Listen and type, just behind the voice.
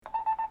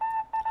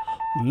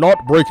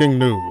Not breaking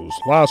news.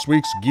 Last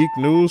week's Geek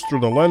News through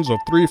the lens of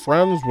three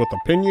friends with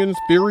opinions,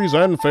 theories,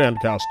 and fan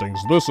castings.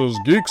 This is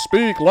Geek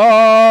Speak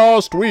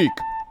Last Week.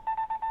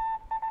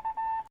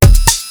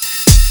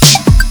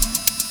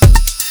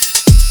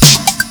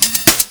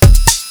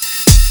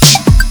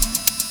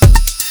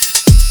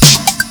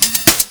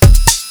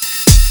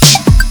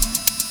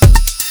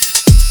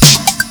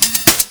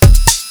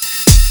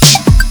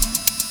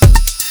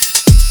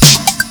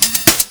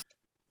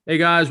 Hey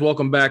guys,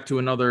 welcome back to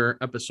another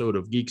episode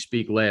of Geek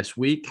Speak Last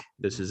Week.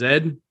 This is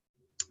Ed.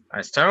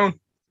 Nice Tone.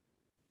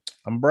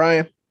 I'm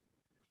Brian.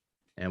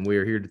 And we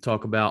are here to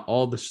talk about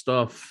all the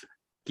stuff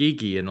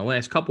geeky in the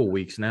last couple of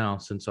weeks now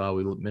since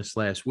we missed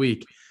last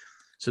week.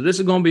 So this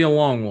is going to be a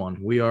long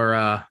one. We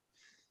are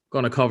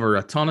going to cover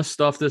a ton of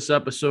stuff this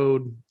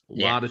episode, a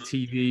lot of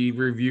TV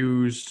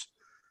reviews,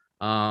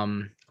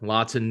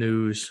 lots of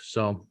news.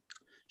 So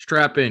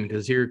strap in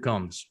because here it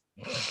comes.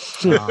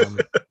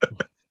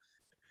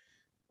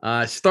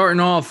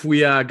 Starting off, we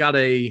got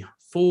a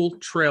full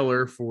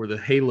trailer for the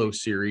Halo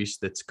series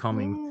that's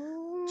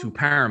coming to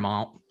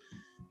Paramount,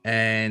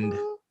 and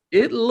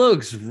it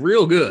looks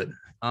real good.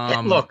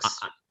 It looks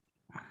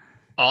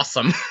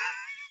awesome.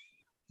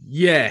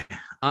 Yeah.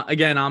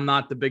 Again, I'm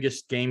not the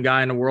biggest game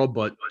guy in the world,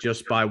 but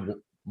just by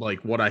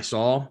what I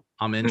saw,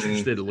 I'm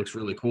interested. It looks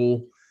really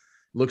cool.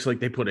 Looks like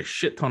they put a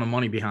shit ton of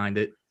money behind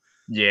it.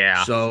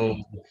 Yeah. So,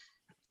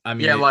 I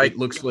mean, it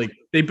looks like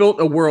they built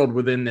a world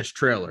within this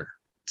trailer.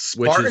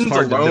 Spartans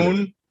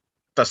alone,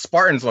 the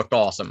Spartans looked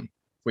awesome.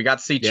 We got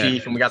to see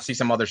Chief and we got to see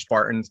some other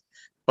Spartans.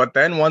 But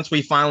then once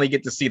we finally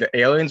get to see the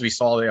aliens, we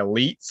saw the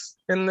elites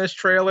in this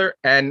trailer.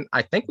 And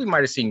I think we might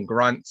have seen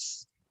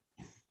grunts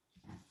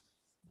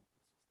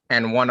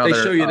and one other.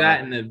 They show you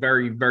that in the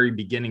very, very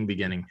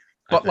beginning.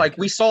 But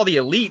we saw the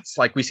elites,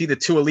 we see the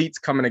two elites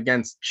coming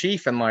against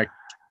Chief, and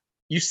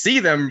you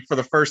see them for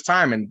the first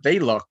time and they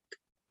look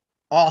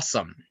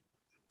awesome.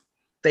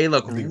 They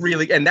look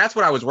really, and that's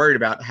what I was worried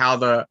about, how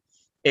the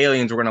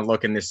aliens were going to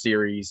look in this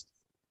series,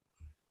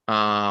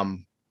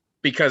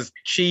 because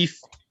Chief,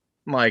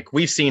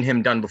 we've seen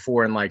him done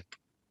before in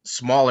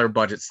smaller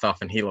budget stuff,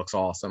 and he looks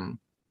awesome.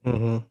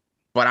 But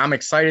I'm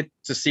excited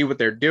to see what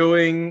they're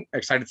doing,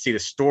 excited to see the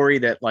story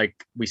that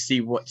we see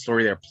what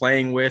story they're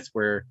playing with,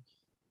 where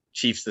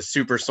Chief's the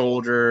super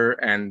soldier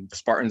and the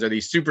Spartans are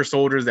these super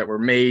soldiers that were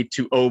made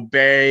to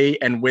obey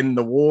and win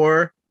the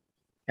war,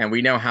 and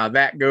we know how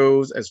that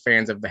goes. As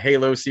fans of the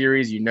Halo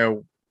series,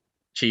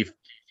 Chief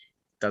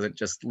doesn't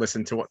just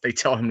listen to what they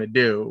tell him to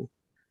do.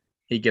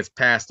 He gets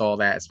past all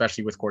that,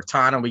 especially with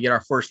Cortana. We get our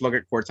first look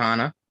at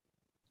Cortana.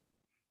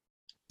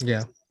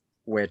 Yeah.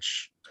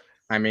 Which,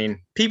 I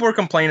mean, people are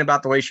complaining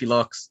about the way she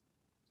looks.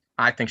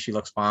 I think she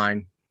looks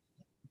fine.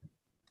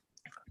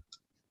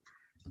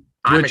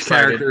 Which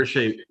character?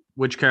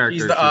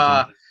 She's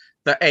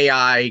the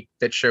AI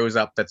that shows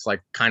up that's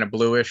kind of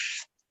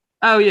bluish.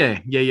 Oh,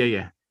 yeah.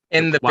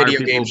 In the video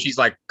game, she's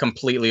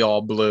completely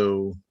all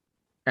blue.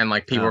 And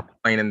people were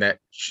complaining that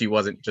she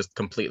wasn't just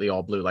completely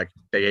all blue.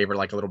 They gave her a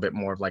little bit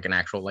more of an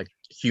actual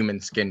human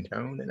skin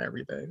tone and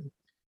everything.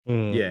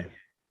 Yeah.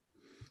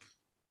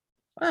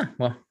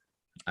 Well,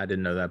 I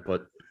didn't know that,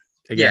 but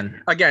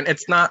again,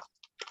 it's not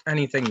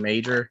anything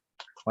major.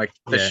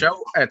 The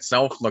show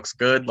itself looks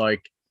good.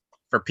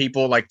 For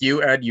people like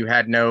you, Ed, you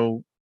had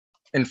no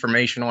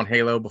information on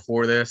Halo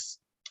before this,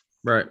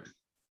 right?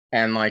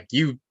 And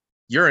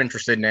you're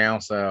interested now,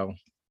 so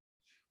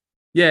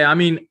yeah. I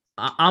mean,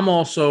 I'm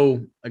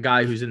also a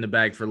guy who's in the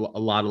bag for a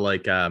lot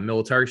of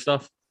military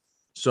stuff.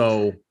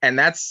 So, and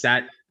that's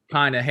that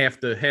kind of half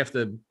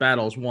the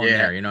battles won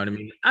there. You know what I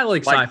mean? I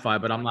like sci-fi,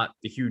 but I'm not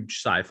a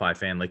huge sci-fi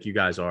fan like you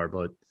guys are.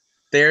 But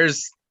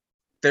there's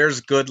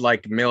good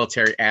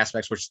military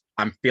aspects, which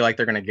I feel like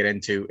they're going to get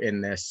into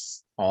in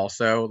this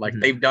also.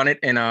 They've done it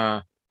in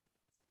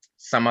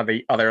some of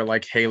the other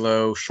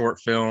Halo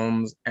short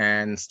films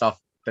and stuff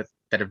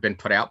that have been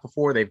put out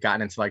before. They've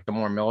gotten into the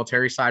more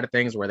military side of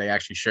things, where they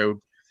actually showed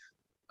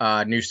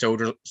new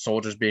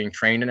soldiers being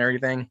trained and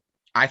everything.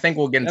 I think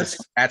we'll get into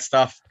that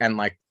stuff and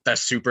the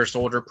super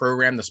soldier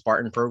program, the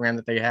Spartan program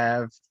that they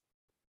have.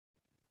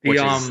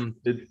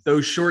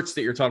 Those shorts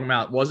that you're talking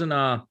about, wasn't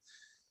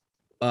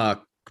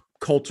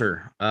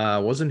Coulter,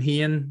 wasn't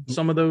he in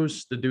some of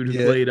those? The dude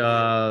who played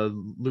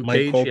Luke Mike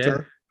Cage,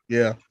 Coulter.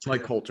 Yeah.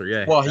 Mike Coulter,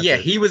 yeah. Well,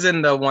 he was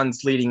in the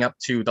ones leading up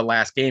to the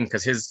last game,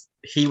 because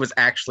he was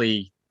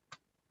actually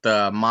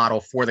the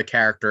model for the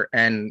character,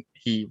 and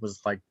he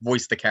was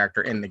voiced the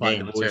character in the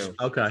game too.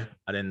 Okay,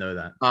 I didn't know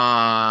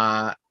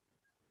that.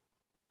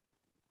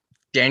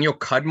 Daniel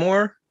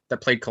Cudmore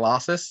that played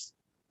Colossus.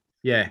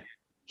 Yeah,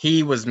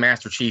 he was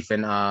Master Chief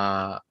in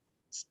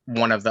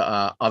one of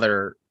the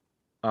other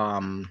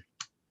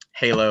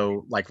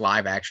Halo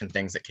live action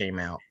things that came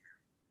out.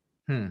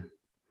 Do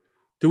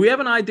we have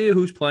an idea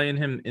who's playing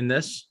him in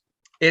this?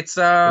 It's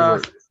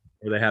or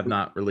they have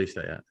not released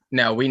it yet.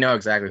 No, we know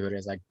exactly who it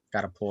is. I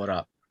gotta pull it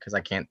up because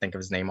I can't think of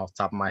his name off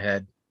the top of my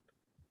head.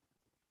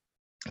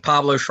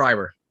 Pablo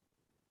Schreiber.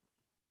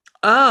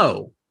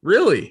 Oh,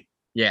 really?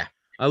 Yeah.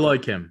 I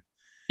like him.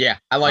 Yeah,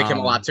 I like him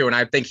a lot too, and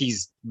I think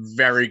he's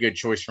very good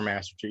choice for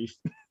Master Chief.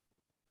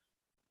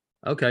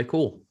 Okay,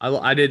 cool.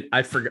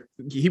 I forgot.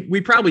 We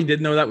probably did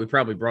know that. We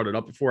probably brought it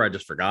up before. I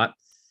just forgot.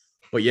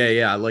 But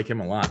yeah, I like him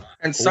a lot.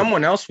 And Cool.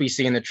 someone else we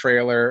see in the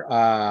trailer,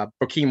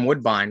 Bokeem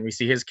Woodbine, we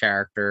see his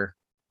character,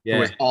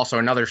 who is also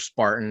another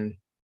Spartan,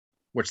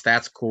 which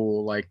that's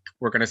cool. Like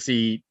we're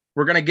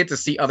gonna get to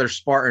see other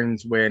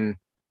Spartans when,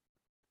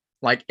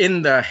 like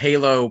in the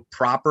Halo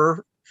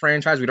proper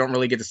franchise, we don't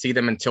really get to see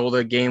them until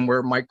the game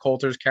where Mike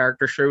Coulter's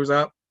character shows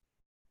up.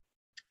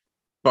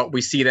 But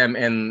we see them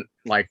in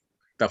like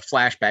the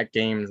flashback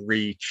games,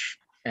 Reach,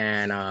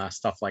 and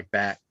stuff like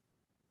that.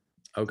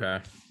 Okay.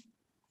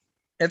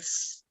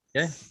 It's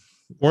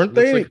Weren't Looks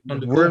they? like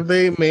Were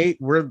they made?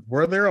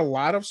 Were there a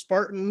lot of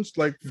Spartans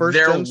like first?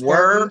 there gen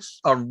were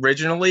Spartans?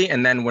 originally,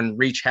 and then when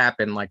Reach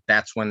happened, like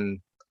that's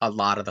when a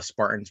lot of the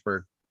Spartans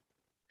were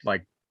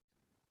like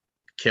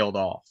killed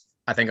off.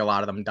 I think a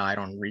lot of them died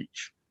on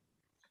Reach.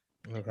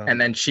 Okay. And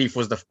then Chief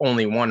was the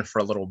only one for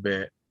a little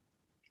bit.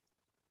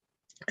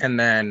 And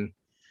then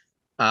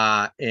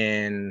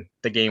in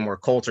the game where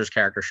Coulter's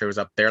character shows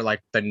up, they're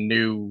like the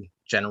new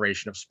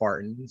generation of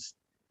Spartans.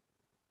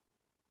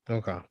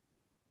 Okay.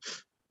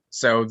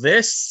 So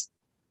this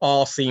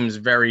all seems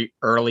very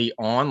early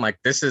on. Like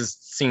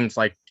seems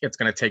like it's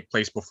going to take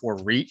place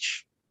before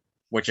Reach,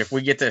 which if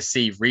we get to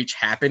see Reach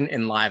happen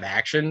in live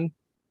action,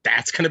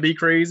 that's going to be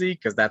crazy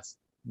because that's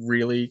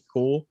really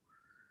cool.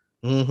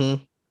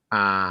 Mm-hmm.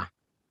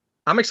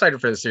 I'm excited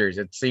for the series.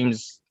 It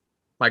seems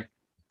like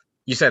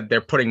you said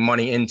they're putting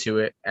money into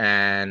it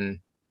and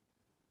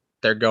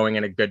they're going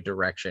in a good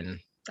direction.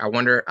 I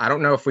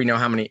don't know if we know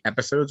how many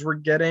episodes we're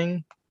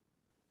getting.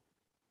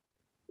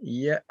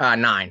 Yeah,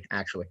 9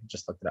 actually.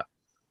 Just looked it up.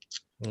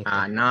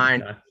 Okay.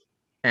 9, Okay.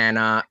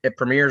 and it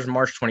premieres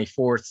March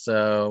 24th.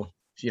 So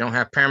if you don't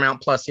have Paramount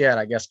Plus yet,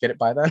 I guess get it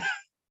by then.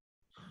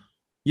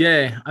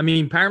 Yeah, I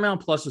mean, Paramount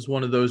Plus is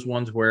one of those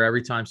ones where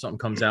every time something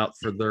comes out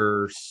for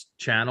their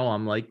channel,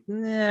 I'm like,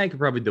 I could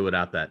probably do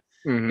without that.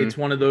 Mhm. It's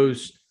one of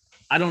those,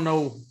 I don't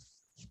know.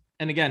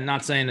 And again,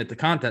 not saying that the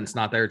content's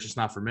not there, it's just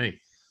not for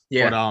me.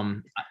 Yeah,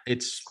 But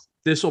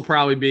this will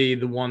probably be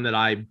the one that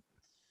I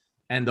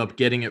end up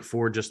getting it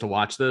for just to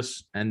watch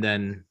this. And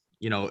then,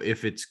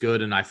 if it's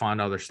good and I find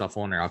other stuff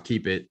on there, I'll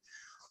keep it.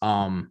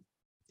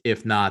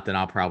 If not, then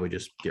I'll probably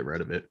just get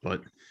rid of it.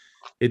 But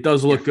it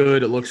does look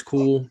good. It looks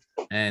cool.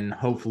 And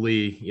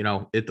hopefully,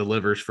 it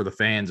delivers for the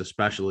fans,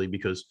 especially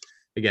because,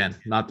 again,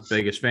 not the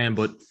biggest fan,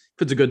 but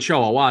if it's a good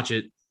show, I'll watch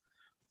it.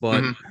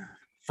 But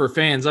for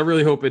fans, I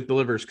really hope it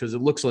delivers because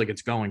it looks like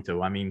it's going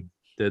to. I mean,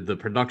 the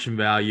production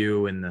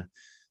value and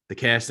the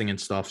casting and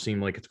stuff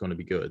seem like it's going to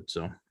be good.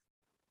 So,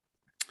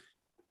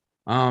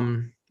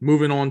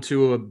 moving on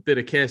to a bit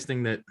of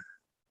casting that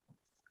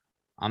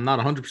I'm not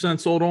 100%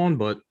 sold on,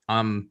 but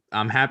I'm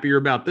happier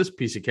about this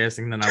piece of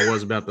casting than I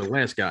was about the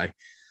last guy.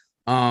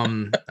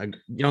 A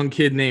young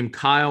kid named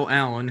Kyle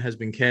Allen has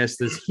been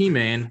cast as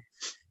He-Man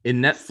in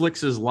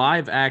Netflix's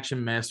live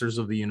action Masters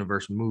of the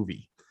Universe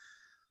movie.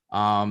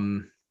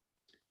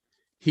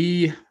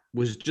 He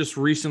was just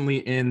recently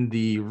in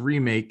the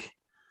remake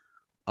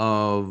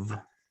of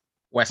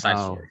West Side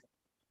Story.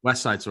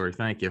 West Side Story,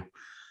 thank you.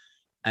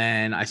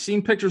 And I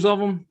seen pictures of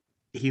him.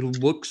 He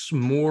looks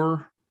like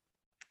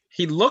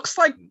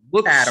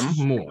Adam.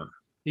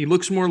 He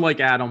looks more like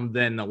Adam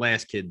than the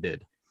last kid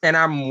did. And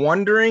I'm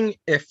wondering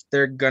if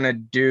they're gonna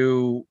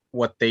do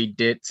what they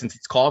did, since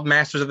it's called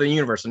Masters of the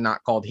Universe and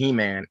not called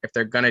He-Man, if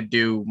they're gonna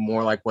do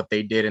more like what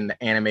they did in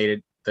the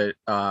animated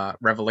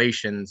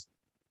Revelations,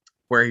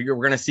 where you're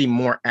gonna see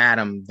more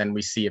Adam than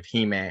we see of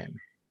He-Man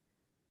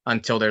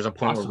until there's a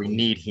point where we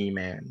need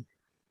He-Man.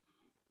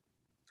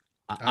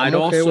 I'd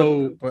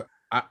also but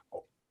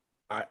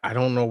I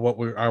don't know what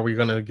are we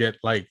gonna get,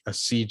 like a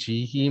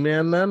CG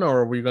He-Man then, or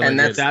are we gonna? And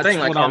that's the thing.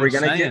 Like, are we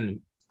gonna get?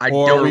 I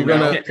don't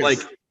know. Get, like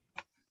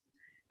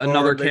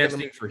another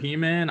casting for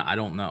He-Man? I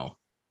don't know.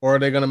 Or are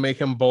they gonna make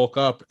him bulk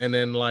up and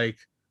then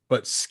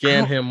but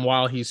scan him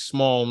while he's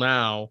small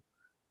now,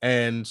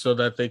 and so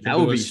that they can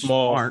do a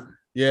small. Smart.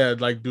 Yeah,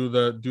 like do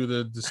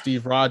the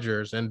Steve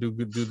Rogers and do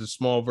the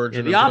small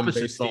version the of opposite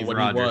him based Steve on what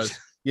Rogers. he was.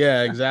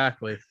 Yeah,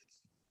 exactly.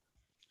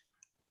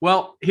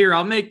 Well, here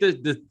I'll make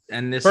this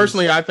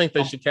personally, I think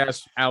they should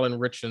cast Alan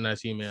Ritchson as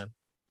He-Man.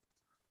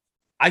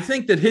 I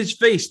think that his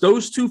face,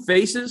 those two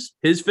faces,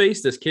 his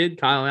face, this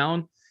kid Kyle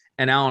Allen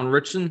and Alan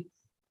Ritchson,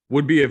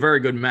 would be a very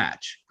good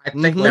match. I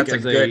think that's a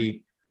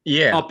good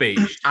up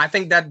age. I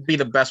think that'd be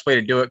the best way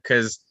to do it,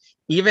 because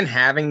even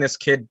having this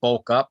kid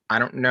bulk up, I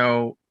don't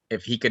know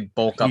if he could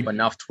bulk up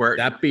enough to where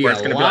that'd be where a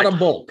it's gonna lot be like, of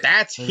bulk.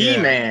 That's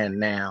He-Man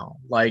now.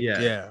 Like,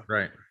 yeah,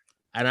 right.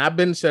 And I've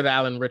been said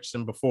Alan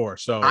Ritchson before,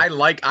 so I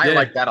like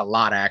that a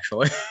lot,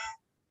 actually.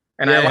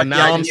 And Yeah, I like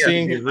now the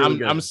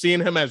idea. I'm seeing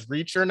him as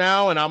Reacher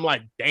now, and I'm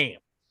like, damn.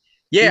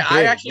 Yeah,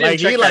 I actually didn't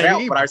check that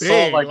out, but I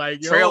saw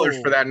like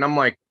trailers for that, and I'm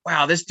like,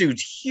 wow, this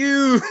dude's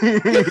huge.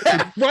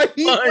 Right?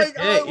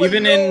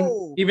 Even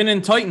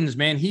in Titans,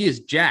 man, he is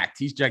jacked.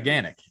 He's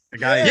gigantic. The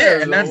guy,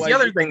 and that's the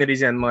other thing that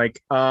he's in.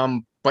 Like,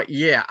 but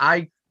yeah,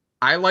 I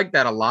I like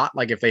that a lot.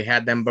 Like if they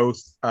had them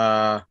both,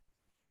 yeah,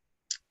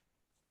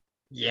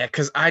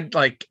 because I'd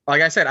like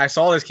I said, I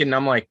saw this kid and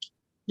I'm like,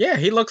 yeah,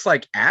 he looks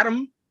like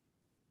Adam.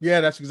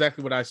 Yeah, that's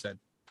exactly what I said.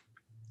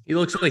 He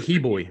looks like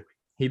He-Boy.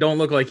 He don't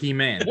look like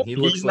He-Man. He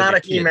looks He's like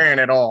not a He-Man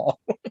at all.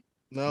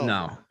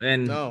 No.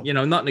 And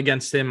nothing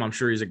against him. I'm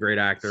sure he's a great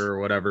actor or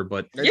whatever,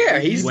 but yeah,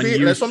 that's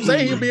what I'm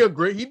saying. He'd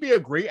be a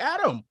great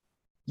Adam.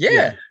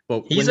 Yeah,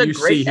 but he's when a you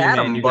great see He-Man,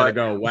 Adam, you but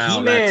gotta go, wow,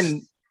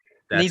 He-Man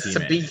that's needs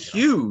He-Man, to be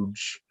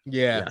huge.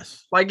 Yeah.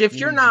 Yes. Like if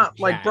you're not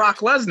like Brock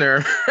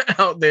Lesnar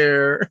out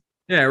there.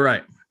 Yeah,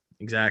 right.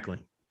 Exactly.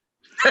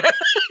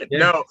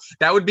 No,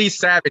 that would be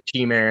Savage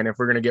He-Man if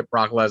we're gonna get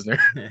Brock Lesnar.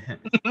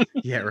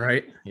 Yeah,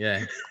 right.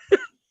 Yeah.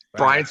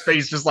 Brian's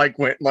face just like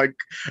went like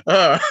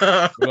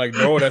like,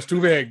 no, that's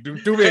too big.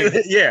 Too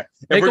big. Yeah.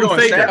 If we're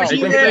going Savage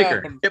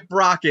He-Man, get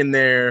Brock in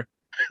there.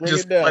 Bring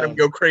just let him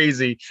go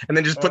crazy and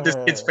then just put this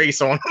kid's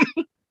face on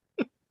him.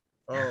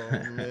 Oh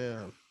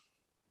man.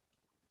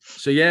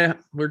 So yeah,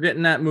 we're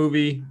getting that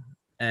movie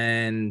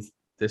and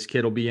this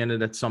kid will be in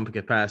it at some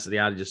capacity.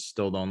 I just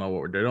still don't know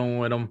what we're doing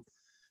with him.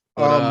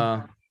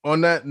 But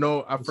on that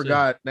note, I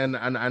forgot, and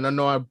I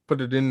know I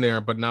put it in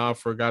there, but now I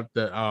forgot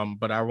that.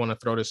 But I want to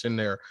throw this in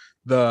there: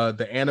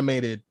 the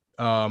animated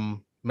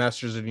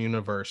Masters of the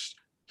Universe,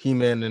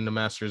 He-Man and the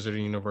Masters of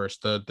the Universe,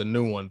 the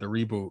new one, the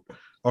reboot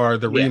or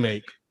the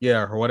remake,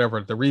 or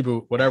whatever, the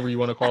reboot, whatever you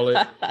want to call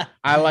it.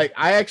 I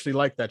actually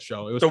like that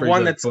show. It was the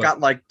one good, that's got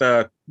like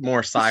the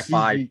more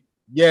sci-fi.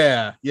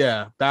 Yeah,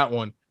 that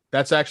one.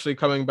 That's actually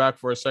coming back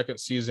for a second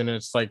season. And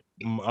it's like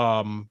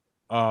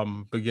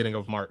beginning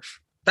of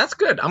March. That's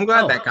good. I'm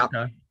glad that got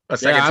a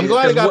second. Yeah, I'm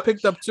glad it got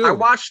picked up too.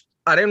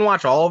 I didn't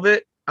watch all of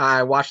it.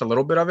 I watched a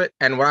little bit of it,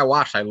 and what I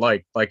watched, I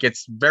liked. Like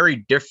it's very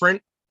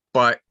different,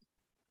 but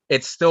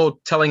it's still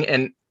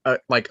telling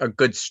like a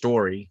good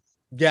story.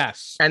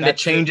 Yes, and the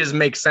changes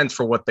make sense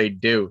for what they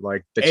do.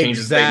 Like the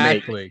changes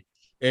they make.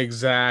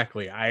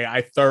 Exactly.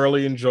 I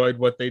thoroughly enjoyed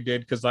what they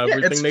did because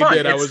everything they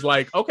did, I was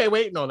like, okay,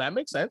 wait, no, that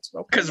makes sense.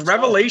 Because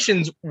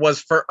Revelations was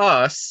for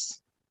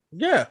us.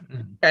 Yeah.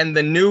 And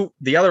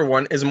the other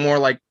one is more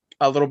like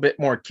a little bit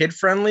more kid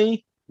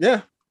friendly.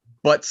 Yeah.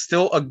 But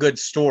still a good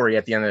story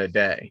at the end of the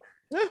day.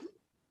 Yeah.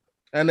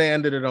 And they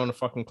ended it on a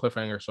fucking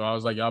cliffhanger. So I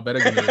was like, y'all better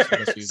give me this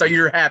season. So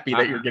you're happy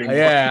that you're getting more.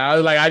 Yeah. I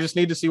was like, I just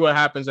need to see what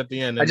happens at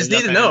the end. I just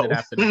need to know.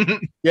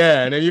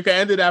 Yeah. And then you can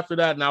end it after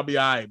that and I'll be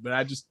all right. But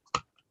I just,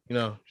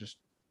 all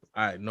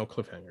right, no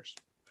cliffhangers.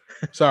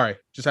 Sorry.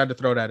 Just had to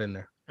throw that in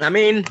there. I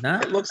mean,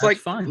 it looks like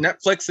fine.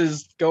 Netflix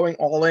is going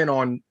all in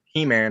on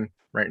He-Man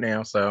right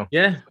now. So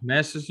yeah,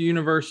 Masters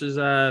Universe is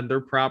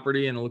their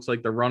property, and it looks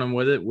like they're running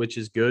with it, which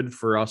is good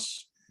for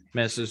us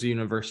Masters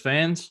Universe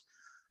fans.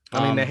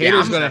 I mean, the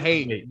haters gonna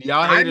hate.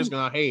 Y'all haters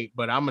gonna hate,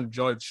 but I'm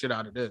enjoying the shit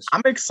out of this.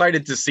 I'm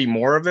excited to see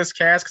more of this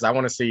cast because I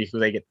want to see who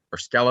they get for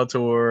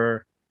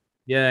Skeletor.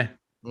 Yeah,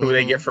 who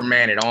they get for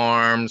Man at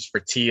Arms,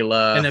 for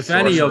Tila, and if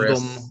any of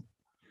them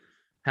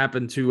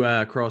happen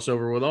to cross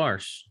over with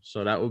ours,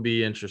 so that would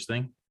be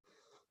interesting.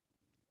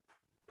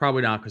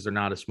 Probably not because they're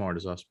not as smart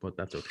as us, but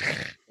that's okay.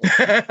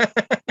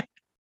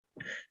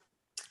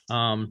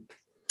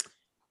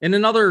 In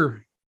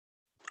another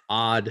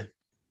odd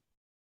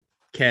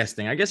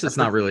casting, I guess it's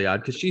not really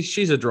odd because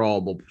she's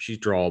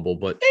drawable,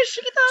 but is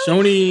she though?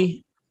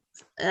 Sony,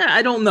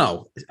 I don't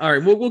know. All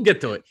right, we'll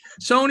get to it.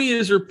 Sony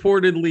is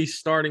reportedly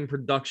starting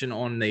production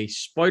on a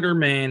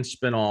Spider-Man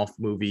spinoff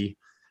movie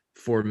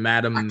for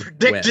Madam Web. I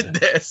predicted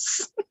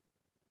this.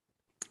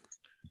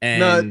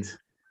 And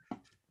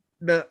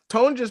the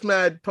Tone just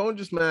mad.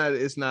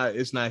 It's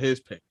not his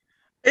pick.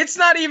 It's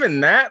not even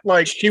that.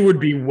 Like she would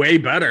be way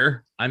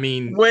better. I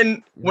mean,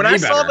 when I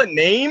saw the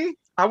name,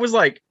 I was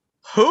like,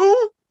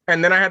 who?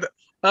 And then I had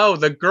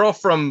the girl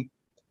from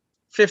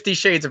 50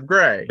 Shades of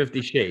Grey.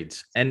 50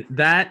 Shades. And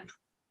that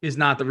is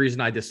not the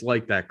reason I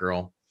dislike that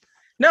girl.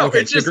 No,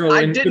 okay, it's just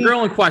the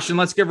girl in question,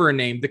 let's give her a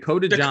name.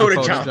 Dakota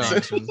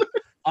Johnson.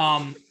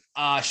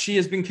 She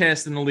has been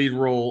cast in the lead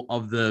role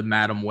of the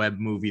Madam Web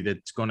movie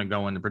that's going to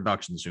go into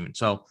production soon.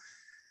 So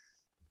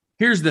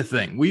here's the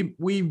thing.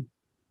 We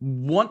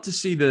want to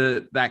see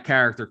that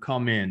character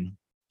come in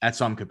at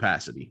some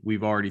capacity.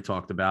 We've already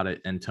talked about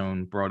it, and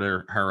Tone brought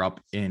her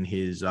up in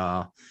his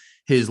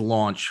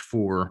launch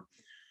for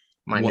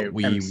what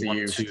we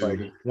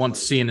want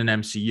to see in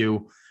an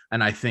MCU.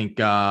 And I think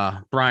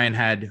Brian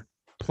had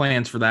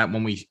plans for that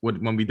when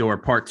we do our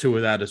part 2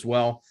 of that as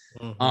well.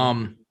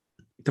 Mm-hmm.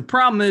 The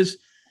problem is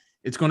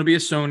it's going to be a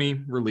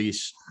Sony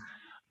release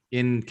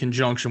in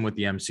conjunction with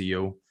the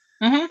MCU.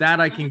 Mm-hmm. That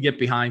I can get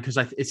behind because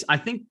I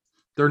think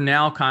they're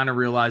now kind of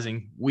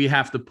realizing we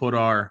have to put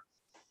our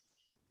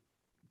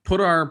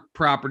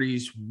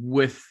properties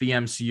with the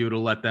MCU to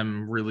let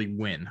them really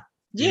win.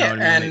 Yeah,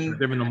 and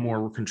giving them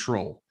more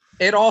control.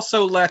 It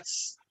also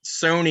lets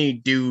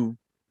Sony do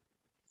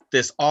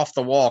this off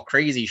the wall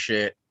crazy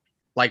shit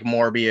like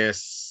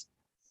Morbius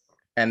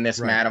and this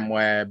Madam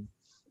Web.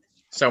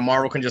 So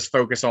Marvel can just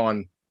focus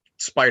on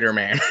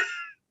Spider-Man.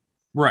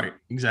 Right,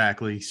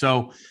 exactly.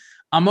 So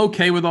I'm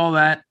okay with all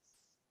that.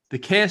 The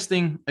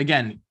casting,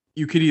 again,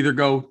 you could either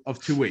go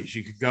of two ways.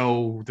 You could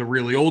go the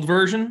really old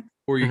version,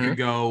 or you could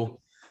go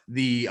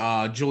the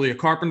Julia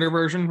Carpenter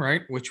version,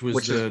 right? Which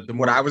was the more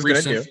what I was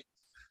going to do.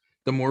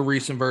 The more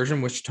recent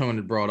version, which Tone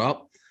had brought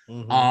up.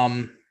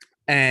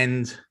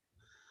 And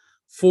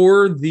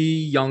for the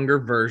younger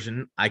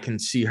version, I can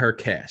see her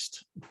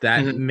cast.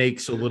 That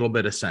makes a little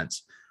bit of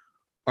sense.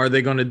 Are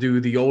they going to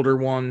do the older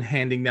one,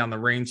 handing down the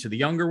reins to the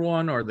younger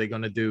one? Or are they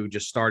going to do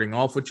just starting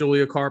off with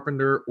Julia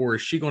Carpenter? Or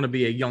is she going to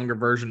be a younger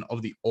version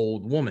of the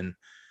old woman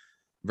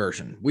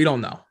version? We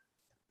don't know.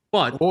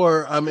 But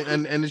I mean,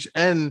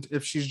 and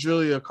if she's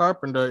Julia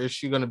Carpenter, is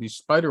she going to be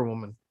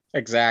Spider-Woman?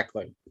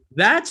 Exactly.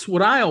 That's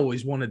what I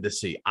always wanted to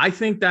see. I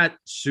think that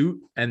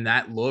suit and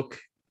that look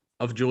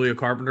of Julia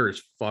Carpenter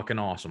is fucking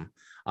awesome.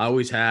 I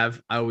always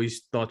have. I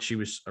always thought she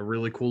was a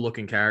really cool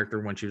looking character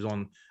when she was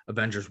on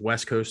Avengers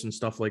West Coast and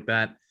stuff like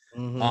that.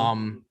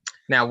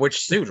 Now,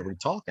 which suit are we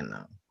talking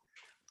though?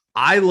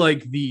 I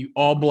like the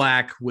all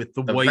black with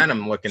the white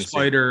Venom looking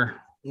spider,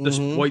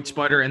 the white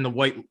spider and the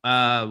white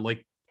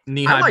like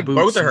knee-high I like boots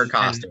both of her and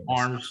costumes.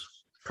 Arms.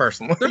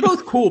 Personally, they're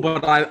both cool,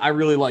 but I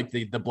really like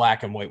the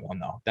black and white one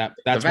though.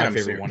 That's my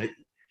favorite suit. One.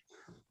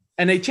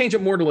 And they change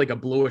it more to like a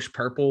bluish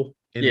purple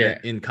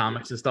in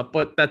comics and stuff,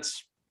 but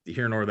that's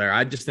here nor there.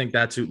 I just think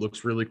that suit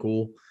looks really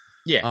cool.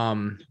 Yeah.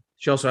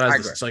 She also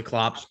has the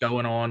Cyclops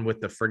going on with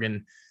the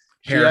friggin'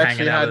 hair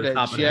hanging out of the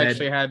top of the head. She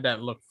actually had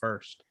that look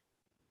first.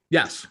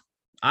 Yes.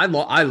 I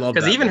love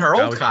because even her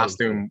old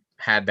costume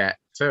had that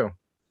too.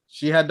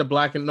 She had the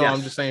black and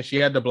I'm just saying she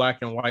had the black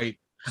and white.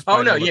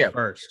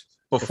 First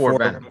before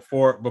Venom,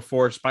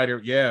 before Spider,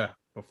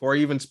 before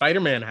even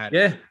Spider-Man had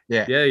it.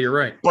 Yeah, you're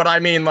right. But I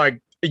mean,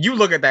 like you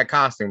look at that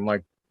costume,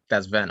 like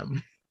that's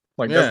Venom.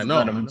 Like that's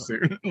Venom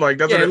suit. Like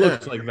that's it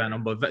looks like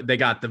Venom, but they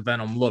got the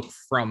Venom look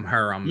from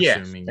her. I'm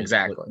assuming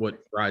exactly what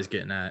Rye's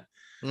getting at.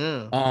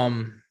 Yeah.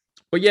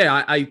 But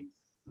yeah,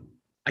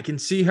 I can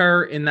see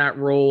her in that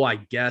role. I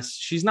guess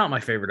she's not my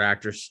favorite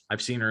actress.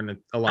 I've seen her in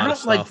a lot of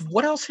stuff. Like,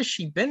 what else has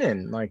she been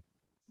in? Like,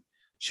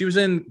 she was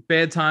in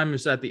Bad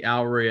Times at the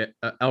El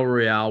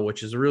Royale,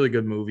 which is a really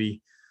good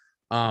movie.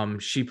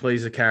 She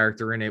plays a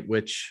character in it,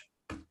 which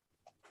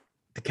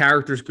the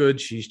character's good.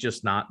 She's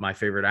just not my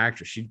favorite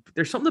actress.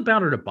 There's something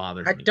about her that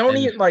bothers me. I don't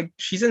even like.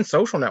 She's in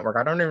Social Network.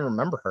 I don't even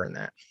remember her in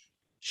that.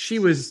 She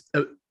was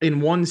in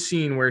one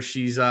scene where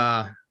she's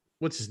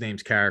what's his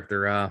name's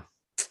character?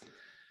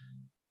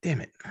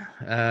 Damn it,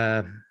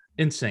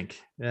 NSYNC.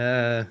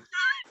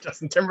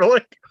 Justin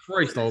Timberlake.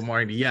 Christ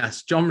almighty,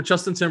 yes.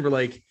 Justin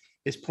Timberlake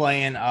is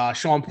playing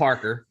Sean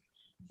Parker,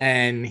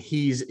 and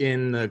he's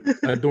in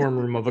a dorm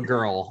room of a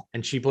girl,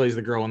 and she plays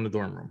the girl in the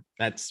dorm room.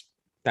 That's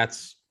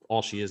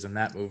all she is in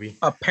that movie.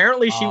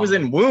 Apparently, she was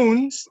in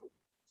Wounds.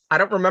 I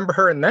don't remember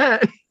her in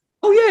that.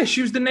 Oh yeah,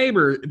 she was the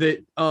neighbor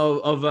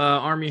of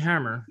Armie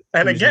Hammer.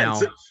 And again,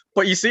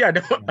 but you see, I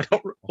don't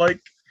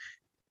like.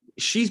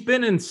 She's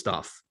been in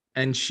stuff,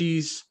 and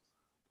she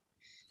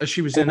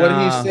was in.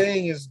 What he's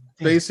saying is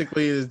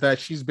basically is that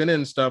she's been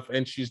in stuff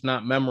and she's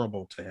not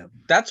memorable to him.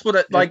 That's what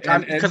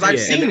because I've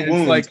seen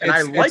Wounds and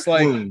I like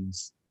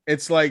Wounds.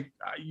 It's like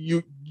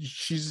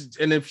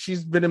if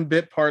she's been in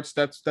bit parts,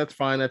 that's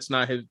fine. That's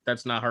not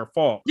her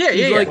fault.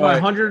 She's like my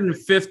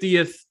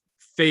 150th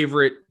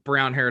favorite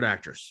brown-haired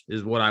actress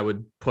is what I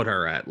would put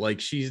her at. Like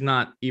she's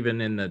not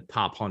even in the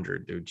top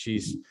 100, dude.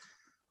 She's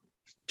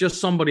just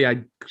somebody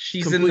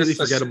she's in the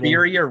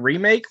Suspiria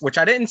remake, which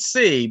I didn't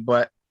see,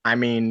 but I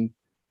mean,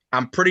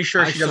 I'm pretty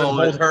sure she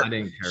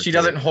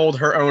doesn't hold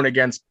her own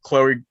against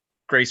Chloe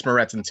Grace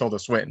Moretz and Tilda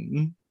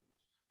Swinton.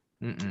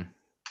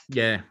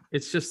 Yeah,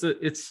 it's just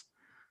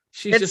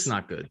she's just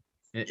not good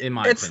in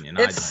my opinion.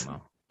 I don't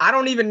know. I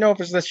don't even know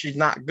if it's that she's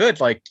not good.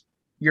 Like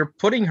you're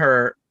putting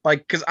her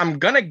because I'm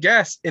gonna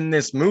guess in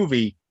this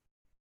movie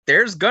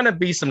there's gonna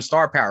be some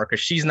star power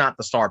because she's not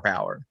the star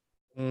power.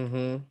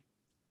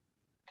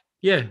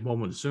 Yeah,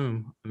 one would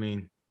assume. I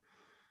mean,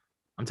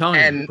 I'm telling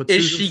you. And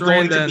is she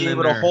going to be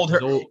able to hold her?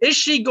 Is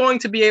she going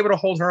to be able to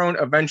hold her own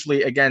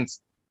eventually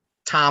against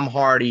Tom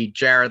Hardy,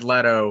 Jared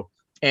Leto,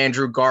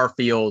 Andrew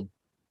Garfield,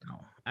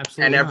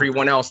 and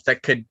everyone else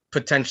that could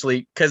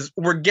potentially? Because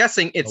we're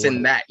guessing it's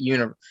in that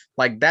universe.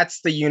 Like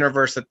that's the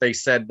universe that they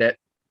said that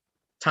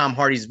Tom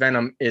Hardy's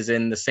Venom is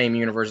in the same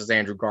universe as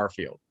Andrew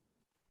Garfield.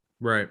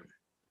 Right.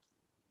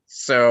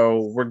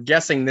 So we're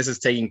guessing this is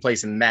taking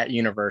place in that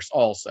universe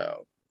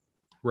also.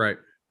 Right.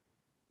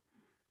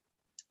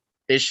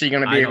 Is she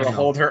going to be able to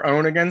hold her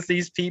own against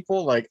these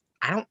people? Like,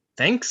 I don't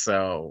think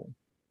so.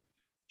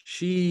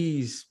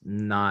 She's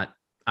not.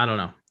 I don't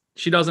know.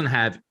 She doesn't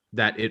have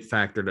that it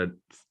factor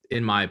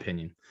in my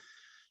opinion.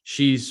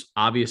 She's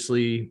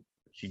obviously.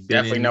 She's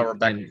definitely no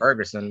Rebecca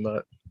Ferguson,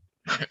 but.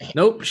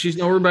 Nope, she's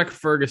no Rebecca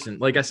Ferguson.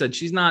 Like I said,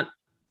 she's not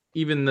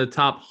even the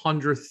top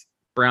 100th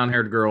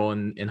brown-haired girl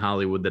in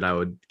Hollywood that I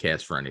would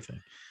cast for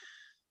anything.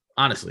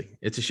 Honestly,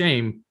 it's a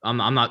shame.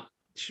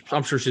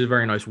 I'm sure she's a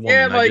very nice woman.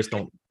 Yeah, I just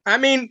don't. I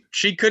mean,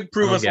 she could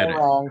prove us all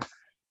wrong.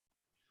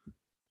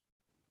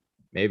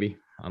 Maybe.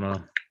 I don't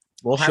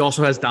know. She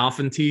also has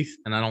dolphin teeth,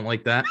 and I don't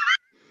like that.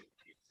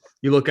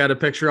 You look at a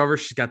picture of her,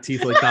 she's got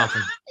teeth like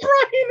dolphin.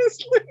 Brian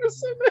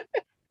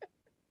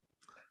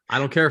I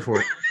don't care for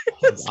it.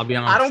 I'll be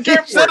honest. I don't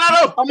care for it.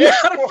 I'm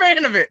not a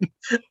fan of it.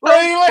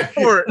 Wait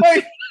for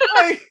it.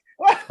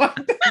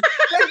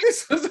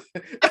 This was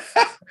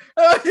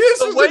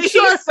the way he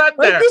said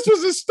that. This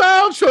was a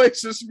style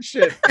choice or some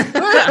shit.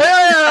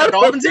 I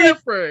don't care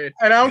for it.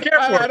 And I don't care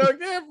for it. I don't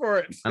care for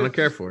it. I don't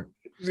care for it.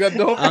 He's got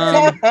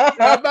dolphin teeth.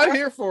 I'm not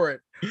here for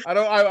it.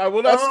 I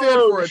will not stand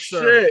for it,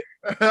 sir.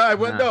 I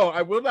will. No,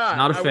 I will not.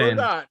 Not a fan.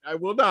 I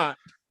will not.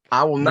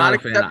 I will not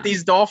accept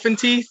these dolphin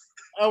teeth.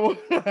 I will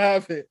not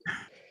have it.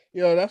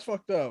 Yo, that's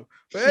fucked up.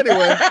 But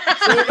anyway,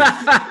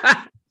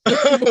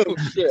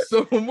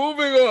 so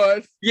moving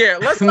on. Yeah,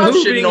 let's stop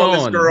shitting on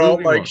this girl.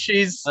 Like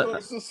she's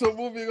so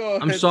moving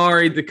on. I'm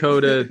sorry,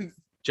 Dakota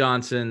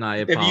Johnson. I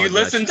apologize. If you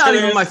listen She's to not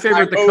even this, my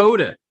favorite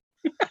Dakota.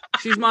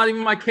 She's not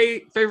even my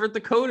favorite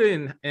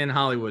Dakota in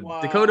Hollywood.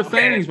 Wow. Dakota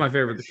Fanning's my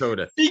favorite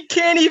Dakota. He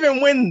can't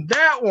even win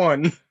that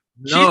one. No.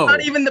 She's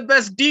not even the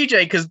best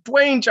DJ because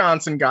Dwayne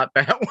Johnson got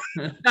that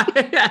one.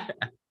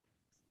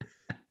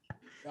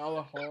 Y'all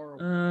are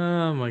horrible.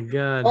 Oh my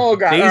god. Oh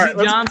god. Daisy right,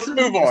 Johnson.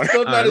 Let's move on.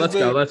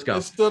 Let's go.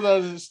 It's still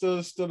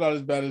not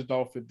as bad as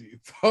Dolphin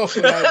Teeth.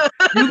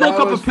 You look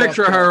up a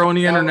picture of her on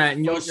the internet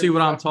and you'll see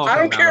what I'm talking about.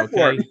 I don't care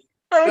for it.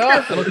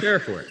 I don't care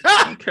for it.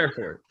 I don't care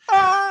for it.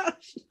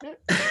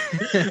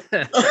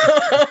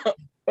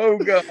 Oh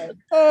god.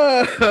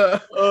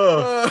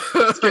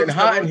 It's getting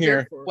hot in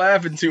here.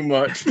 Laughing too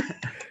much.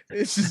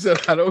 It's just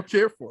that I don't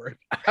care for it.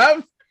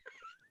 All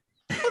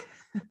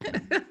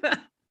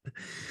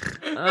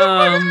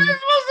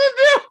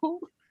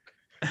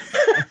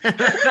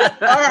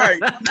right,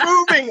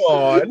 moving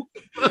on.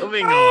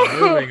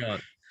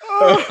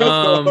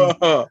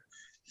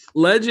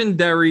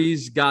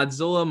 Legendary's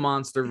Godzilla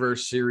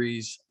MonsterVerse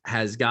series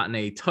has gotten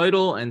a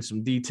title and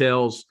some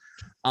details.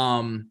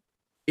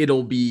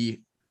 It'll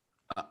be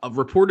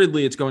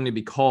reportedly it's going to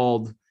be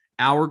called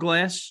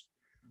Hourglass,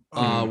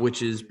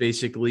 which is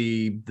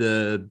basically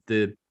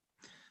the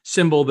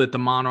symbol that the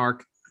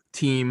Monarch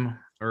team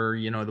or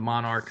the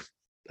Monarch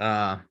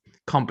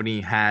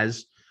company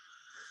has,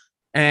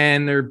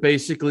 and they're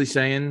basically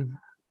saying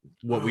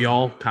what we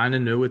all kind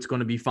of knew. It's going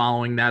to be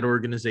following that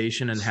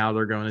organization and how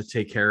they're going to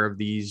take care of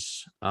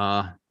these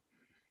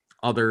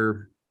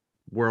other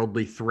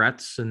worldly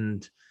threats.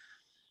 And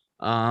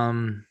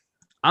I'm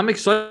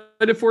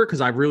excited for it because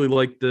I really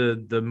like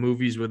the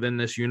movies within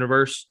this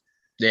universe.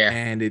 Yeah,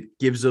 and it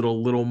gives it a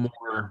little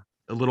more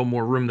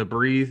room to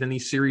breathe in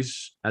these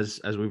series, as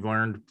we've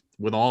learned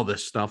with all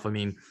this stuff. I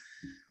mean,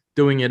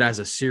 doing it as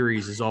a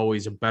series is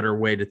always a better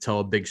way to tell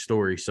a big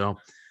story. So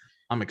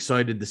I'm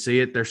excited to see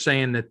it. They're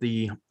saying that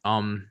the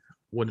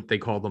what did they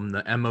call them?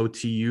 The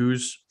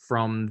MOTUs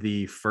from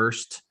the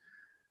first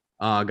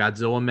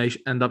Godzilla may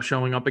end up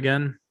showing up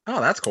again. Oh,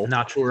 that's cool.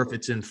 Not sure if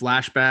it's in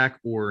flashback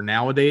or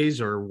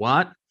nowadays or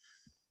what,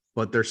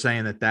 but they're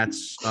saying that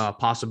that's a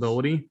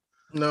possibility.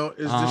 No,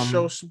 is this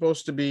show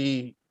supposed to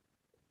be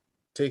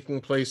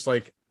taking place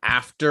like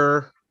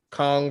after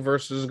Kong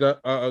versus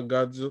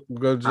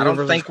Godzilla? I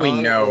don't think we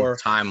know or...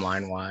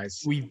 timeline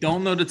wise. We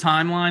don't know the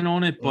timeline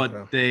on it, but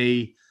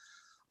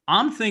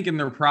I'm thinking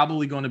they're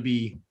probably going to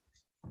be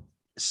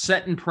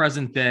set in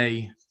present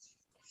day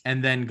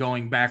and then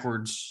going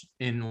backwards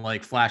in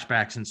like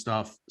flashbacks and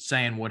stuff,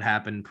 saying what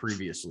happened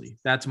previously.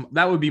 That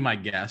would be my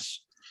guess.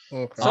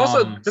 Okay. So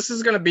also, this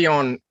is going to be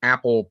on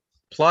Apple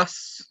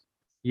Plus.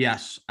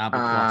 Yes, Apple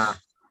Plus.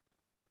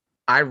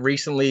 I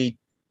recently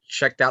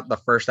checked out the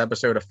first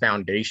episode of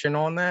Foundation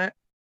on that,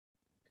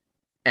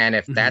 and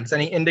if that's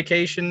any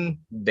indication,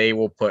 they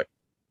will put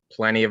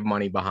plenty of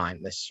money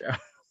behind this show.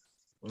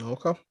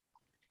 Okay.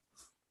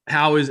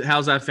 How's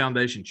that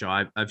Foundation show?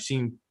 I've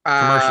seen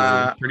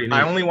commercials. Pretty neat.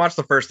 I only watched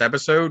the first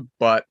episode,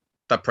 but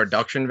the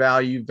production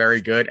value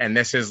very good, and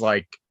this is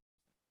like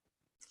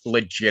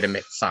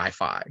legitimate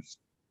sci-fi.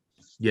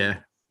 Yeah.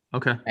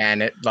 Okay.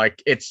 And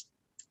it's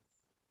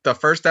the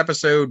first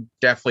episode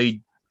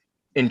definitely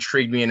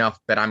intrigued me enough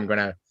that I'm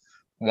gonna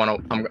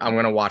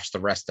watch the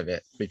rest of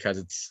it because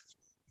it's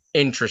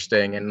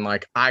interesting, and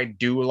like I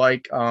do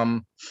like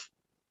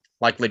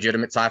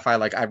legitimate sci-fi.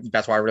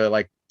 That's why I really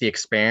like The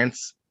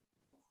Expanse,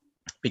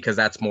 because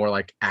that's more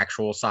like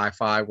actual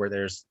sci-fi where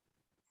there's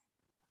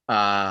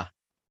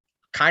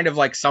kind of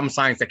like some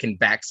science that can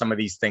back some of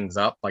these things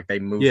up, like they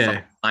move from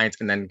science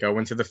and then go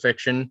into the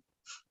fiction.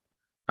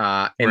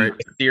 In the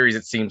series,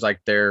 it seems like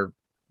they're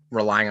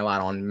relying a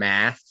lot on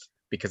math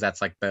because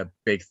that's like the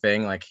big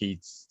thing. Like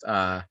it's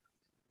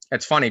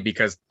funny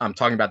because I'm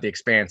talking about The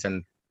Expanse,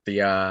 and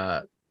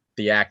the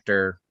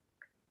actor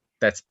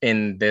that's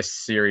in this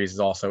series is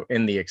also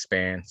in The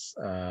Expanse.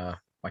 I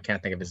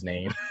can't think of his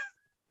name.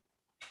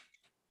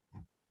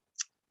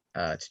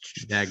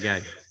 That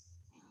guy.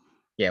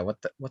 Yeah,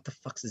 what the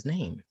fuck's his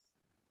name?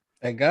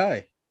 That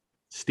guy.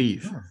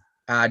 Steve.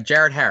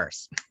 Jared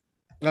Harris.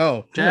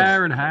 Oh,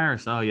 Jared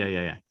Harris. Oh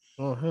yeah.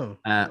 Oh, him.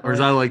 Or as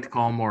I like to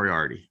call him,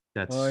 Moriarty.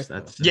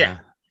 That's yeah,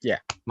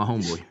 my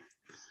homeboy.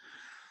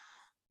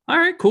 All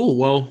right, cool.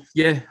 Well,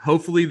 yeah,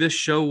 hopefully this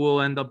show will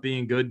end up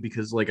being good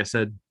because, like I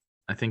said,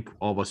 I think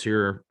all of us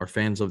here are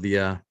fans of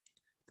the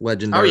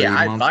legendary. Oh yeah,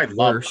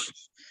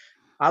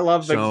 I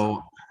love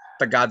the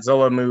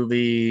Godzilla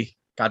movie.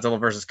 Godzilla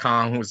versus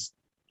Kong was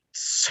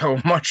so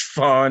much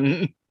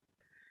fun.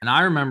 And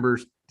I remember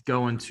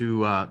going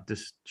to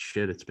this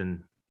shit. It's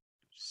been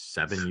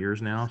 7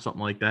 years now,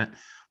 something like that.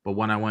 But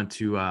when I went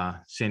to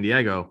San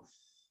Diego,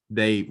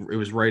 it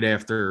was right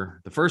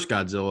after the first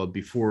Godzilla,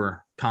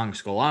 before Kong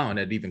Skull Island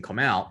had even come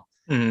out,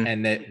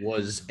 and it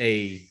was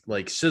a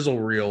like sizzle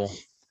reel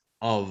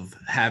of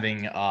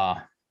having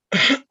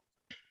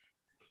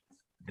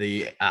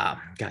the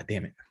god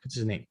damn it, what's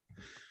his name?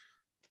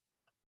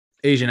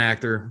 Asian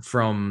actor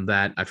from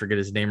that, I forget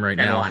his name right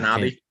now.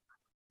 Watanabe.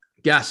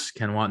 Yes,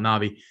 Ken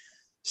Watanabe,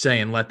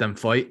 saying "Let them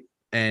fight,"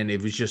 and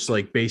it was just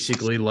like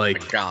basically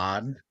like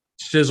God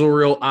sizzle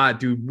reel.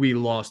 Dude, we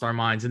lost our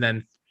minds. And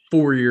then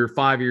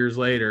 5 years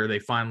later, they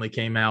finally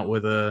came out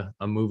with a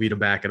movie to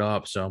back it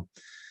up. So,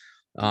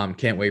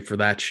 can't wait for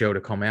that show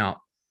to come out.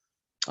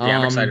 Yeah,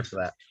 I'm excited for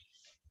that.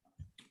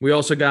 We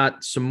also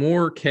got some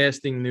more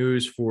casting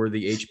news for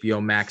the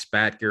HBO Max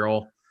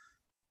Batgirl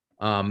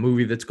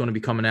movie that's going to be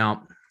coming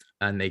out.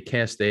 And they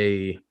cast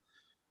a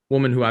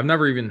woman who I've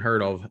never even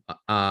heard of,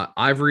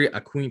 Ivory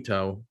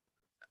Aquino,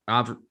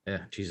 as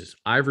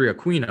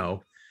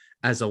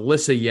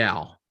Alyssa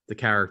Yao, the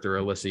character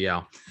Alyssa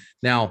Yao.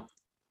 Now,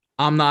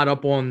 I'm not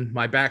up on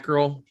my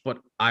Batgirl, but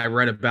I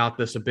read about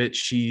this a bit.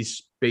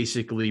 She's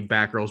basically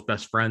Batgirl's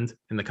best friend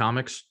in the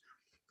comics,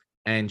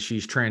 and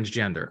she's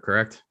transgender,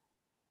 correct?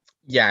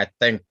 Yeah, I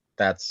think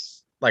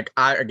that's like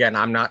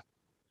I'm not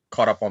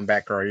caught up on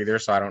Batgirl either,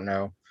 so I don't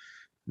know.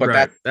 But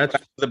right. That's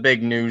the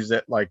big news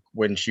that like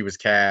when she was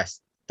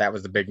cast, that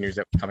was the big news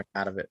that was coming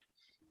out of it.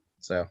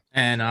 So,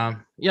 and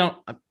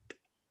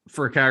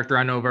for a character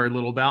I know very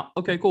little about,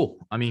 okay,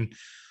 cool. I mean,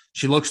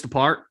 she looks the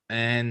part,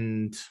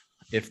 and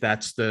if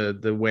that's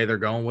the way they're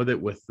going with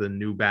it with the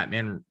new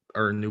Batman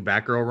or new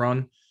Batgirl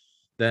run,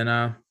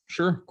 then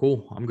sure,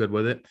 cool. I'm good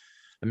with it.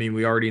 I mean,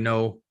 we already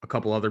know a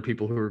couple other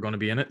people who are going to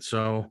be in it,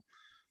 so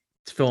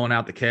it's filling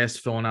out the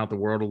cast, filling out the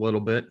world a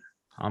little bit.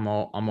 I'm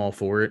all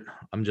for it.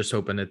 I'm just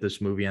hoping that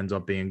this movie ends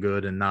up being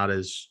good and not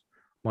as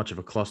much of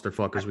a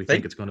clusterfuck as we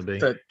think it's going to be.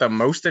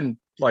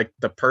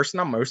 The person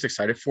I'm most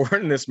excited for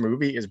in this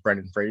movie is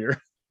Brendan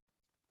Fraser.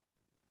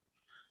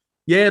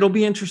 Yeah, it'll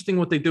be interesting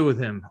what they do with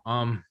him.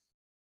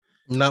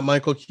 Not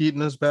Michael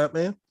Keaton as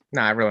Batman.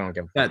 No, I really don't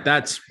give that.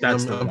 That's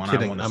the I'm one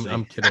kidding. I want to see.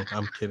 I'm kidding.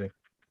 I'm kidding.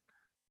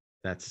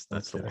 That's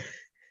the one.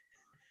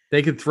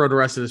 They could throw the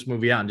rest of this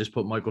movie out and just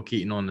put Michael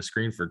Keaton on the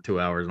screen for 2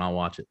 hours, and I'll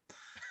watch it.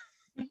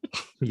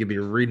 You could be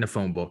reading a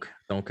phone book.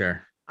 Don't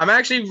care. I'm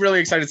actually really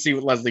excited to see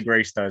what Leslie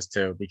Grace does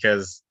too,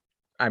 because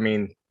I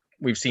mean,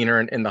 we've seen her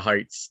in The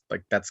Heights.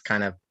 Like that's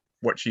kind of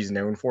what she's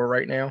known for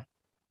right now.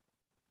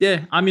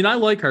 Yeah, I mean, I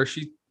like her.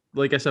 She,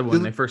 like I said,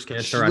 when they first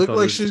cast her, I thought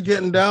like she's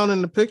getting down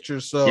in the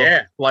pictures. So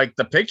yeah, like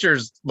the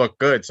pictures look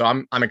good. So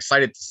I'm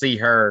excited to see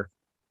her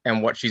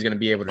and what she's going to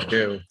be able to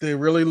do. They're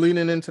really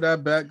leaning into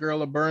that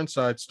Batgirl of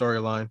Burnside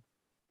storyline.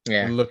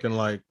 Yeah, looking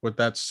like with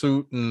that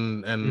suit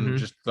and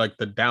just like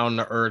the down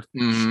to earth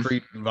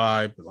street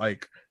vibe.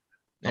 Like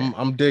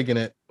I'm digging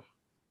it.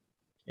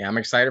 Yeah, I'm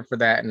excited for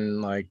that,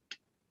 and like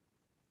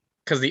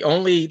because the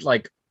only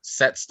like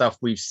set stuff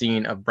we've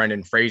seen of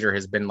Brendan Fraser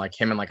has been like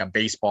him in like a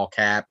baseball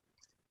cap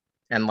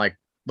and like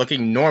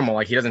looking normal,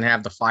 like he doesn't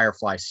have the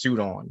Firefly suit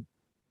on.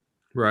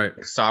 Right.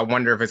 So I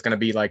wonder if it's going to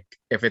be like,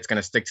 if it's going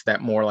to stick to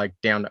that more like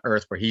down to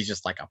earth where he's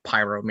just like a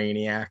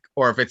pyromaniac,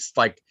 or if it's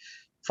like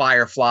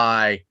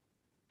Firefly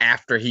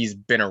after he's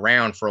been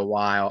around for a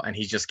while and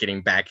he's just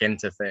getting back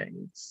into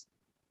things.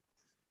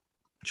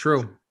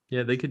 True.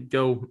 Yeah, they could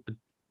go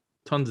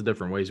tons of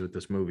different ways with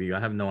this movie.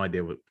 I have no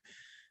idea what.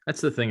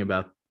 That's the thing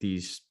about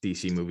these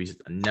DC movies.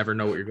 I never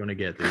know what you're going to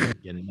get.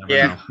 You never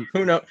know.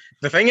 Who knows?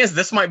 The thing is,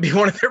 this might be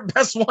one of their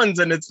best ones,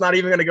 and it's not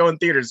even going to go in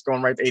theaters. It's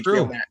going right to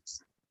HBO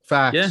Max.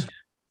 Facts. Yeah.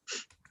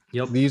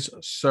 Yep. These,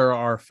 sir,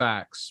 are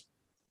facts.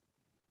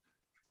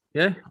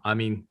 Yeah. I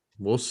mean,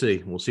 we'll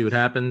see. We'll see what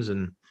happens,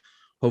 and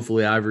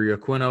hopefully Ivory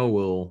Aquino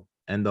will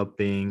end up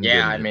being.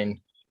 Yeah, I mean,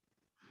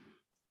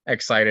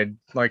 excited.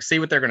 Like, see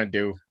what they're going to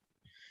do.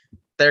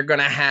 They're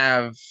going to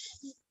have.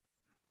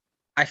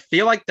 I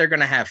feel like they're going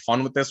to have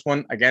fun with this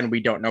one. Again, we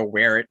don't know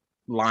where it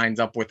lines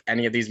up with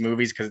any of these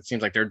movies because it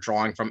seems like they're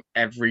drawing from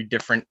every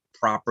different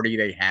property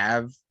they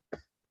have.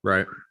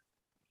 Right.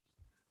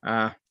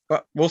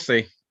 But we'll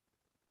see.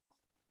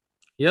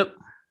 Yep.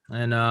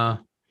 And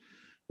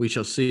we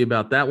shall see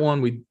about that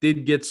one. We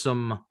did get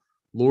some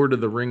Lord of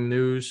the Ring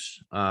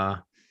news.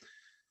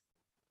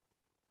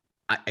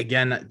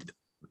 Again,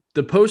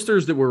 the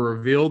posters that were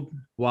revealed,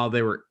 while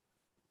they were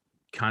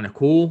kind of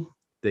cool,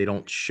 they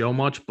don't show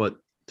much, but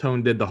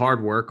Tone did the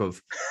hard work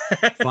of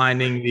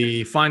finding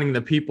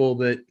the people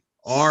that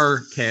are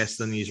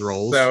cast in these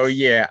roles. So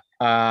yeah,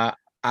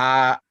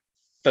 the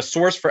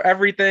source for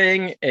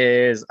everything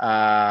is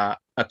a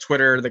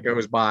Twitter that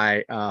goes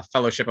by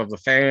Fellowship of the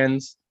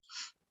Fans.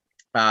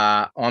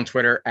 On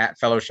Twitter at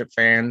Fellowship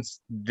Fans.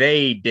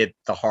 They did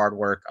the hard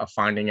work of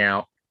finding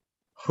out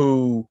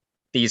who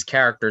these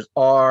characters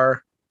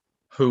are,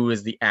 who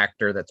is the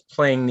actor that's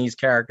playing these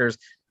characters.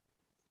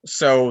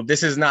 So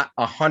this is not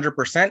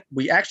 100%.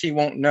 We actually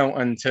won't know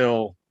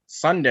until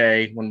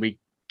Sunday when we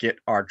get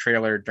our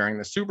trailer during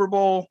the Super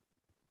Bowl.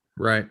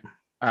 Right.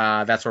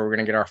 That's where we're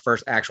going to get our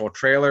first actual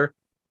trailer.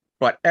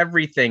 But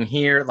everything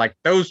here, like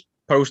those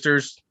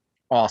posters,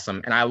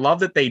 awesome. And I love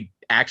that they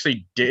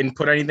actually didn't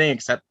put anything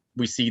except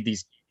we see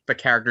the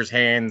character's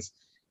hands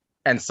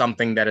and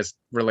something that is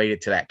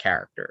related to that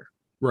character.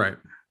 Right.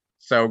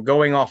 So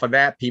going off of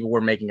that, people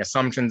were making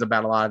assumptions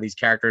about a lot of these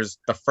characters,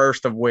 the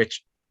first of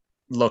which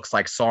looks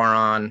like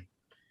Sauron.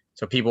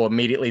 So people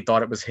immediately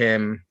thought it was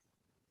him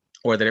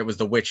or that it was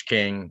the Witch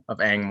King of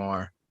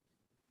Angmar.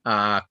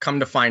 Come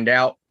to find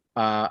out,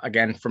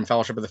 again, from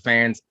Fellowship of the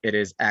Fans, it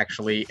is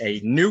actually a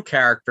new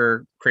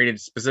character created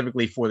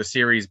specifically for the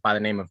series by the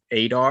name of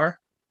Adar.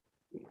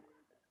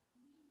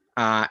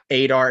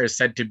 Adar is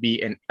said to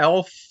be an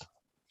elf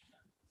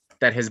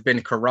that has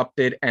been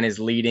corrupted and is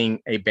leading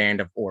a band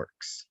of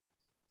orcs.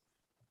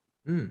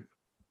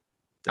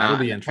 That'll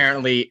be interesting.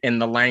 Apparently, in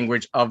the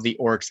language of the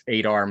orcs,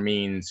 Adar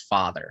means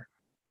father.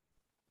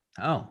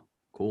 Oh,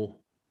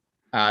 cool.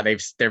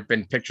 There've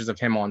been pictures of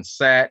him on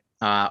set.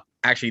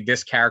 Actually,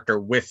 this character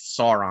with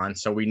Sauron,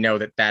 so we know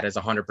that that is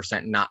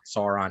 100% not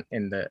Sauron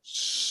in the.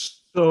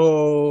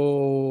 So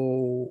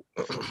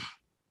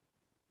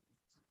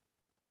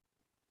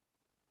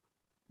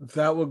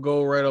that would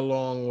go right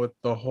along with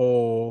the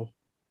whole.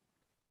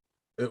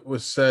 It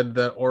was said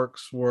that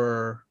orcs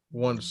were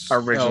once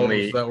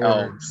originally elves that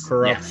were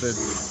corrupted.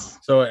 Yes.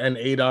 So, and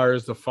Adar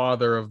is the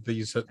father of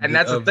these, and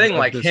that's the thing.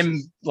 Like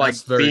him, like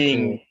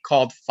being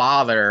called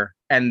father,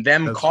 and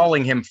them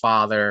calling him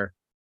father.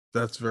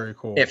 That's very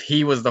cool. If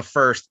he was the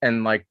first,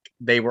 and like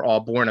they were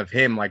all born of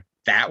him, like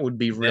that would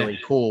be really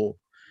cool.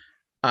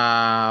 We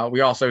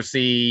also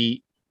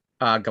see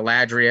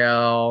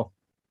Galadriel,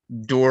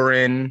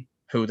 Durin,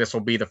 who this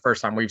will be the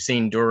first time we've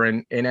seen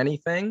Durin in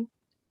anything.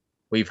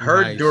 We've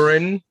heard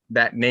Durin,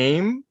 that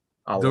name,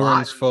 a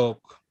lot. Folk.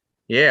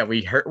 Yeah,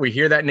 we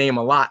hear that name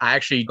a lot. I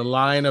actually the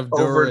line of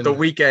over Durin. The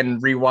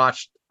weekend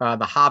rewatched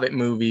the Hobbit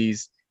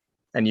movies,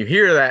 and you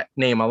hear that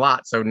name a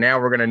lot. So now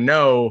we're gonna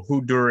know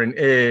who Durin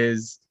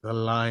is. The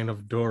line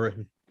of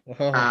Durin.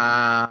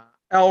 Elrond.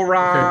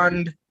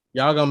 Okay.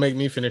 Y'all gonna make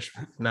me finish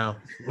now.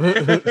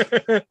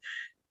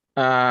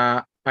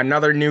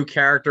 Another new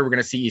character. We're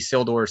gonna see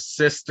Isildur's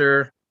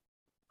sister,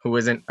 who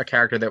isn't a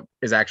character that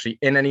is actually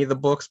in any of the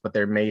books, but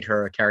they made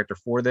her a character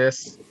for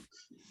this.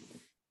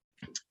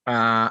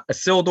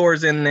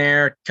 Isildur's in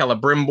there.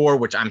 Celebrimbor,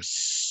 which I'm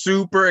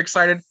super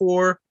excited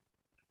for,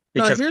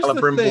 because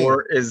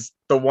Celebrimbor is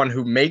the one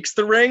who makes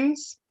the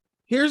rings.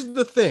 Here's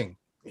the thing,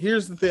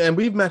 and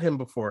we've met him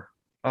before,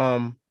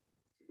 in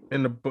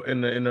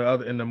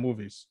the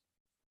movies.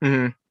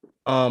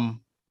 Mm-hmm.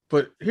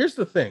 But here's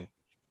the thing.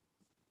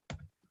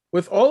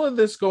 With all of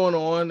this going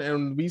on,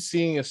 and we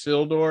seeing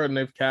Isildur, and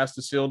they've cast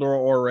Isildur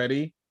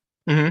already.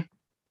 Mm-hmm.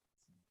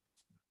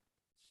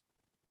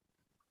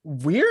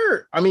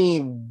 We're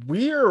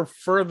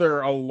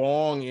further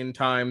along in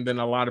time than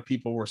a lot of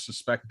people were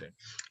suspecting.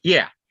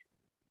 Yeah.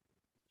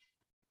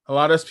 A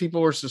lot of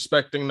people were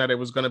suspecting that it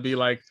was going to be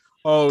like,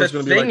 it's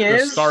going to be like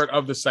the start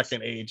of the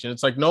Second Age. And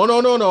it's like, no. We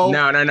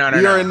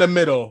are in the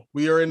middle.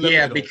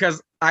 Yeah,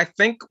 because I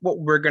think what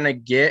we're going to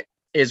get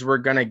is we're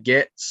going to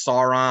get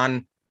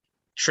Sauron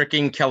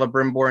tricking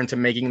Celebrimbor into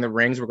making the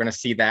rings. We're going to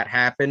see that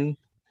happen.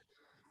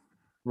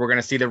 We're going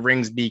to see the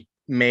rings be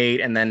made,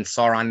 and then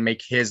Sauron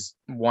make his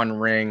one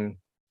ring.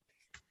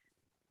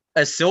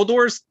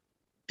 Isildur's,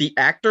 the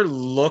actor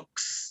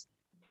looks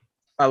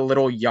a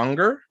little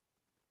younger,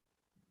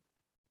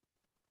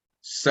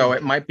 so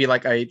it might be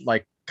like a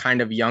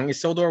kind of young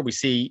Isildur. We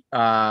see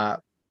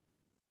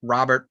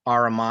Robert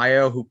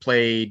Aramayo, who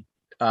played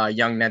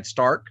young Ned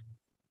Stark,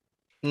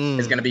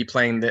 is going to be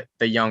playing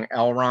the young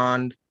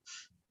Elrond.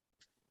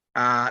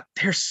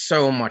 There's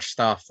so much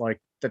stuff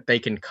like that they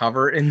can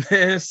cover in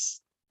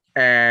this,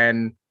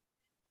 and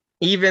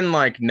even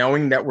like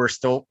knowing that we're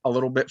still a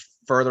little bit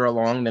further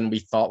along than we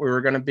thought we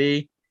were going to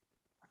be,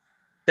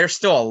 there's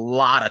still a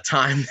lot of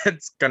time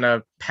that's going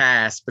to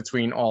pass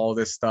between all of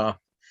this stuff.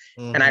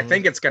 Mm-hmm. And I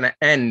think it's going to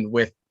end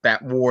with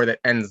that war that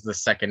ends the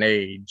Second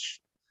Age.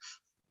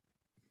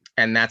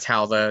 And that's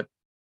how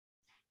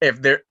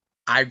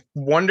I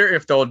wonder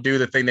if they'll do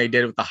the thing they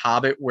did with The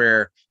Hobbit,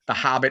 where The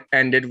Hobbit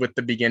ended with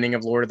the beginning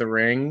of Lord of the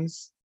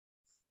Rings.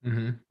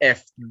 Mm-hmm.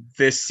 If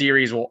this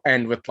series will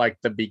end with like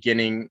the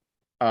beginning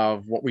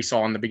of what we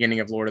saw in the beginning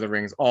of Lord of the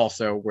Rings,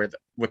 also with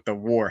the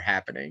war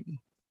happening.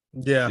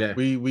 Yeah.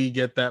 We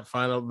get that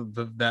final.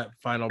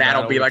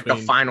 That'll be like the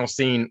final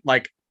scene,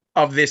 like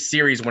of this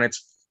series when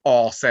it's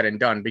all said and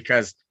done,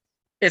 because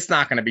it's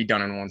not going to be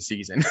done in one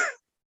season.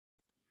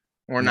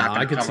 We're not.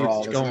 I could see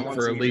it's going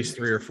for at least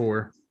 3 or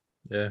 4.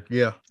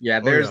 Yeah.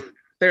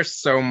 There's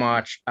so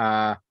much.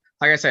 Like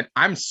I said,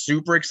 I'm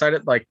super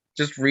excited. Like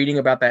just reading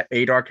about that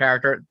Adar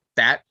character,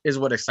 that is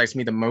what excites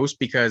me the most,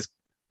 because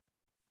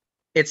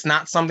it's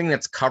not something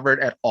that's covered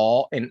at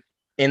all in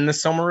the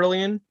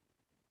Silmarillion,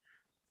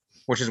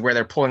 which is where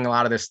they're pulling a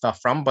lot of this stuff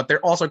from. But they're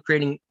also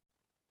creating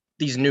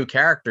these new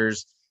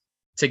characters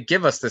to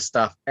give us this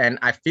stuff. And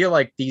I feel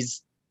like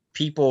these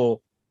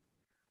people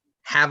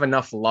have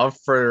enough love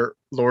for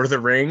Lord of the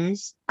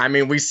Rings. I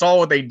mean, we saw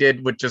what they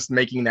did with just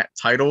making that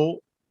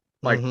title,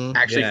 like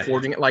actually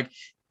forging it. Like,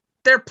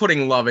 they're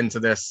putting love into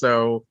this.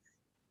 So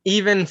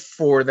even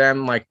for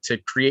them, like, to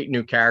create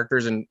new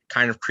characters and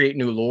kind of create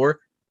new lore,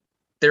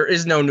 there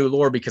is no new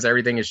lore because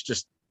everything is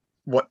just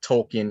what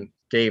Tolkien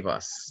gave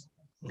us.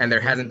 And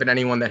there hasn't been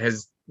anyone that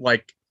has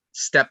like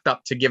stepped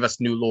up to give us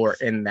new lore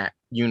in that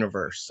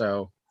universe.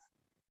 So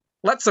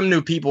let some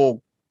new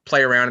people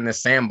play around in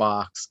this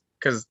sandbox,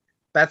 because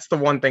that's the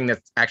one thing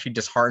that's actually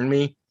disheartened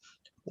me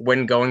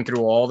when going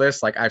through all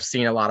this. Like, I've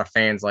seen a lot of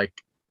fans like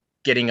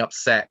getting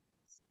upset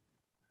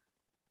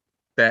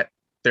that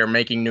they're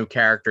making new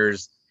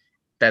characters,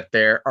 that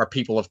there are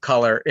people of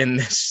color in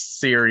this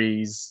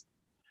series.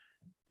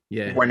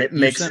 Yeah, when it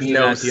makes no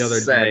the other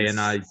sense. day, and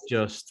I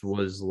just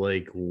was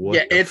like, "What?"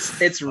 Yeah,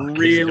 it's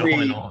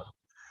really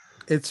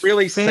it's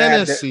really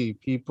fantasy,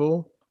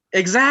 people.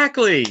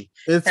 Exactly,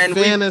 It's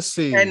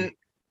fantasy, and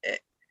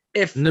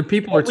if the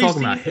people are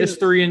talking about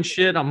history and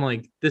shit, I'm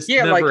like, this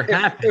never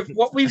happened. If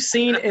what we've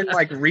seen in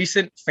like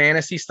recent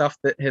fantasy stuff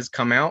that has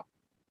come out,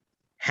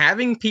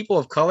 having people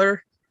of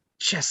color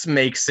just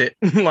makes it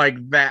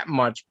like that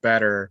much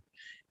better,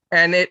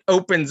 and it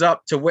opens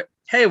up to what.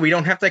 Hey, we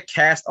don't have to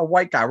cast a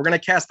white guy. We're going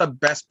to cast the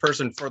best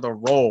person for the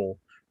role,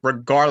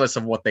 regardless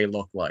of what they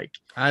look like.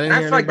 I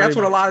feel like that's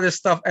what a lot of this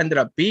stuff ended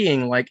up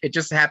being. Like, it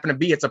just happened to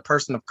be, it's a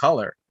person of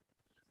color.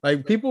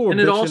 Like, people were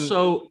and it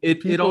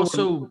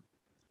also,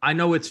 I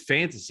know it's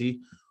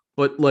fantasy,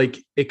 but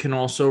like, it can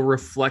also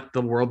reflect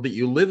the world that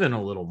you live in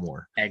a little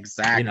more.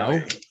 Exactly. You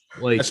know,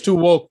 like, that's too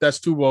woke.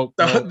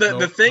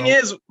 The thing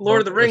is, Lord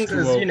of the Rings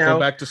is, go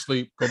back to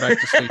sleep. Go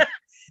back to sleep.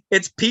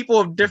 It's people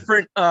of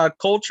different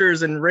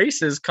cultures and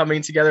races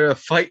coming together to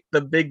fight the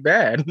big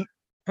bad.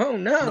 Oh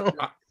no!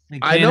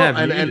 I know,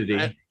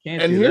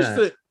 and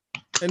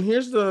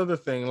here's the other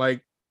thing.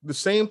 Like, the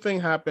same thing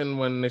happened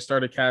when they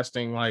started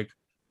casting like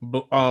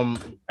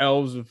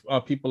elves,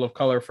 people of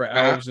color for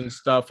elves and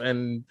stuff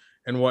and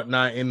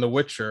whatnot in The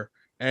Witcher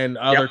and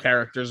other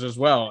characters as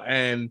well.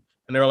 And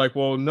they were like,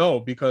 well,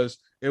 no, because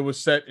it was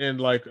set in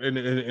like in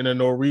a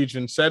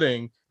Norwegian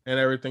setting and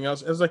everything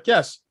else. It's like,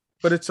 yes.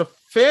 But it's a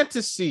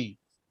fantasy.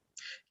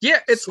 Yeah,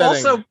 it's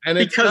setting. Also and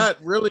because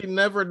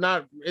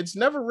it's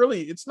not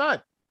really it's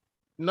not.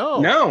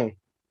 No.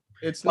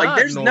 It's like not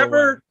there's Norway.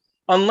 Never,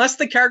 unless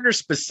the character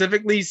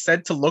specifically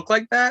said to look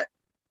like that,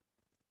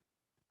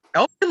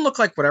 elves can look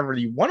like whatever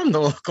you want them to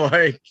look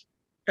like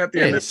at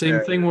the end of the same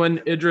day. thing when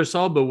Idris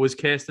Elba was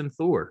cast in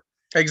Thor.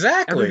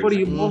 Exactly.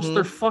 Everybody lost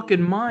their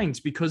fucking minds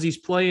because he's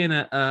playing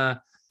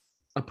a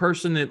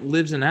person that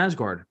lives in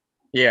Asgard.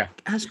 Yeah.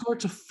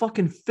 Asgard's a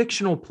fucking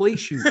fictional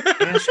place, you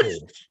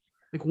asshole.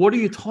 Like, what are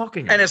you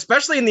talking about? And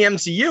especially in the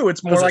MCU,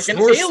 it's more like an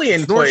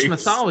alien place.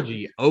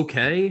 Mythology,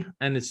 okay,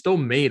 and it's still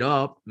made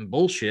up and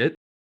bullshit.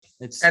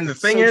 And the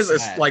thing is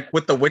like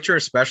with The Witcher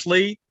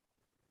especially,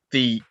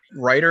 the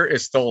writer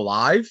is still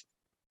alive,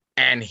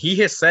 and he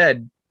has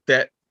said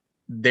that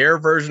their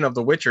version of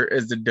The Witcher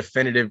is the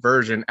definitive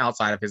version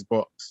outside of his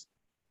books.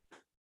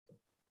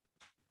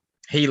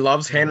 He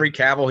loves Henry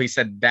Cavill. He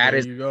said that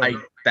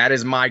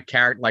is my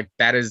character. Like,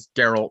 that is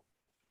Geralt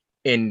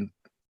in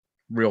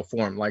real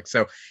form. Like,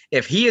 so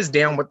if he is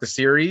down with the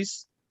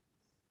series,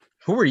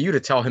 who are you to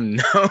tell him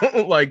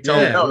no? Like, tell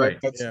him no, right.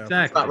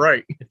 That's not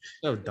right. It's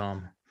so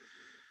dumb.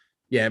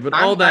 Yeah, but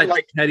all that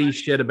petty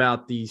shit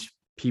about these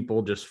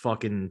people just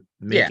fucking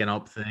making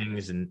up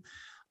things and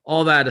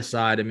all that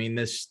aside, I mean,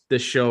 this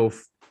show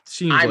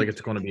seems like it's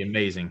going to be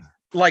amazing.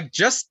 Like,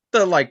 just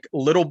the like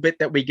little bit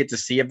that we get to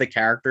see of the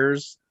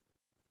characters,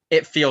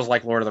 it feels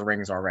like Lord of the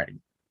Rings already.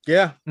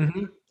 Yeah.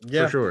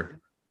 For sure.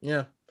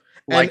 Yeah.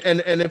 Like,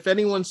 and if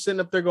anyone's sitting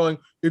up there going,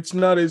 it's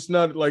not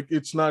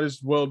as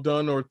well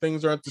done, or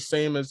things aren't the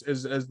same as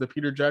the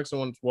Peter Jackson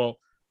ones, well,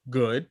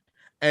 good.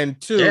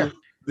 And two,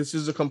 this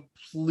is a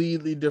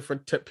completely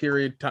different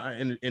period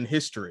time in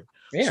history.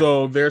 Yeah.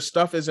 So their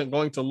stuff isn't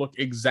going to look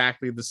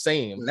exactly the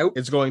same. Nope.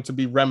 It's going to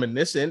be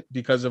reminiscent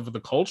because of the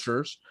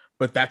cultures,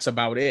 but that's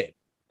about it.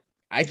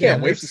 I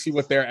can't wait to see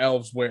what their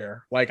elves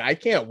wear. Like, I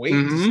can't wait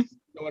to see,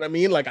 you know what I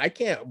mean? Like, I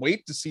can't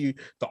wait to see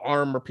the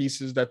armor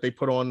pieces that they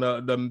put on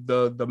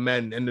the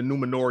men and the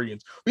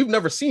Numenorians. We've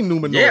never seen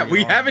Numenorian. Yeah,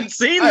 we haven't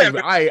seen them.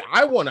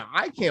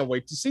 I can't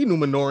wait to see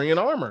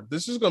Numenorian armor.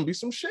 This is gonna be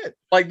some shit.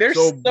 Like, there's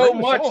so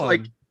much.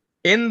 Like,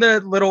 in the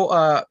little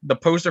the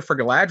poster for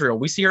Galadriel,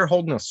 we see her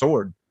holding a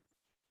sword.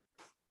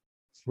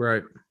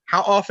 Right.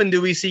 How often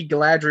do we see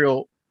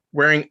Galadriel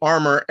wearing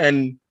armor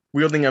and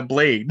wielding a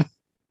blade?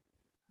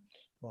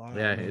 Well,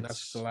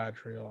 that's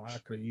Galadriel. I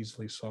could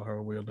easily saw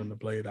her wielding the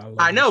blade.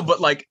 I know,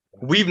 but like,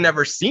 we've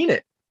never seen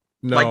it.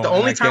 No, like, the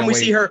only time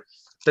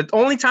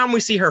we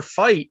see her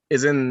fight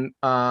is in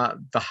The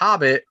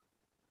Hobbit.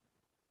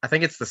 I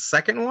think it's the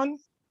second one,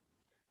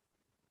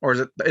 or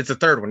is it? It's the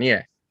third one,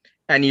 yeah.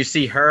 And you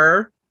see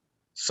her,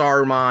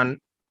 Saruman,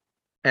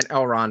 and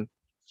Elrond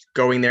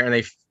going there,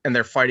 and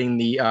they're fighting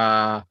the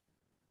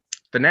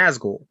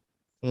Nazgul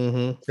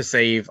to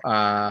save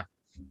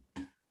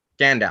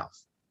Gandalf.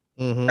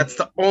 Mm-hmm. That's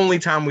the only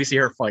time we see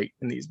her fight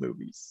in these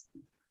movies.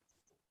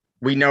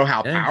 We know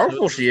how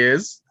powerful she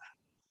is.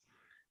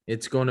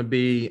 It's going to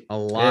be a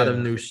lot of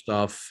new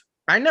stuff.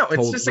 I know. It's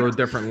told just through a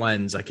different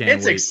lens. I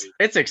can't wait.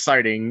 It's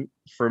exciting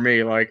for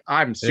me. Like,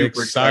 I'm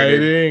super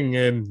exciting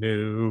excited. And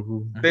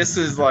new. This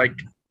is like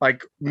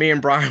me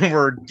and Brian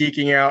were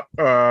geeking out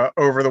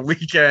over the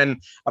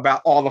weekend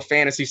about all the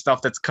fantasy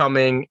stuff that's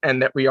coming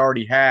and that we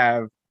already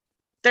have.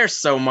 There's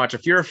so much.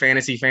 If you're a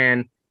fantasy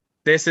fan,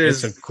 it's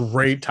a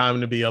great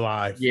time to be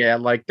alive. Yeah,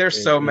 like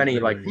there's so many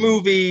like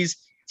movies,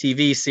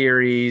 TV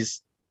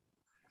series,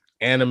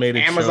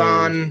 animated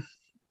shows.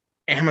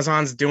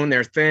 Amazon's doing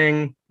their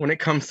thing when it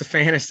comes to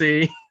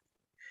fantasy.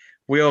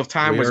 Wheel of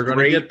Time was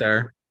great. Get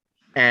there.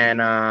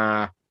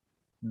 And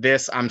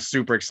this, I'm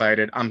super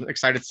excited. I'm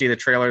excited to see the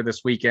trailer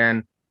this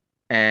weekend.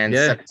 And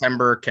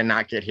September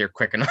cannot get here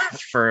quick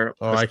enough for.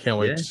 Oh, I can't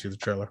wait to see the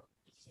trailer.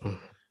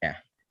 Yeah.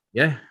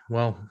 Yeah.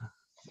 Well,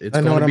 it's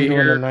going to be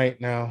here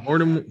tonight now.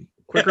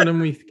 Quicker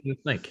than we can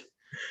think.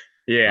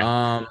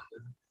 Yeah.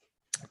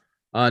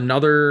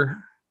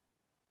 Another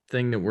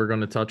thing that we're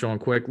going to touch on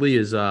quickly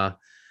is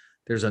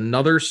there's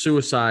another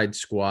Suicide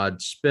Squad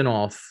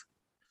spinoff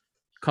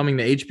coming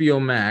to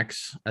HBO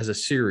Max as a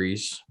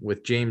series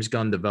with James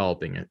Gunn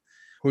developing it.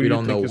 We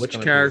don't know which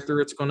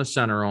character it's going to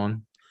center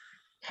on.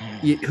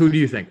 Who do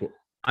you think?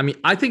 I mean,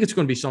 I think it's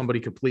going to be somebody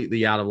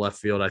completely out of left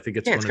field. I think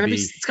it's going to be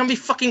it's going to be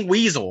fucking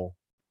Weasel.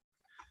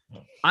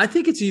 I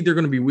think it's either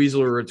going to be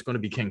Weasel or it's going to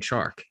be King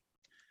Shark.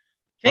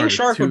 King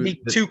Shark would be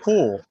too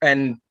cool,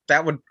 and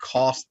that would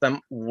cost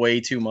them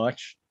way too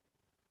much,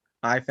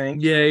 I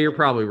think. Yeah, you're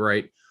probably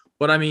right.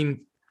 But I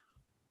mean,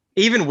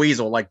 even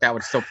Weasel, like that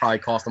would still probably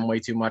cost them way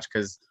too much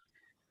because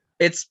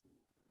it's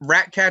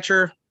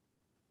Ratcatcher.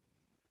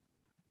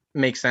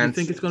 Makes sense.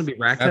 You think it's going to be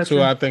Ratcatcher? That's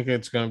who I think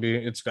it's going to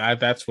be. That's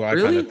who I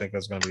kind of think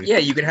it's going to be. Yeah,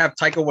 you could have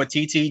Taika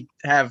Waititi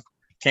have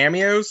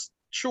cameos.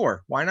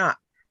 Sure, why not?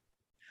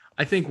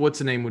 I think what's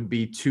the name would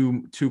be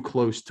too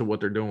close to what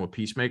they're doing with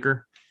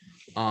Peacemaker.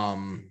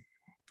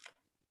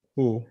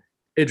 Who?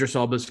 Idris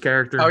Elba's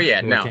character. Oh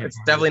yeah, no, it's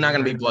definitely not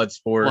going to be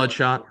Bloodsport.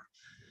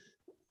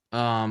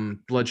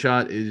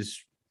 Bloodshot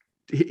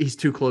he's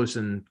too close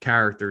in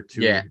character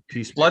to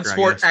Peacemaker.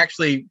 Bloodsport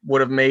actually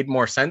would have made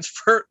more sense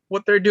for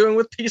what they're doing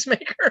with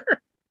Peacemaker.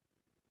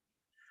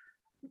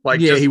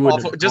 He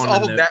would just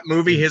off of that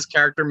movie, his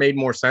character made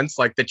more sense.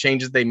 Like the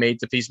changes they made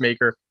to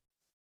Peacemaker,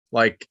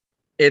 like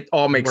it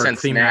all makes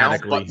sense now.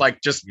 But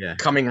like just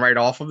coming right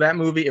off of that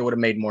movie, it would have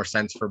made more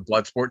sense for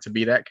Bloodsport to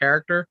be that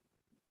character.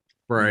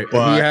 Right,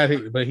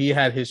 but he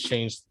had his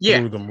change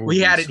through the movie.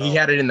 He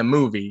had it in the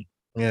movie.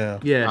 Yeah,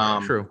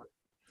 true.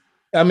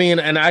 I mean,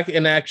 and I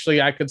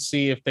could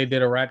see if they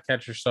did a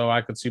Ratcatcher show,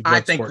 I could see Bloodsport.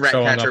 I think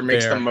Ratcatcher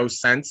makes the most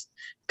sense.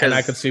 And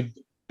I could see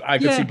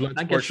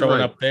Bloodsport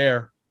showing up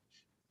there.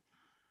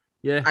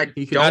 Yeah, I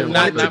don't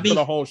want it to be for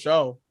the whole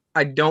show.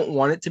 I don't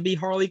want it to be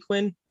Harley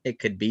Quinn. It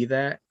could be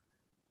that.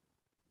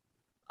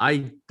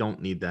 I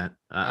don't need that.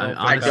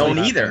 I don't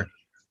either.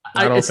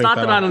 It's not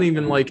that I don't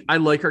even like. I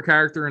like her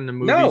character in the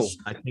movies. No.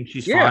 I think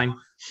she's fine,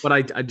 but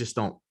I just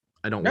don't.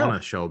 I don't want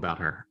a show about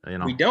her. You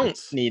know, we don't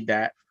need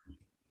that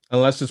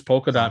unless it's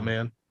Polka Dot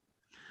Man.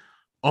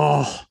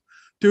 Oh,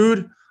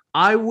 dude,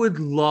 I would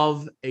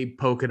love a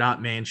Polka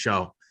Dot Man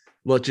show.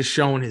 Look, just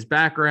showing his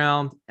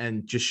background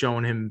and just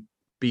showing him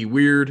be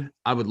weird.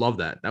 I would love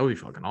that. That would be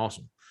fucking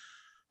awesome.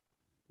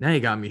 Now you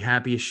got me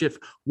happy as shit.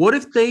 What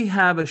if they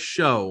have a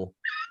show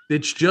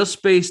that's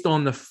just based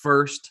on the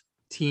first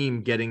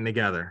team getting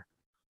together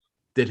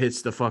that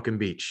hits the fucking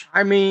beach?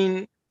 I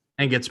mean,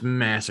 and gets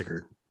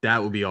massacred.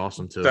 That would be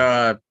awesome too.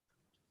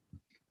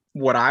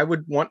 What I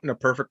would want in a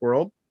perfect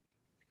world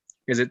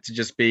is it to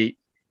just be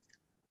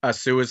a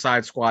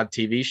Suicide Squad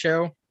TV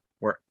show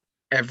where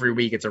every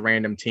week it's a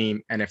random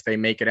team, and if they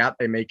make it out,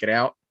 they make it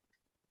out.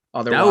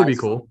 Otherwise, that would be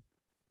cool.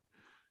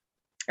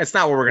 It's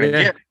not what we're gonna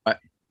get, but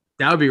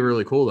that would be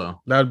really cool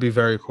though. That would be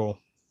very cool.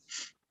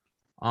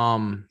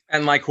 And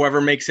like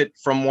whoever makes it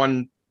from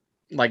one,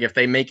 like if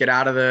they make it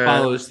out of the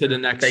follows to the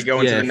next, they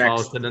go into the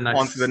next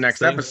onto the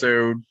next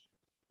episode.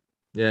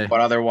 Yeah. But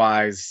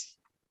otherwise,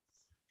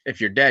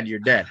 if you're dead, you're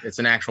dead. It's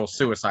an actual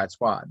Suicide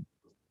Squad.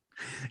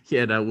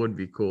 Yeah, that would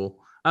be cool.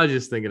 I was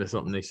just thinking of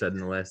something they said in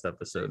the last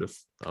episode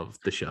of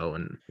the show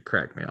and it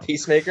cracked me up.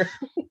 Peacemaker.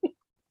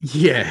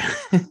 Yeah.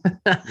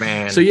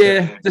 Man. So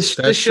yeah, this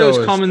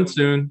show's coming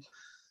soon.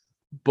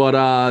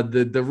 But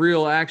the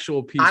real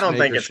actual Peacemaker, I don't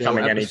think it's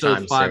coming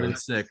anytime 5 soon. and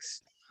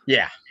 6.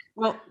 Yeah.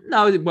 Well,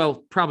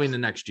 probably in the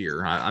next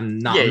year. I'm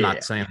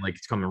not saying like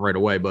it's coming right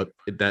away, but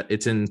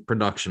it's in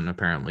production.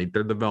 Apparently,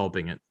 they're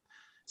developing it.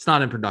 It's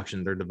not in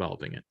production; they're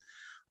developing it.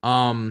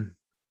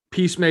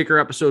 Peacemaker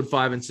episode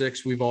 5 and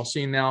 6. We've all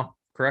seen now,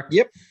 correct?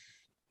 Yep.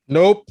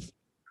 Nope.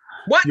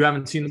 What? You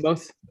haven't seen them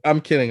both?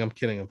 I'm kidding.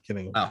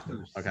 Oh,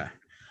 okay.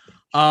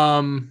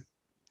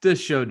 This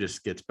show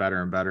just gets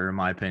better and better, in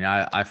my opinion.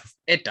 I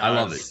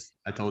love it.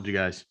 I told you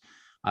guys,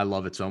 I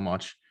love it so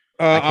much.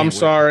 I'm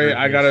sorry.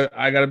 I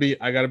gotta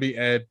be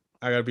Ed.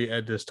 I gotta be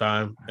Ed this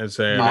time and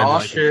say, oh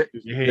shit,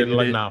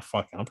 nah,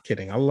 fuck, I'm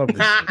kidding. I love this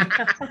shit.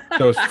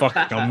 That was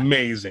fucking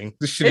amazing.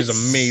 This shit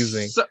is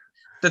amazing.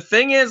 The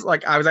thing is,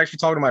 like, I was actually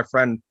talking to my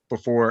friend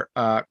before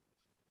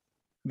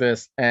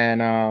this,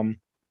 and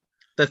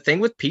the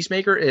thing with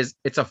Peacemaker is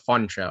it's a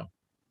fun show.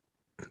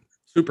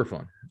 Super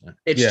fun.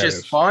 It's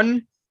just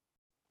fun,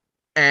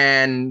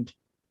 and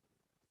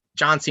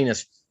John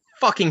Cena's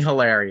fucking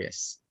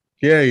hilarious.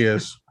 Yeah, he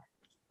is.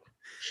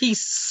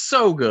 He's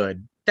so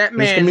good. That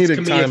man's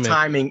comedic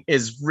timing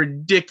is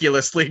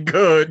ridiculously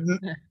good.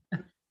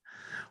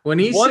 When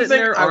he's sitting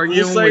there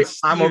arguing with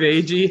Steve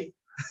Agee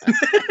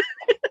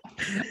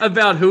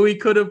about who he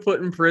could have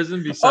put in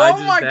prison besides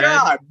his dad.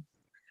 God.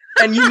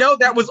 And you know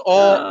that was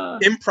all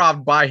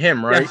improv by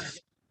him, right?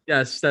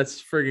 Yes,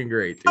 that's friggin'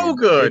 great. Dude. So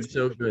good. It's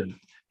so good.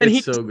 And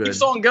he so good.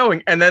 keeps on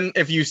going. And then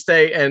if you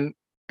stay and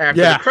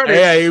after the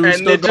credits,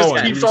 and it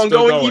just keeps on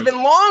going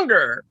even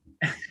longer.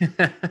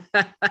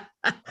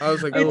 I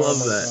was like, I love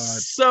that.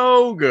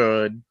 So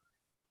good.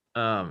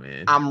 Oh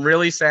man. I'm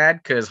really sad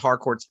because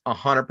Harcourt's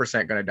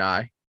 100% gonna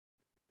die.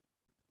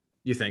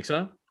 You think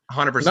so?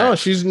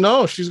 100%.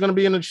 No, she's gonna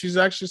be in it. She's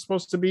actually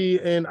supposed to be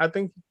in. I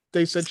think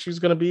they said she's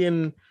gonna be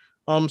in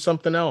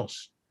something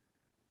else.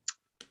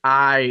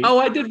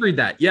 I did read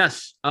that.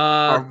 Yes.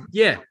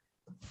 Yeah.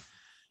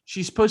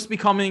 She's supposed to be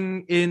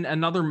coming in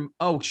another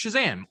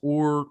Shazam.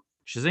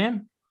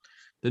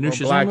 The new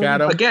Shazam Black movie?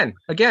 Adam.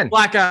 Again.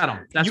 Black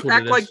Adam. That's you what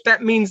act like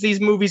that means these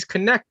movies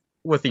connect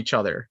with each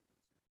other.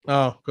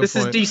 Oh, good this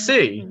point. is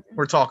DC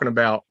we're talking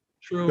about.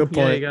 True. Good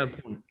point. Yeah, you got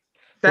a point.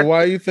 So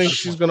why do you think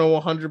she's gonna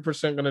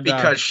 100% gonna die?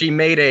 Because she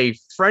made a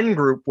friend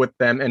group with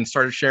them and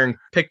started sharing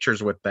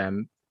pictures with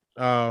them.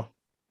 Oh.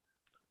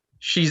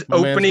 She's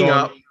opening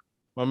up.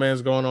 My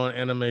man's going on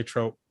anime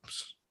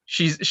tropes.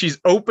 She's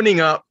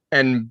opening up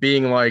and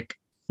being like,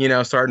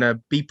 starting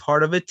to be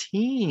part of a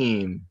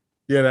team.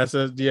 Yeah,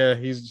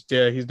 he's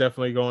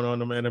definitely going on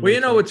them anime.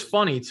 Well, it's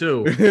funny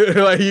too.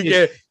 Like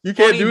you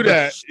can't do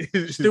that.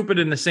 Stupid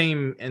in the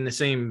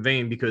same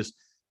vein because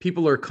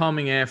people are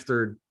coming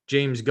after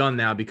James Gunn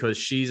now because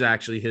she's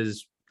actually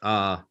his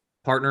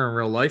partner in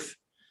real life.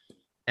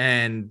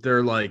 And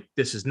they're like,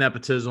 this is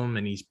nepotism,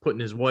 and he's putting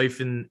his wife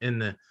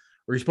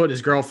he's putting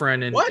his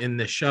girlfriend in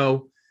the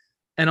show.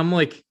 And I'm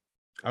like,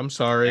 I'm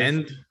sorry.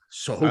 And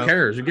so who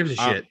cares? Who gives a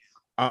shit?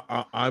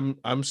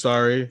 I'm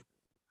sorry.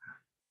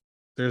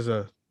 There's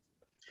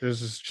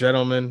this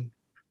gentleman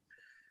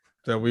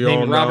that we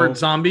all know. Robert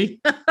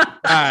Zombie.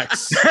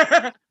 Facts.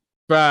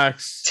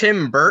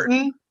 Tim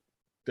Burton.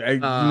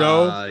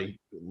 No.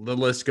 The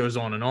list goes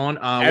on and on.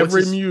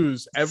 Every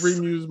muse,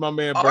 my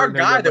man. Our Burton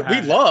guy that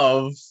we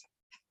love.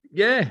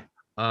 Yeah.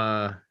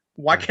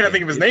 Why can't I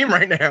think of his name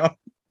right now?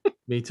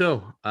 Me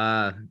too.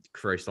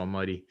 Christ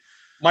Almighty.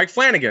 Mike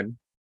Flanagan.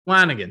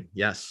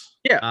 Yes.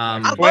 Yeah. I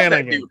love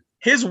that dude.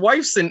 His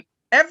wife's in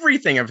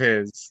everything of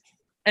his.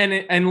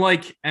 And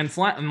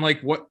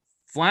what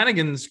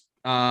Flanagan's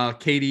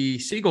Katie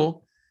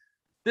Siegel,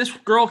 this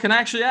girl can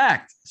actually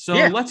act. So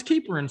let's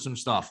keep her in some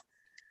stuff.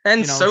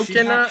 And so she's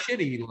can not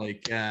shitty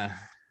like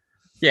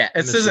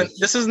this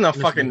isn't a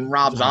fucking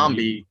Rob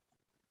Zombie.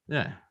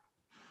 Yeah.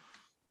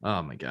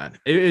 Oh my god.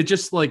 It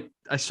just like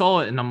I saw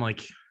it and I'm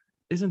like,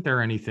 isn't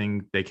there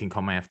anything they can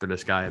come after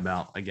this guy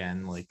about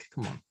again? Like,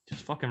 come on,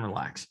 just fucking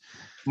relax.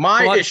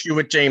 My issue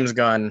with James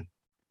Gunn,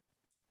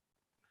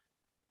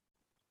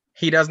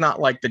 he does not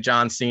like the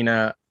John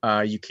Cena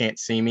 "you can't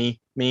see me"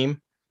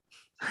 meme.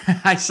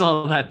 I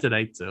saw that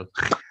today too.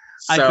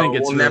 I think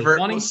it's really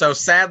funny. So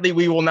sadly,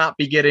 we will not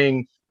be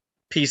getting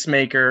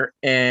Peacemaker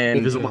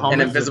and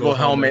an invisible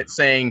helmet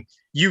saying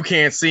 "you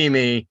can't see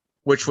me,"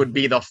 which would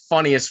be the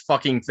funniest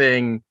fucking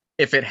thing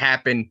if it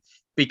happened,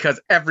 because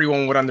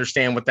everyone would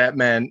understand what that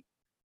meant.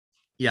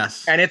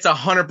 Yes, and it's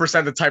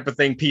 100% the type of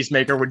thing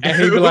Peacemaker would do.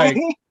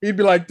 And he'd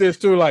be like this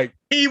too, like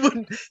he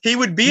would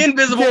be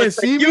invisible.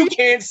 You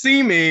can't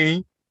see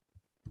me.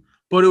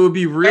 But it would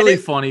be really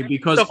funny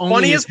because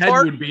only his head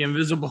would be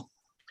invisible.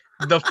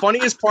 The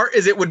funniest part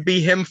is it would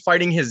be him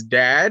fighting his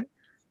dad,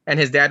 and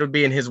his dad would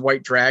be in his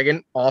white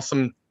dragon,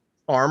 awesome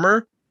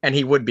armor, and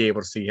he would be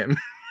able to see him.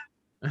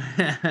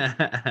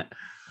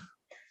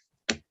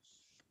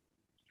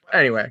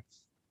 Anyway,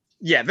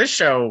 yeah, this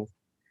show,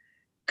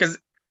 because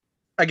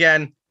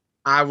again,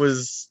 I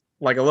was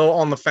like a little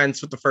on the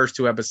fence with the first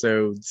 2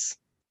 episodes,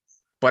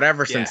 but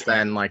ever since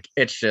then, like,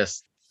 it's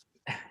just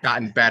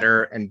gotten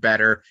better and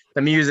better.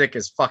 The music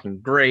is fucking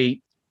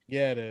great.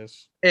 Yeah, it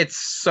is. It's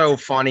so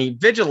funny.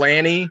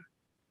 Vigilante.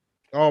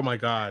 Oh my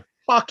god.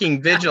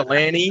 Fucking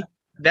Vigilante.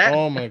 That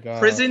oh my god.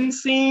 Prison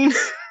scene.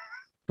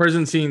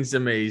 Prison scene's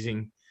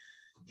amazing.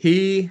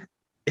 He's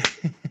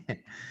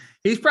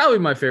probably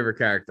my favorite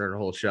character in the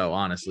whole show,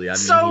 honestly. I mean,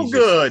 so he's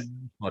good.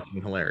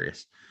 Fucking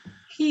hilarious.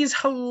 He's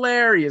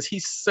hilarious.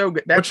 He's so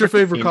good. What's your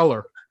favorite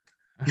color?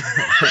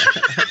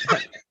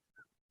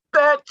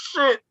 That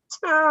shit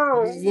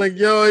too. He's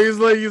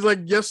like, he's like,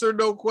 yes or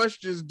no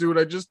questions, dude.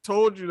 I just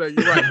told you that.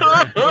 You're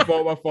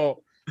right. My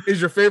fault. Is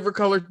your favorite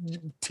color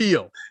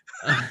teal?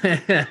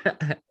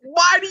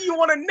 Why do you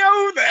want to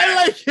know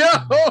that?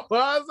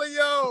 I was like,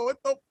 yo, what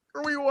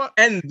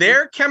And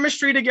their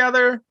chemistry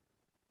together.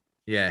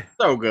 Yeah.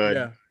 So good.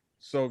 Yeah.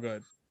 So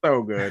good.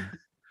 So good.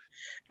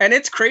 And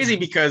it's crazy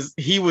because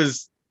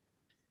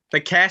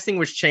the casting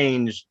was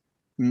changed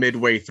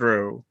midway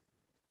through.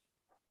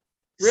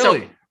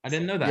 Really? So, I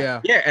didn't know that.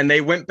 Yeah. Yeah, and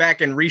they went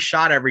back and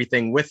reshot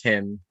everything with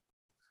him.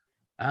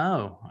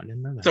 Oh, I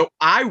didn't know that. So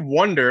I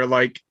wonder,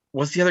 like,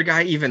 was the other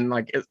guy even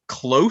like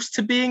close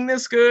to being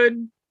this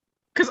good?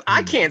 Because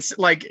I can't,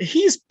 like,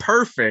 he's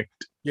perfect.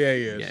 Yeah,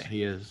 he is. Yeah,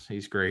 he is.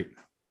 He's great.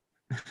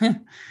 I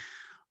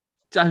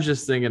was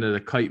just thinking of the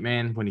Kite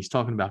Man when he's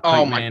talking about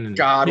Kite Man. Oh my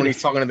God, when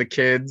he's talking to the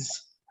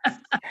kids.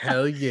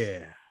 Hell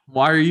yeah.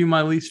 Why are you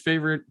my least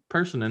favorite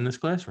person in this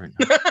class right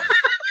now?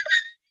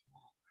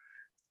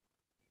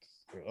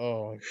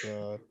 Oh my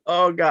God.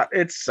 Oh God,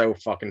 it's so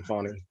fucking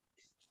funny.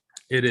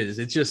 It is.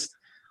 It's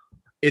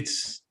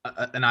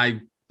and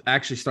I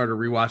actually started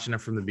rewatching it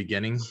from the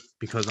beginning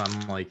because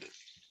I'm like,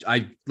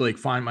 I like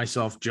find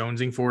myself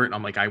jonesing for it. And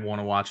I'm like, I want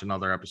to watch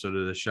another episode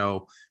of the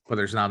show, but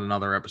there's not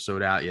another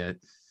episode out yet.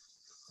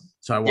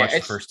 So I watched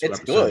the first 2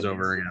 episodes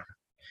over again.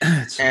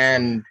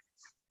 And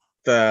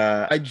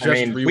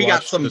we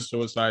got some the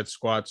Suicide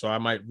Squad, so I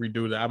might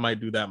redo that. I might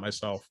do that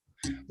myself.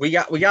 We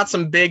got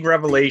some big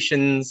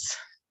revelations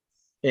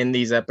in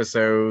these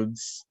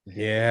episodes.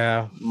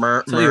 Yeah.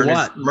 Mern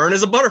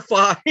is a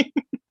butterfly.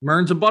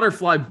 Mern's a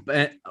butterfly,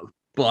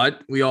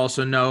 but we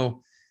also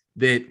know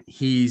that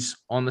he's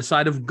on the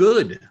side of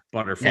good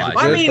butterflies.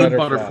 I mean,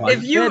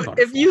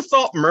 if you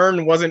thought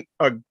Mern wasn't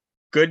a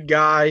good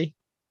guy,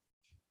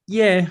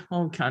 yeah,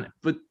 well, kind of,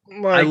 but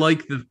I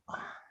like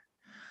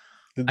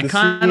I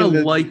kind of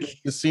like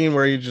the scene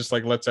where he just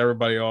like lets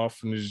everybody off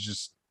and is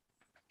just.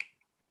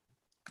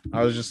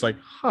 I was just like,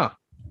 huh.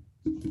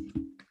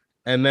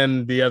 And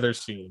then the other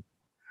scene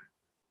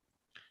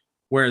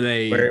where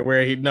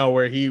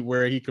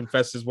he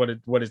confesses what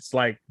it's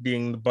like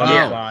being the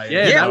butterfly.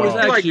 Yeah, that was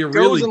actually a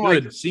really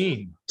good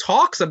scene.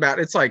 Talks about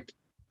it's like,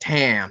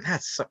 damn,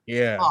 that's so,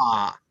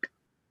 fuck.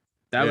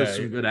 That was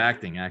some good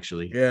acting,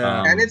 actually.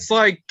 Yeah, and it's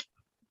like,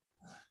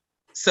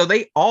 so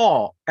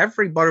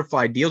every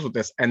butterfly deals with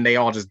this, and they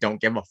all just don't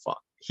give a fuck.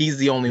 He's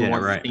the only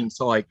one that seems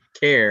to like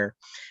care,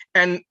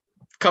 and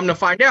come to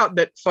find out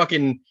that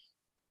fucking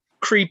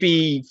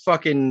creepy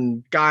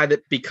fucking guy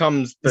that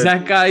becomes is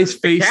that guy's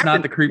face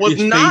not the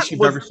creepiest face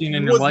you've ever seen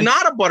in your life? Was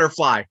not a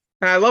butterfly,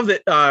 and I love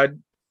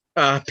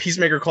that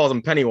Peacemaker calls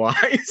him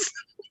Pennywise.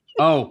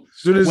 Oh,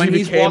 as soon as when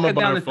he's walking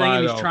down the thing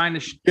and he's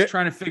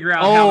trying to figure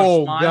out how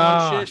to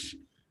smile and shit.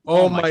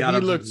 Oh my God,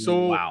 he looked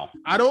so wow.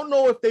 I don't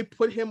know if they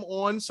put him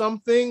on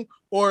something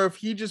or if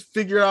he just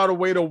figured out a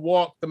way to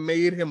walk that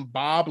made him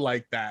bob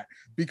like that,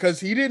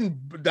 because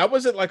that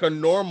wasn't like a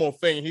normal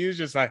thing. He was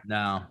just like,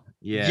 no.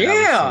 Yeah.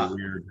 That was so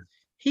weird.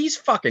 He's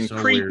fucking so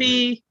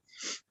creepy.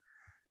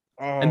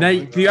 And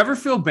then, do you ever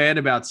feel bad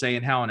about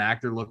saying how an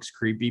actor looks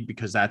creepy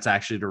because that's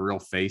actually the real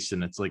face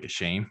and it's like a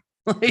shame?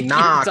 Like,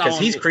 nah, because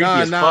he's creepy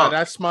as fuck.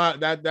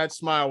 That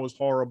smile was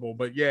horrible.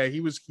 But yeah,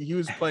 he was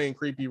playing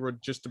creepy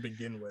just to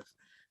begin with.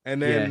 And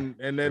then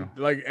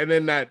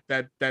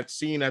that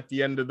scene at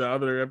the end of the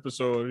other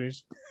episode,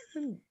 he's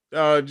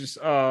yeah,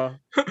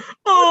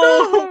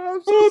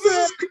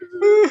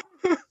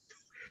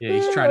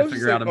 he's trying to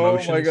figure out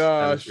emotions. Oh my gosh,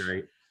 that was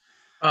great.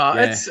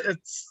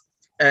 It's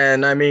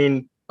and I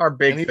mean our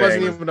big. And he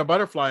wasn't even a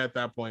butterfly at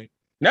that point.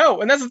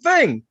 No, and that's the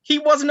thing. He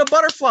wasn't a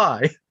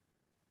butterfly.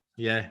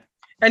 Yeah,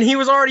 and he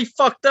was already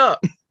fucked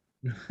up.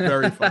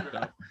 Very fucked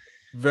up.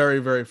 Very,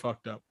 very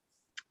fucked up.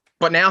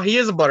 But now he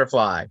is a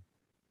butterfly.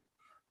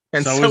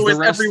 And so is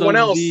everyone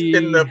else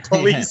in the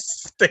police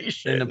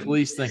station. In the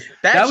police thing.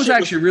 That was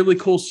actually a really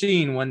cool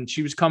scene when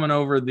she was coming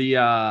over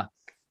the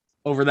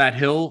over that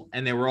hill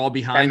and they were all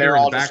behind her. And they're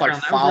all just like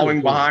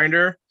following behind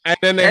her. And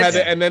then they had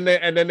to, and then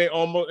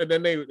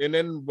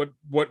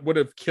what would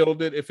have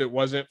killed it if it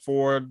wasn't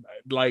for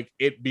like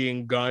it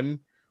being gun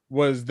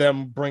was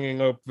them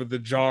bringing up the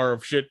jar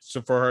of shit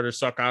for her to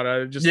suck out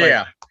of it. Just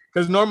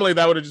because normally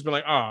that would have just been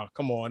like, oh,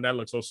 come on, that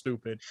looks so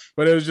stupid.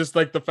 But it was just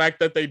like the fact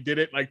that they did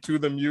it like to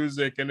the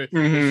music and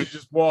she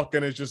just walk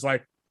and it's just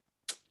like,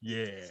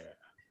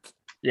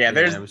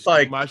 there's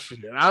like my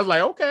shit. And I was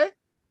like, okay.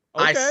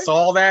 I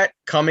saw that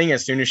coming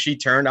as soon as she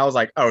turned. I was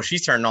like, oh,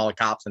 she's turning all the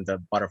cops into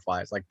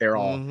butterflies. Like they're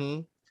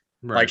all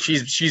like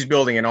she's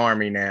building an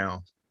army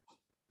now.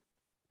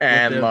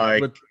 And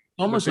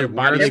almost like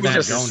body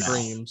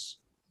screams.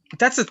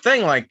 That's the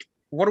thing. Like,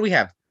 what do we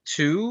have?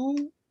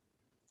 2?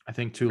 I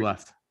think 2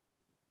 left.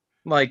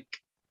 Like,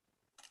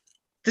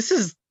 this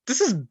is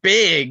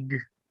big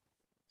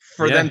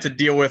for them to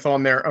deal with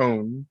on their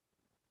own.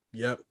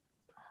 Yep.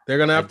 They're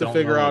gonna have to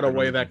figure out a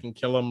way that can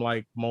kill them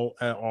like all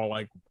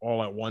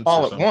at once.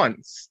 All at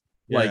once.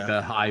 Like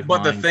the hive.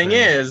 But the thing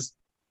is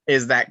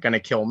that gonna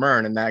kill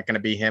Mern, and that gonna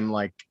be him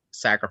like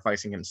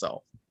sacrificing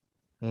himself?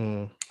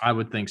 I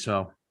would think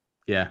so.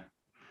 Yeah.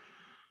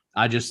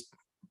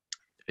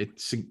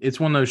 It's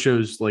one of those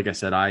shows, like I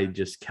said, I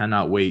just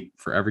cannot wait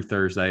for every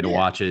Thursday to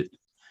watch it.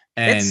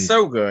 And it's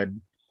so good.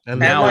 And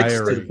now it's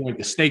to the point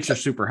the stakes are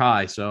super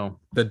high. So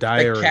the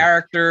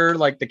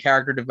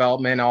character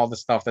development, all the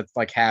stuff that's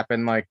like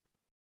happened, like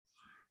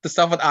the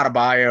stuff with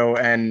Adebayo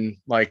and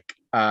like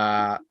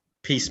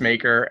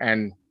Peacemaker,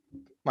 and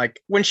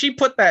like when she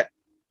put that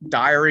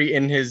diary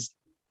in his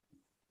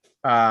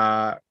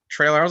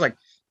trailer, I was like,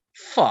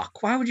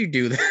 fuck, why would you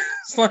do this?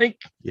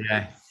 Like,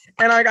 yeah.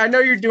 And I know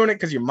you're doing it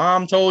because your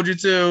mom told you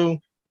to.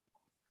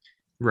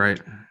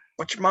 Right.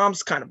 But your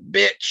mom's kind of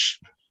bitch.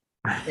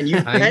 And you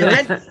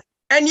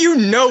and you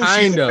know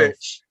she's a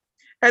bitch.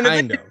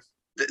 And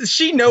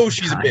she knows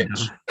she's a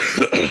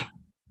bitch.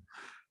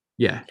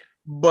 Yeah.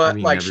 But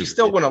like she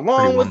still went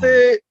along with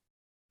it.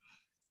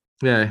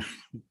 Yeah.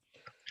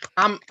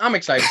 I'm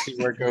excited to see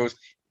where it goes.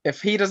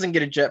 If he doesn't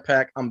get a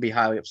jetpack, I'm gonna be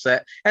highly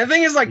upset. And the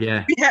thing is, like,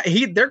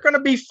 they're gonna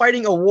be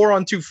fighting a war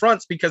on two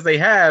fronts because they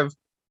have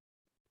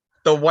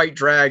the white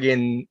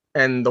dragon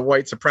and the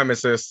white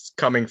supremacists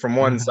coming from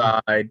one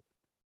side,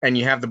 and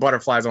you have the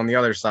butterflies on the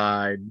other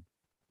side.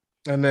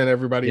 And then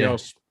everybody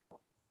else.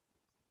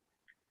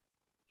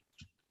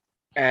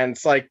 And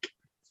it's like,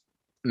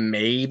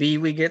 maybe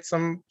we get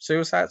some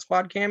Suicide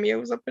Squad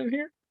cameos up in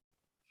here.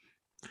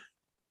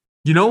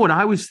 You know what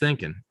I was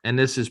thinking? And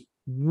this is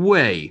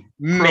maybe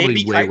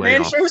Kite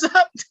Man shows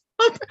up.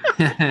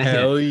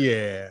 Hell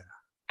yeah.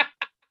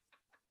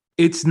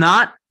 It's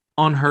not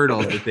unheard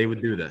of that they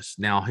would do this.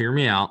 Now, hear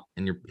me out,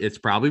 and it's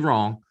probably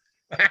wrong.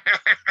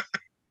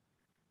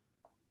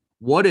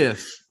 What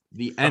if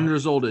the end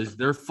result is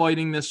they're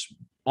fighting this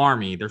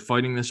army? They're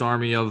fighting this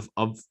army of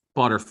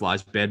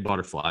butterflies, bad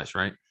butterflies,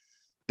 right?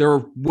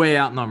 They're way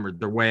outnumbered.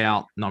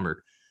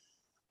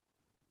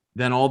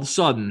 Then all of a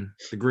sudden,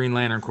 the Green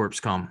Lantern Corps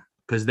come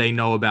because they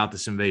know about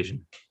this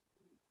invasion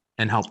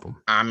and help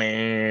them. I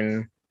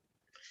mean,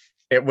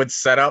 it would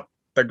set up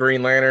the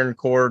Green Lantern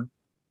Corps.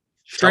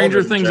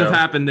 Stranger things have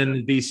happened in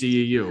the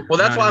DCEU. Well,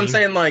 that's why I'm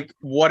saying, like,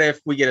 what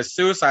if we get a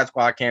Suicide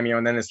Squad cameo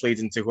and then this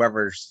leads into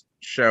whoever's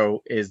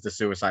show is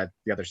the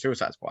other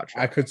Suicide Squad show?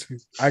 I could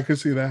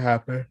see that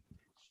happen.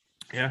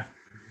 Yeah.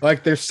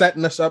 Like they're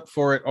setting us up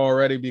for it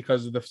already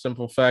because of the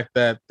simple fact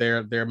that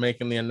they're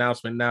making the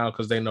announcement now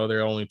because they know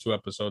they're only 2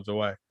 episodes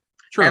away.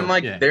 True. And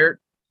like they're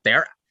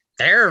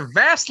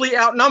vastly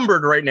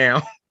outnumbered right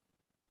now.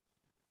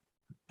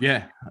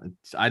 Yeah.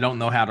 I don't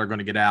know how they're going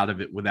to get out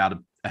of it without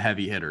a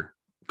heavy hitter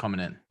coming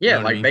in. Yeah,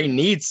 like I mean? They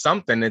need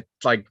something. It's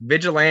like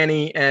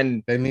Vigilante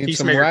and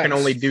Peacemaker can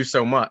only do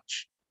so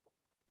much.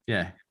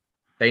 Yeah.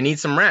 They need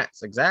some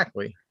rats,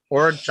 exactly.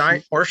 Or a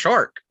giant or a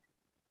shark.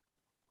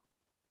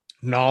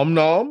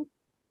 Nom.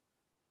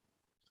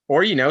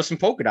 Or some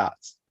polka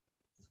dots.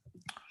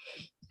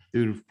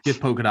 Dude, get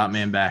Polka Dot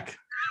Man back.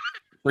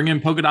 Bring in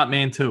Polka Dot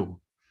Man 2.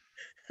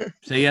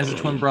 Say he has a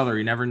twin brother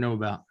you never know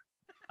about.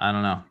 I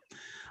don't know.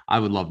 I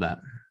would love that,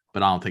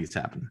 but I don't think it's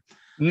happening.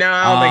 No,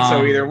 I don't think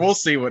so either. We'll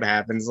see what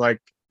happens.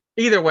 Like,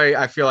 either way,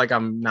 I feel like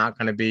I'm not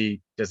going to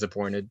be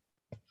disappointed.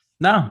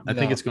 No, I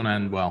think it's going to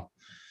end well.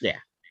 Yeah.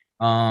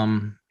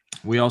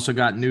 We also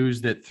got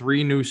news that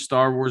 3 new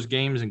Star Wars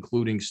games,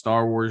 including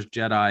Star Wars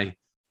Jedi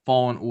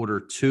Fallen Order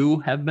 2,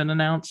 have been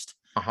announced.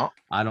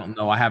 I don't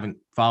know. I haven't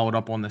followed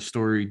up on the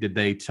story. Did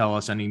they tell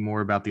us any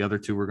more about the other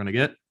 2 we're going to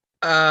get?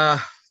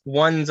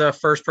 One's a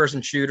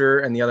first-person shooter,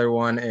 and the other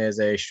one is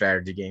a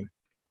strategy game.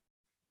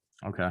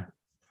 Okay.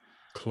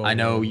 I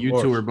know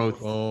you two are both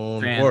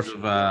fans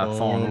of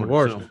Fallen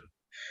Order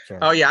too.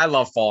 Oh yeah, I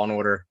love Fallen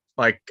Order.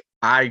 Like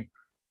I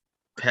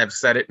have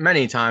said it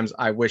many times.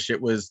 I wish it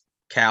was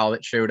Cal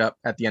that showed up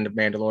at the end of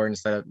Mandalorian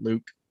instead of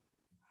Luke.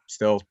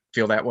 Still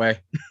feel that way.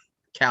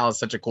 Cal is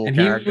such a cool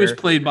character. He was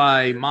played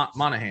by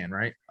Monahan,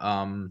 right?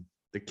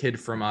 The kid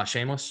from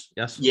Shameless.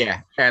 Yes.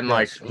 Yeah, and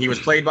like he was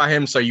played by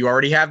him, so you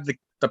already have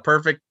the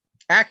perfect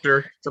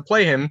actor to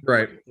play him.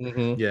 Right.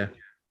 Mm-hmm. Yeah.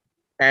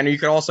 And you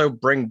could also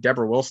bring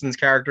Deborah Wilson's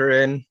character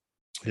in.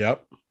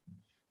 Yep.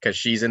 Because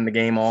she's in the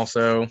game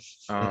also.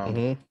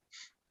 That's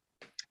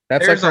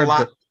like a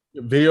lot.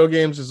 Video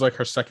games is like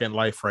her second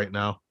life right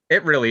now.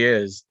 It really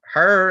is.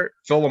 Her,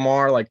 Phil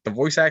Lamar, like the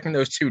voice acting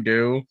those two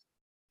do.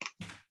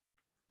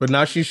 But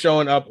now she's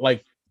showing up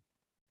like.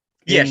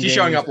 Yeah, she's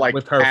showing up like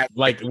with her,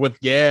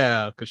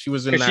 because she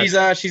was in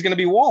that. She's gonna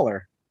be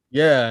Waller.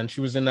 Yeah, and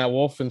she was in that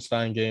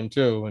Wolfenstein game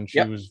too, and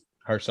she was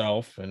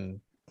herself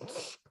and.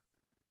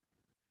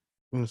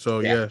 So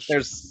yes,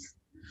 there's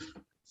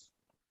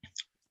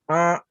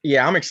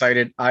I'm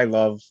excited. I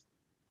love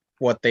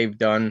what they've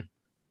done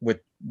with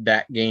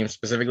that game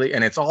specifically,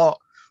 and it's all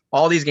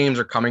these games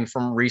are coming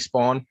from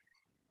Respawn,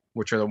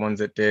 which are the ones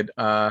that did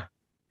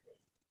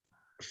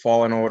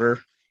Fallen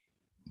Order,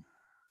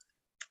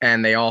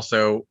 and they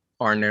also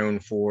are known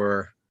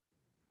for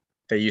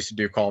they used to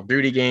do Call of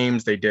Duty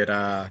games. They did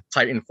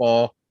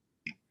Titanfall,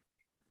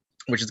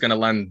 which is going to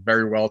lend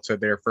very well to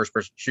their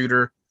first-person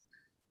shooter,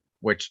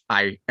 which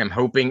I am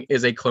hoping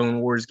is a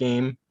Clone Wars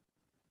game,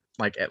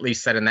 like at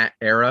least set in that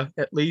era,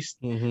 at least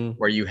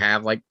where you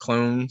have like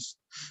clones.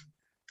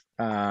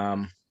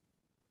 The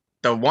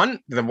one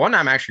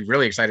I'm actually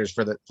really excited is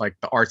for the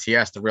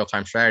RTS, the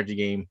real-time strategy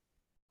game,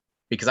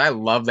 because I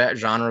love that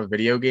genre of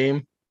video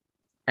game,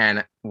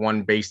 and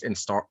one based in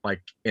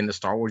the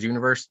Star Wars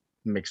universe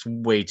makes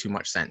way too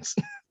much sense.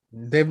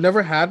 They've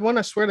never had one.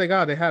 I swear to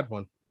God, they had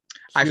one.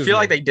 I feel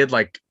like they did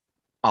like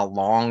a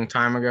long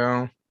time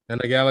ago. In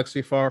a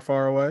galaxy far,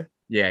 far away.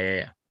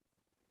 Yeah.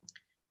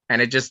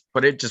 And it just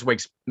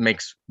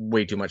makes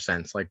way too much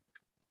sense. Like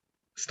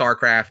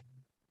StarCraft,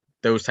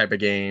 those type of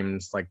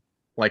games, like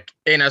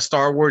in a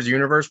Star Wars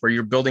universe where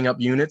you're building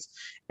up units,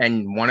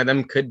 and one of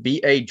them could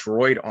be a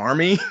droid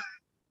army.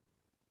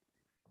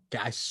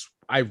 Guys,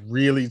 I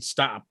really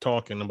stopped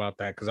talking about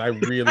that because I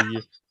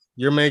really,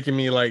 you're making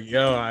me like,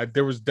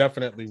 there was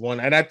definitely one,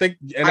 and I think,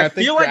 I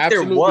feel like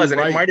there was, and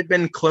it might have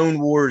been Clone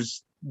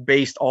Wars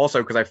based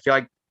also, because I feel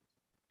like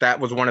that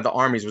was one of the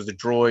armies was the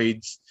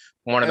droids.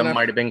 One of them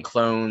might have been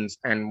clones,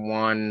 and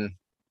one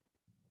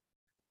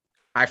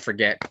I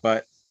forget,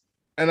 but.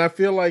 And I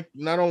feel like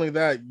not only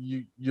that,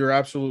 you're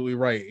absolutely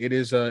right. It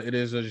is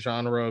a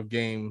genre of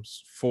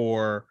games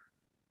for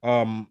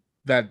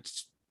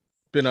that's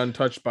been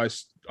untouched by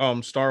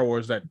Star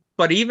Wars that.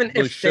 But even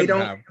if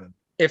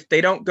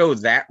they don't go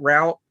that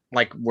route,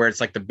 like where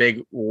it's like the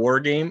big war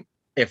game,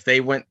 if they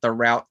went the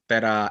route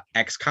that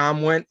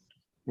XCOM went,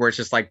 where it's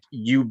just like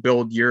you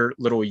build your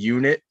little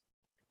unit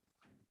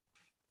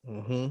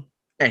and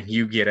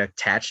you get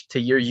attached to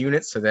your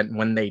unit, so that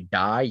when they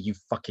die, you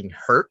fucking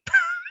hurt.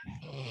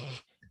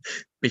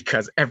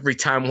 Because every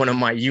time one of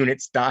my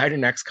units died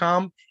in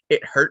XCOM,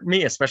 it hurt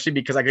me, especially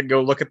because I could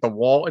go look at the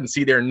wall and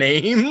see their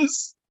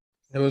names.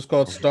 It was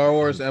called Star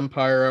Wars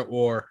Empire at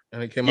War,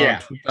 and it came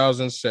out in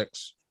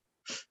 2006.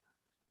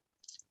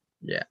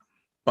 Yeah,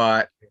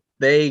 but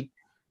they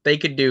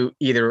could do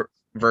either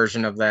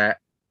version of that,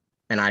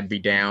 and I'd be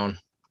down.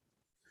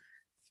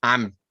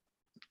 I'm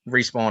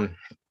Respawn.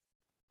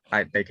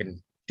 They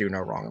can do no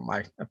wrong in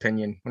my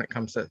opinion when it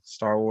comes to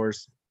Star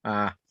Wars.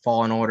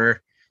 Fallen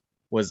Order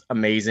was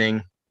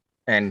amazing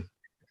and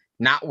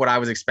not what I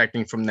was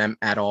expecting from them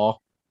at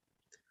all.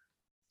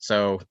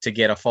 So to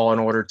get a Fallen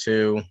Order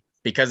 2,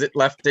 because it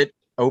left it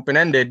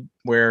open-ended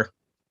where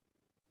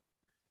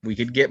we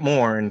could get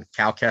more, and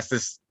Cal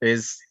Kestis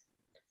is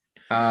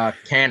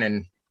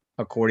canon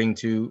according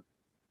to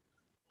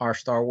our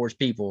Star Wars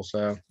people.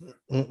 So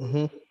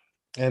and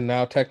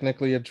now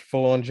technically it's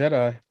full-on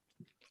Jedi.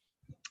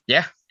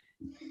 Yeah.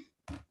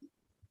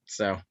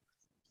 So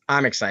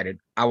I'm excited.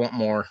 I want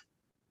more.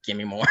 Give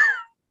me more.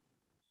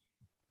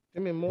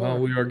 Give me more. Well,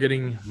 we are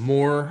getting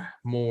more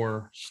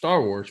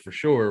Star Wars for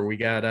sure. We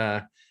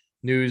got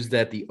news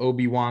that the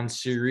Obi-Wan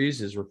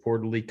series is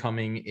reportedly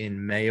coming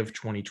in May of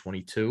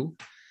 2022.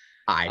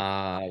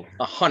 I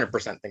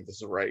 100% think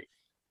this is right.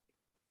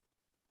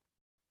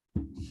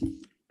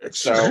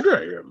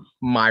 So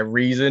my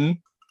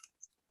reason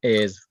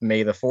is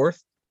May the 4th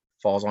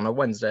falls on a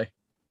Wednesday.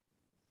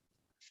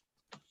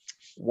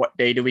 What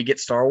day do we get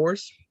Star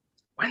Wars?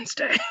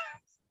 Wednesday.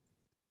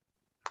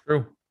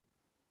 True.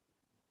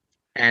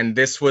 And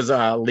this was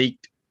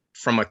leaked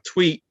from a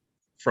tweet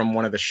from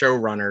one of the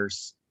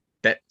showrunners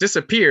that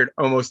disappeared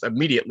almost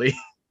immediately.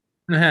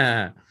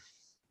 Yeah.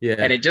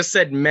 And it just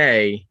said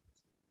May,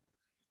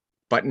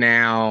 but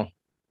now,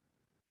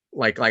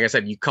 like I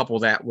said, you couple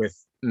that with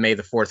May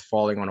the 4th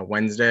falling on a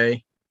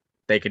Wednesday,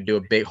 they could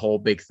do a whole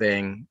big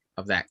thing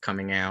of that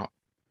coming out.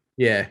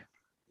 Yeah,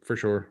 for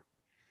sure.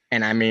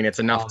 And I mean, it's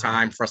enough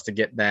time for us to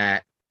get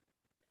that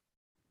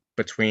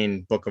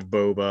between Book of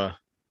Boba,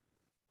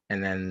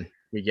 and then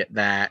we get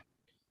that.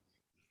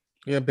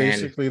 Yeah,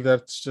 basically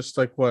that's just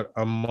like what,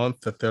 a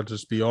month that they'll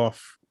just be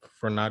off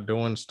for not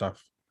doing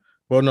stuff.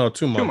 Well, no,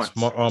 2 months. 2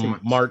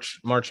 months.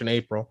 March and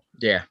April.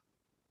 Yeah.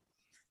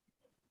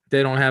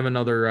 They don't have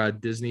another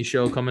Disney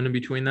show coming in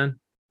between then?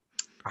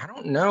 I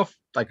don't know.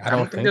 I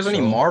don't think there's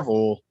any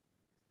Marvel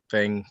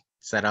thing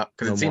set up,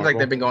 because it seems like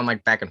they've been going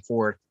like back and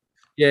forth.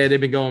 Yeah,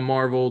 they've been going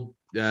Marvel,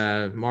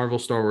 Marvel,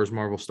 Star Wars,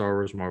 Marvel, Star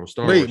Wars, Marvel,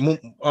 Star Wars.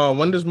 Wait,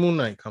 when does Moon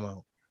Knight come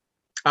out?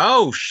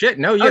 Oh shit!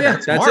 No,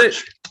 that's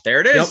March. It.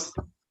 There it is.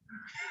 Yep.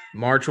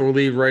 March will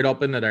leave right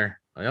up into there.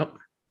 Yep.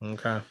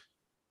 Okay.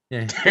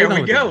 Yeah. There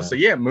we go. So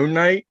yeah, Moon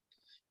Knight.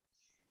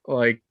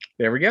 Like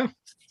there we go.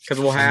 Because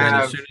we'll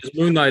have, as soon as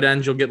Moon Knight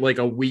ends, you'll get like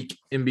a week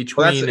in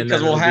between,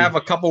 because we'll have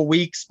a couple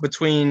weeks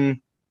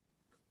between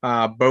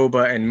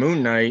Boba and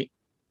Moon Knight.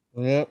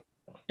 Yep.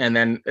 And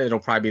then it'll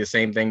probably be the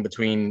same thing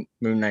between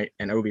Moon Knight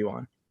and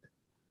Obi-Wan.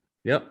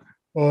 Yep.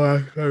 Oh,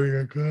 that's gonna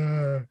be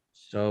good.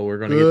 So we're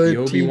gonna get the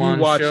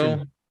Obi-Wan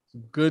show.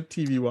 Good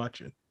TV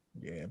watching.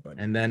 Yeah,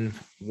 buddy. And then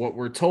what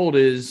we're told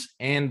is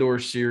Andor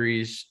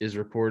series is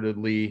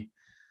reportedly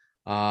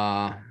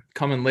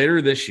coming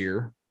later this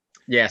year.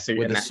 Yeah, so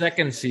with the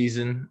second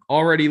season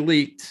already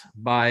leaked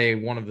by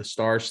one of the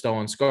stars,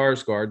 Stellan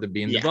Skarsgård, to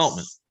be in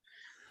development.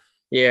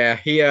 Yeah,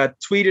 he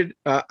tweeted.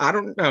 I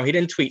don't know. He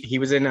didn't tweet. He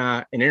was in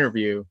an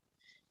interview,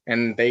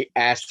 and they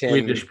asked him.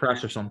 Swedish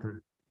press or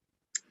something.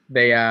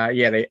 They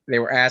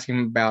were asking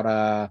him about.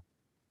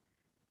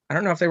 I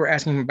don't know if they were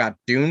asking him about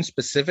Dune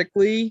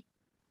specifically,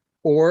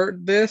 or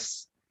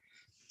this,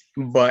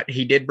 but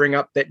he did bring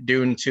up that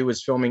Dune 2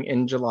 is filming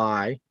in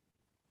July.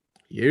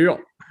 Yeah.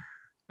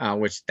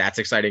 Which that's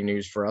exciting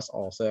news for us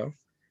also.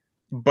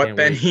 But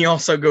then he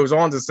also goes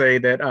on to say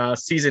that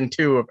season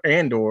 2 of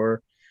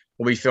Andor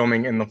will be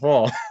filming in the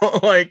fall.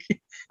 Like,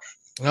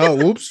 oh,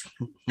 oops,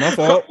 my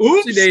fault.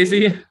 Oopsie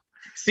daisy.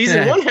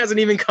 Season 1 hasn't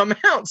even come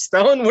out.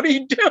 Stellan, what are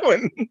you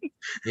doing?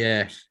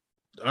 Yeah.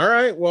 All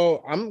right.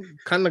 Well, I'm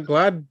kind of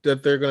glad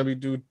that they're going to be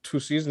doing 2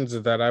 seasons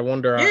of that. I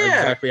wonder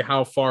exactly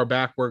how far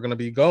back we're going to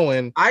be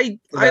going. I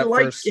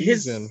like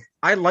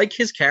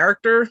his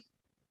character,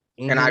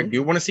 and I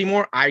do want to see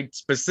more. I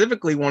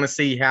specifically want to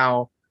see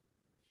how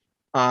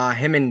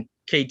him and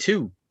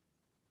K2,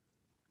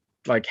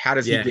 like, how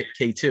does he get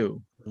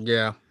K2?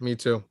 Yeah, me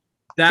too.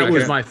 That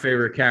was my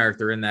favorite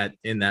character in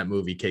that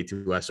movie.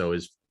 K2SO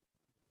is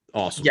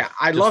awesome. Yeah,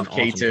 I love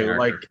K2. Awesome,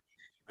 like,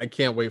 I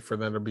can't wait for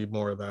there to be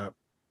more of that.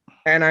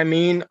 And I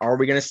mean, are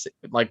we gonna see,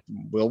 like,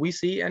 will we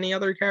see any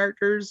other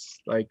characters?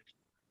 Like,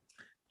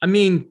 I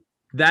mean,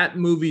 that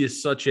movie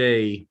is such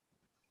a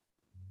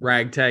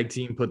ragtag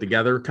team put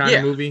together kind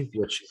of movie,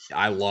 which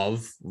I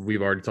love.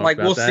 We've already talked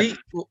about that.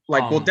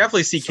 We'll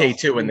definitely see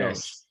K2 in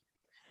this.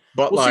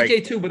 But we'll see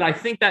K2, but I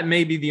think that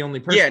may be the only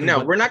person. Yeah,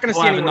 no, we're not gonna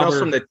see anyone else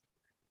from the.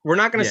 We're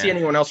not gonna see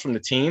anyone else from the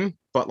team.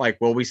 But like,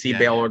 will we see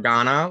Bail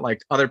Organa?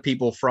 Like other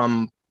people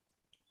from.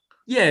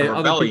 Yeah,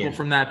 other people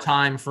from that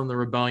time, from the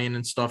rebellion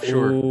and stuff.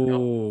 Sure.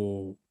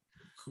 Ooh.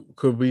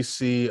 Could we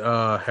see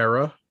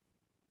Hera?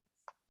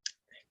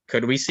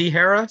 Could we see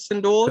Hera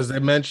Syndulla?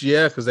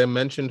 Because they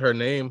mentioned her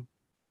name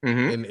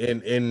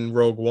in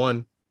Rogue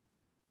One.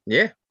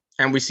 Yeah,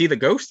 and we see the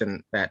ghost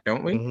in that,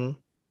 don't we? Mm-hmm.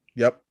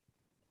 Yep.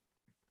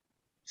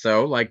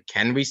 So, like,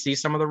 can we see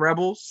some of the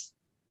rebels?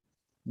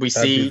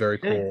 That'd be very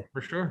cool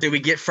for sure. Do we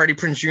get Freddie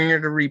Prinze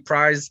Jr. to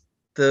reprise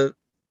the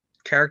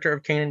character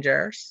of Kanan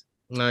Jarrus?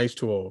 No, he's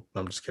too old.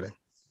 I'm just kidding.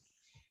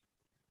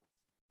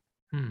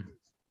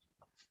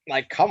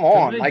 Like, come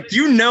on. Like,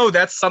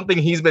 that's something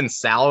he's been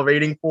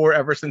salivating for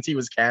ever since he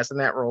was cast in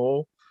that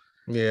role.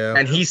 Yeah.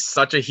 And he's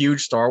such a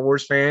huge Star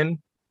Wars fan.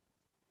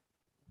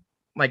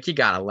 Like, you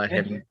gotta let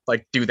him,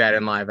 like, do that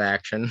in live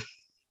action.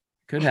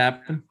 Could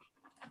happen.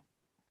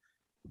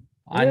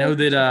 I know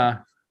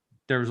that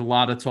there was a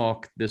lot of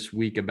talk this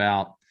week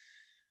about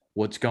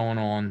what's going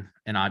on.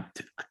 And I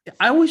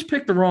always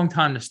pick the wrong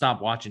time to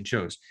stop watching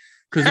shows.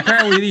 Because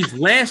apparently these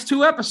last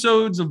 2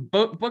 episodes of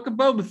Book of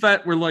Boba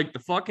Fett were like the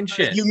fucking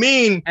shit. You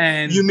mean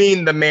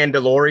The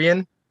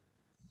Mandalorian?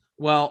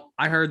 Well,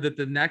 I heard that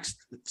the next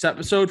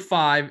episode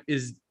 5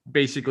 is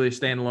basically a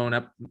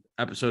standalone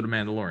episode of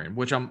Mandalorian,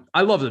 which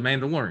I love the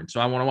Mandalorian, so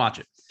I want to watch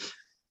it.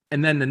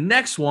 And then the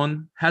next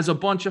one has a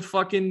bunch of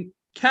fucking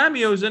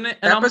cameos in it.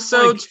 And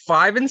episodes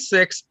 5 and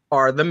 6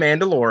 are the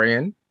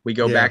Mandalorian. We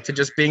go back to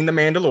just being the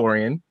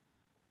Mandalorian.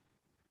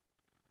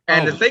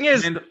 And the thing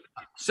is,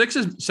 6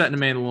 is set in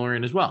the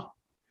Mandalorian as well.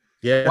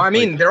 Yeah. Well, I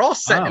mean, they're all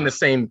set in the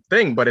same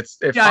thing, but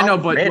I know,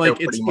 but Mando,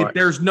 like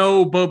there's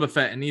no Boba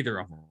Fett in either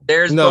of them.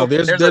 There's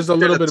a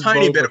little bit,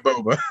 tiny bit of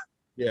Boba.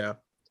 Yeah.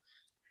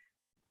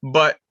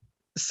 But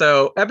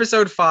so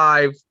episode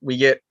 5, we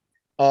get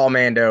all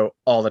Mando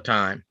all the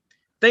time.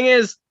 Thing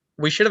is,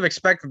 we should have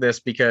expected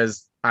this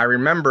because I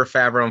remember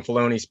Favreau and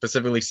Filoni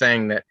specifically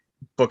saying that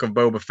Book of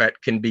Boba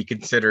Fett can be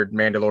considered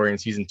Mandalorian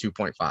season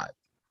 2.5.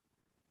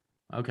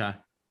 Okay.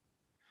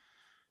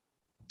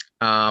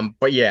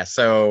 But yeah,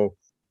 so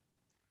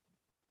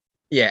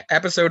yeah,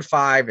 episode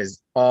 5 is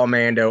all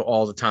Mando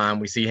all the time.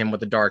 We see him with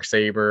the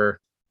Darksaber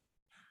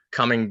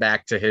coming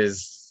back to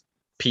his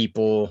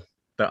people,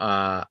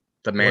 the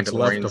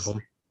Mandalorians.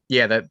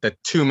 Yeah, the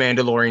 2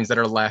 Mandalorians that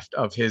are left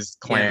of his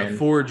clan. Yeah, the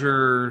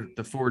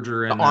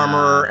Forger, and the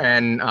Armorer,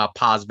 and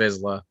Paz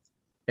Vizsla,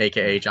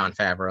 aka Jon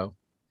Favreau.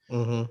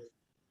 Mm-hmm.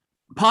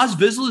 Paz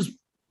Vizsla's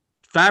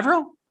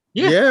Favreau?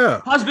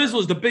 Yeah. Paz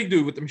Vizsla is the big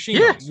dude with the machine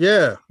guns.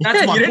 Yeah.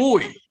 That's my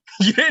boy.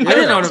 You didn't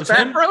know that was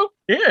Favreau?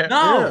 Yeah.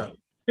 No.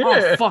 Yeah.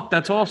 Oh, fuck,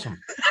 that's awesome.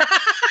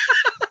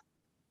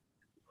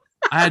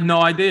 I had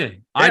no idea.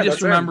 I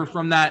just remember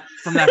from that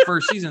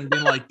first season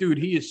being like, dude,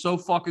 he is so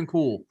fucking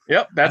cool.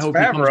 Yep, that's I hope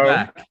Favreau. He comes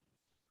back.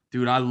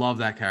 Dude, I love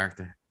that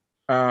character.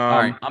 All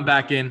right, I'm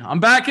back in.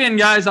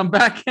 Guys. I'm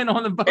back in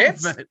on the Boba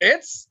Fett.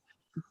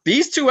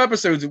 These 2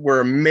 episodes were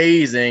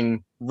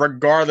amazing,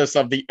 regardless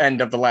of the end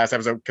of the last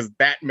episode, because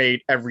that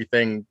made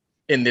everything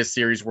in this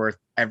series worth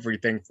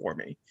everything for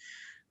me.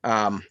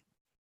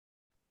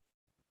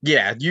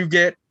 Yeah, you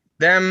get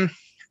them.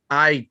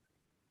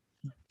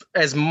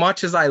 As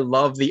much as I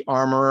love the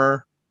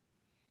Armorer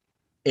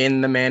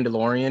in The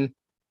Mandalorian,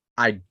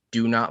 I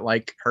do not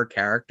like her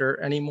character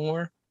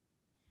anymore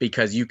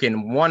because you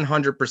can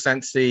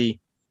 100% see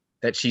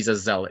that she's a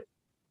zealot.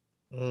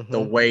 Mm-hmm.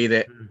 The way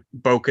that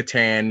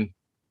Bo-Katan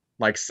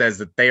like says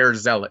that they are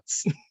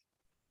zealots.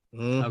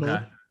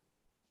 Okay.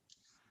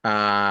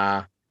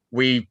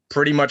 We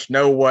pretty much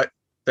know what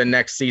the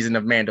next season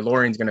of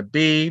Mandalorian is going to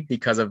be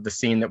because of the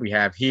scene that we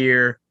have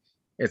here.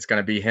 It's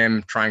going to be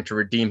him trying to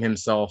redeem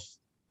himself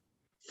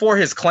for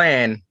his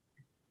clan,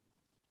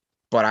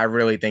 but I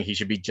really think he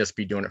should just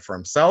be doing it for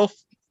himself.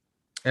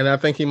 And I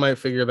think he might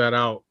figure that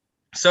out.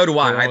 So do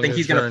I. I think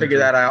he's going to figure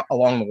that out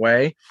along the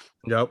way.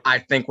 Yep. I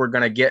think we're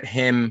going to get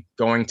him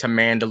going to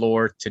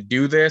Mandalore to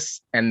do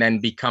this and then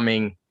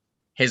becoming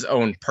his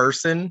own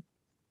person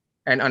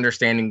and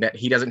understanding that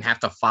he doesn't have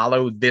to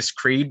follow this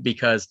creed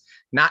because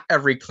not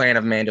every clan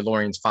of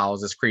Mandalorians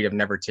follows this creed of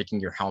never taking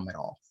your helmet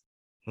off.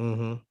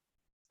 Mm-hmm.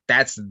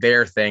 that's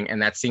their thing,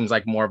 and that seems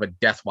like more of a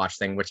Death Watch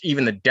thing, which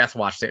even the Death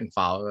Watch didn't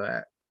follow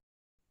that.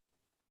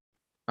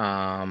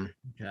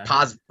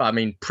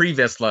 Pre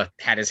Vizsla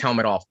had his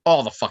helmet off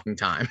all the fucking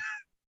time.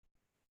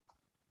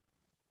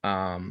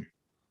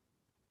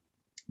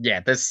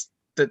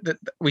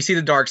 We see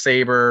the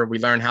Darksaber. We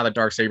learn how the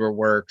Darksaber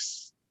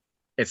works.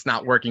 It's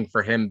not working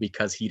for him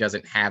because he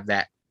doesn't have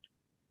that.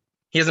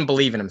 He doesn't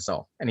believe in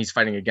himself, and he's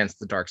fighting against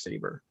the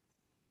Darksaber.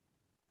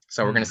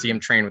 So we're going to see him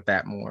train with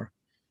that more.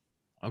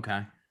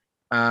 Okay.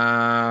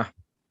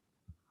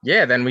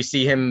 Then we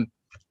see him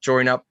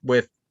join up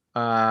with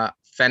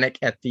Fennec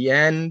at the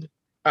end.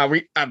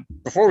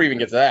 Before we even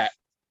get to that,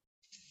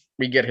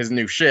 we get his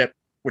new ship,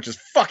 which is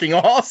fucking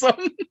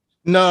awesome.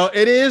 No,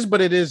 it is,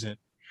 but it isn't.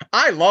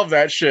 I love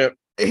that ship.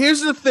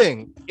 Here's the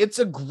thing. It's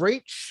a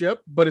great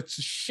ship, but it's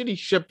a shitty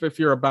ship if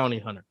you're a bounty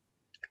hunter.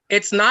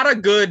 It's not a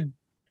good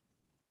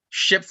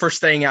ship for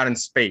staying out in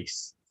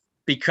space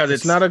because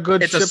it's not a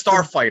good ship. It's a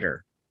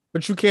starfighter.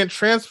 But you can't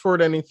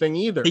transport anything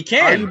either. He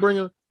can.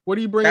 What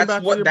are you bringing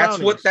back for your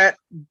bounties? That's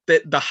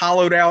what the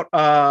hollowed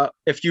out,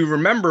 if you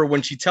remember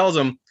when she tells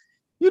him.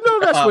 You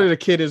know that's where the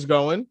kid is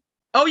going.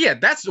 Oh, yeah.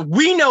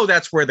 We know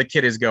that's where the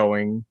kid is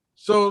going.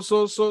 So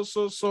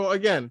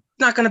again.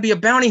 Not going to be a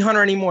bounty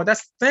hunter anymore.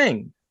 That's the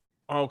thing.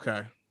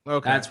 Okay.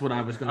 That's what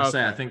I was going to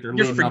say. I think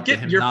you're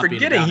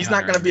forgetting he's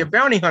not going to be a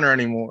bounty hunter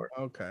anymore.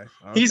 Okay.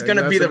 He's going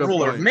to be the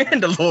ruler of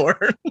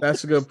Mandalore.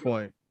 That's a good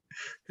point.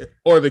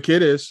 Or the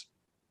kid is.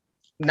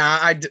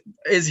 Nah,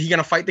 is he going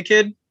to fight the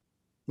kid?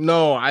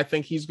 No, I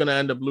think he's going to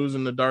end up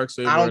losing the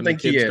Darksaber. I don't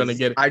think he is. Going to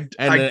get it.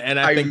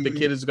 I think the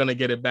kid is going to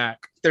get it back.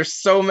 There's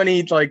so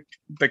many, like,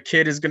 the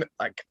kid is going to,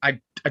 like, I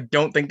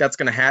don't think that's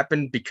going to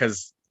happen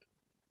because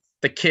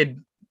the kid,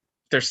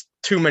 there's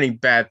too many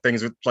bad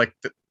things with, like,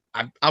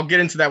 I'll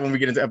get into that when we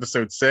get into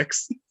episode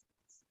 6.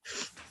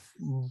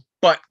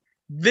 But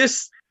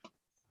this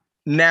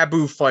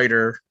Naboo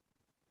fighter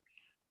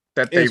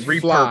that they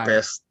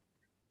repurposed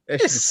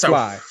is so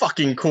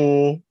fucking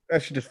cool.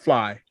 That should just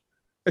fly.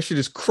 That shit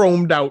is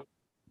chromed out.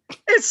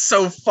 It's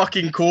so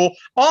fucking cool.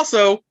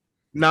 Also,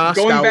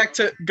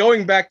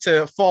 going back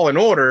to Fallen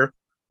Order,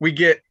 we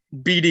get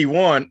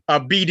BD1, a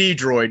BD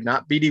droid,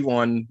 not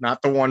BD1,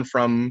 not the one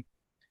from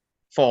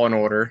Fallen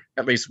Order.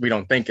 At least we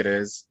don't think it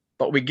is.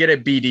 But we get a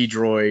BD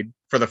droid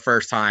for the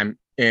first time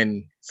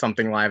in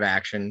something live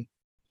action.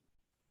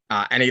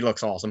 And he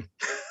looks awesome.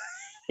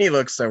 He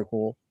looks so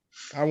cool.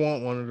 I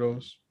want one of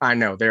those. I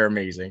know, they're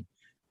amazing.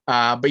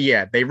 But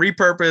yeah, they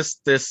repurposed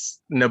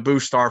this Naboo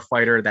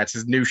starfighter. That's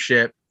his new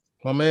ship.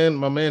 My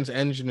man's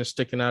engine is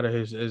sticking out of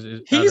his.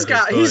 He's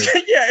got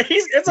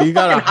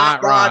a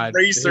hot rod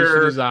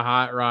racer. He's a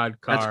hot rod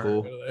car. That's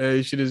cool.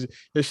 This shit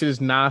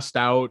is nosed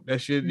out. That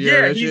shit.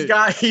 He's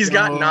got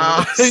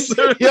nos.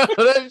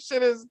 That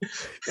shit is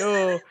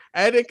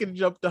and it can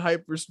jump to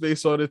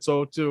hyperspace on its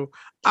own too.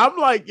 I'm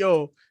like,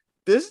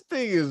 this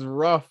thing is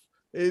rough.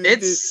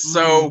 It's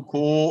so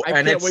cool,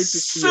 and it's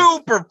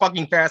super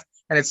fucking fast.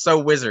 And it's so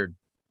wizard.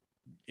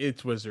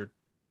 It's wizard.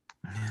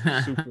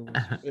 Super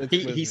wizard.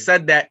 He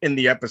said that in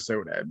the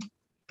episode, Ed.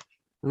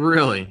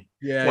 Really?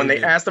 Yeah. When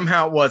they asked him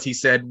how it was, he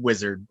said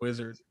wizard.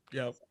 Wizard.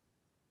 Yep.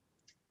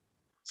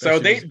 So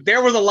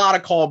there was a lot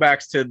of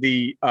callbacks to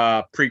the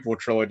prequel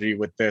trilogy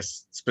with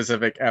this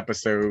specific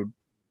episode.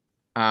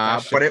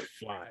 But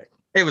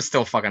it was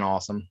still fucking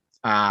awesome.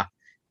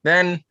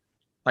 Then,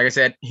 like I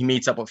said, he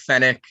meets up with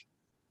Fennec.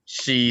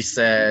 She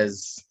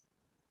says,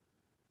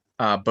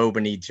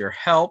 Boba needs your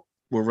help.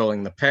 We're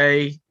willing to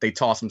pay. They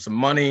toss him some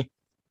money.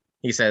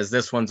 He says,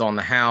 this one's on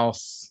the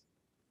house.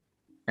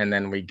 And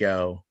then we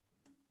go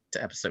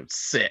to episode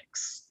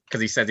 6. Because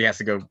he says he has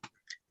to go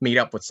meet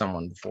up with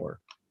someone before.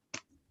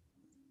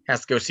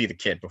 Has to go see the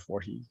kid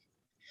before he...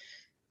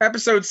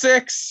 Episode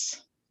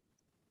 6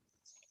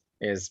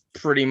 is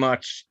pretty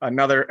much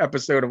another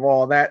episode of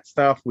all that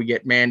stuff. We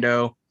get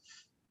Mando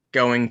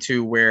going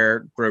to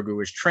where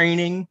Grogu is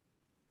training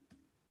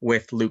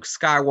with Luke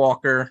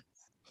Skywalker.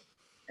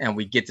 And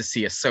we get to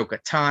see Ahsoka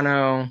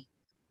Tano.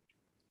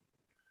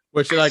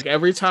 Which, like,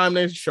 every time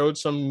they showed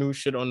some new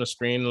shit on the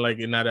screen, like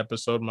in that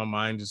episode, my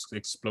mind just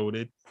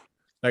exploded.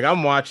 Like,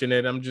 I'm watching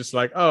it. I'm just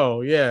like,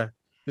 oh, yeah,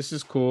 this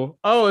is cool.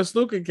 Oh, it's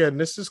Luke again.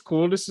 This is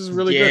cool. This is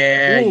really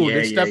good. Ooh,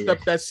 they stepped up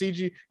that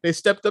CG. They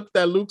stepped up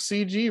that Luke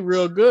CG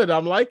real good.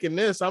 I'm liking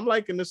this. I'm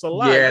liking this a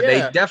lot. Yeah,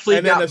 they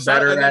definitely got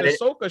better at it.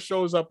 Ahsoka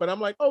shows up, and I'm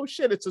like, oh,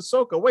 shit, it's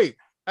Ahsoka. Wait.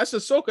 That's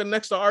Ahsoka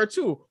next to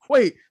R2.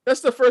 Wait,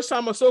 that's the first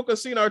time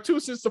Ahsoka's seen R2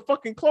 since the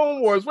fucking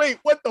Clone Wars. Wait,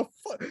 what the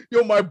fuck?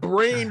 My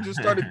brain just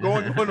started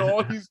going on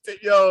all these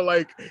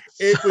like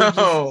it was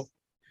just,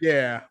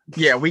 yeah.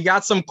 Yeah, we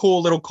got some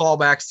cool little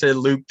callbacks to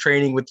Luke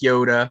training with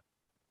Yoda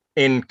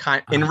in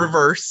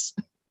reverse.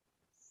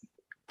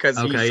 Because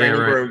he's training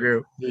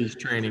Grogu. He's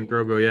training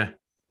Grogu,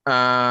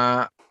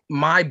 yeah.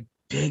 My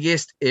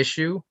biggest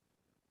issue,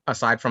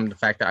 aside from the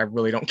fact that I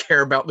really don't care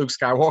about Luke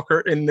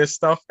Skywalker in this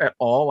stuff at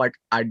all. Like,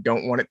 I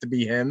don't want it to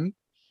be him.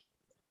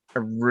 I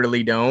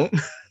really don't.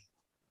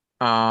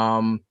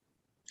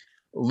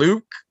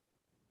 Luke,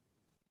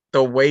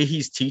 the way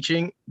he's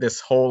teaching this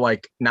whole,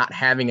 like, not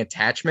having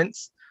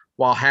attachments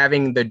while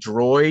having the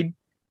droid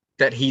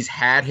that he's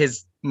had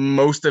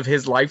most of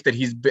his life, that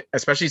he's been,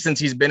 especially since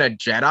he's been a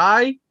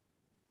Jedi.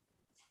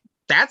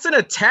 That's an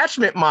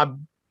attachment,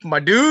 my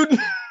dude.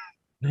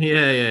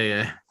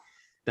 Yeah.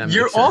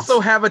 You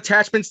also have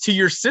attachments to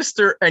your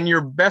sister and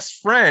your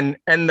best friend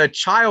and the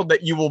child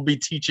that you will be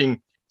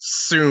teaching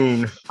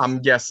soon, I'm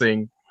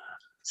guessing.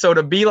 So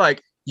to be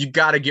like, you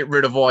got to get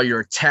rid of all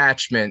your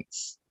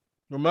attachments.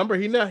 Remember,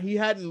 he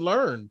hadn't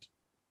learned.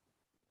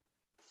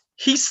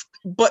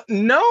 But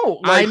no,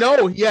 I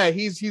know. Yeah,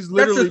 he's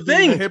literally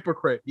being a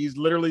hypocrite. He's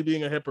literally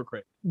being a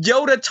hypocrite.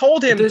 Yoda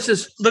told him.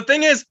 The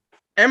thing is,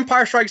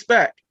 Empire Strikes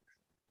Back.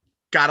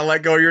 Gotta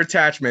let go of your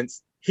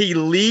attachments. He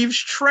leaves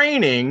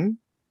training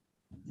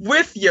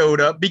with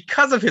Yoda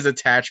because of his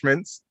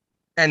attachments,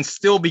 and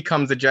still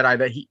becomes the Jedi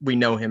that we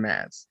know him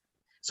as.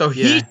 So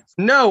he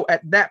know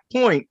at that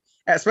point,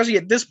 especially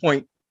at this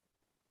point,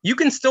 you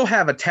can still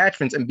have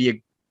attachments and be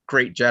a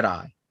great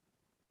Jedi.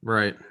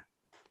 Right.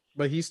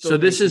 But he's still. So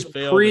this is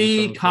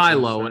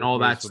pre-Kylo and all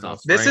that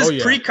stuff. This is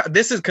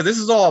This is because this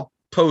is all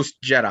post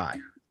Jedi.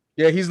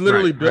 Yeah, he's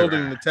literally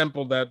building the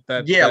temple that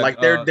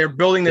they're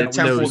building the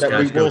temple that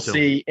we will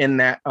see in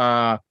that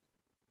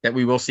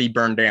we will see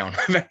burned down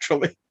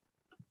eventually.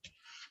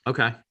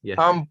 Okay.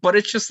 Yeah. But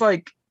it's just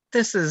like,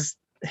 this is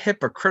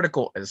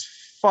hypocritical as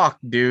fuck,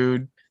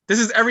 dude. This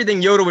is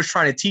everything Yoda was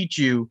trying to teach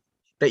you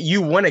that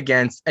you went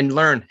against and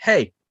learned,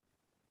 hey,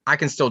 I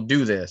can still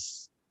do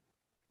this.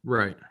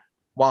 Right.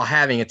 While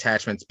having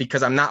attachments,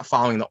 because I'm not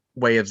following the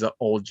way of the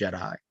old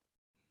Jedi.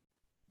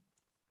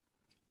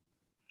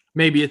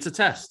 Maybe it's a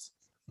test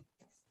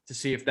to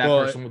see if that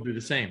person will do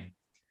the same.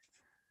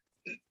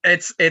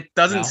 It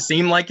doesn't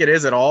seem like it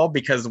is at all,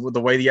 because with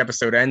the way the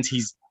episode ends,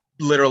 he's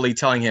literally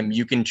telling him,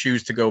 you can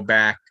choose to go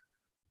back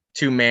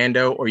to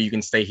Mando or you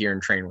can stay here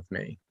and train with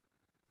me.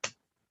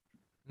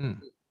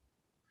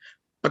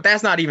 But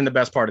that's not even the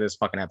best part of this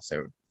fucking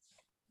episode.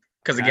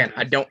 Because again,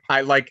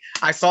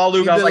 I saw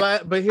Luke. I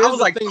was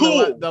like,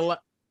 cool.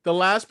 The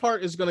last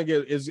part is gonna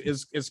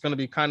is gonna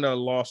be kind of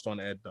lost on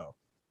Ed though.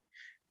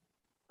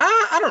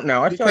 I don't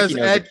know. I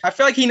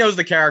feel like he knows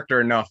the character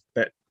enough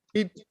that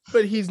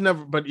he's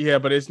never. But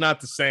it's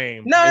not the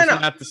same. No.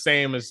 Not the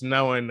same as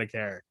knowing the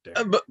character.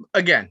 But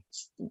again,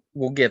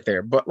 we'll get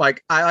there. But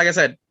like I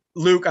said,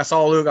 Luke. I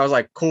saw Luke. I was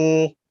like,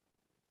 cool.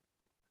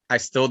 I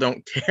still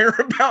don't care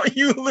about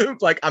you, Luke.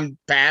 Like, I'm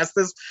past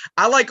this.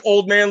 I like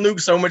old man Luke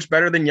so much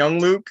better than young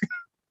Luke.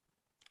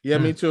 Yeah,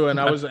 me too. And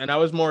I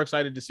was more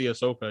excited to see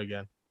Ahsoka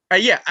again.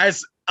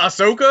 As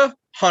Ahsoka,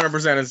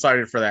 100%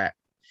 excited for that.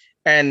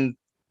 And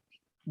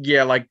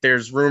yeah, like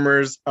there's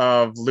rumors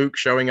of Luke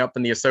showing up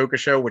in the Ahsoka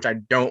show, which I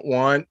don't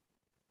want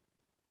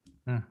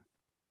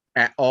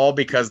at all,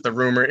 because the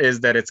rumor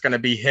is that it's going to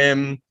be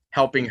him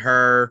helping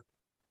her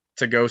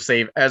to go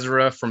save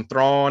Ezra from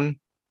Thrawn,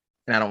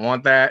 and I don't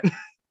want that.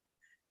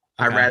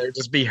 I'd rather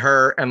just be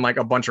her and like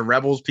a bunch of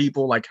Rebels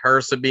people, like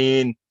her,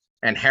 Sabine,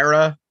 and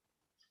Hera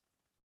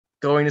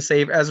going to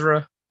save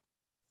Ezra.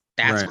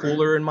 That's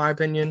cooler in my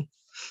opinion.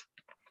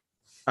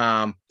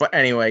 But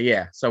anyway,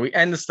 yeah. So we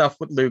end the stuff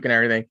with Luke and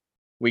everything.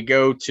 We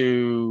go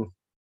to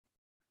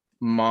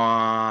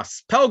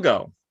Mos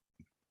Pelgo,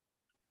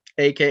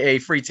 aka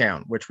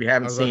Freetown, which we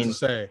haven't seen.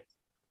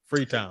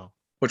 Freetown,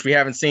 which we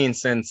haven't seen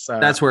since.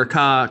 That's where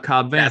Cobb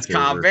Vanth. That's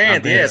Cobb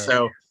Vanth. Yeah.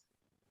 So.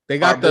 They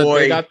got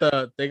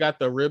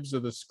the ribs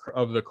of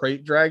the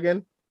crate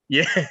dragon.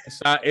 Yeah,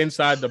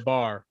 inside the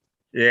bar.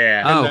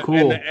 Yeah.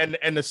 Cool.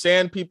 And the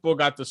sand people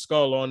got the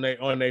skull on they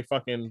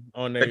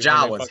the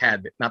Jawas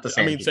had it, not the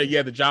sand.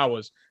 The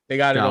Jawas. They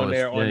got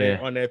Jawas. it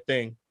on their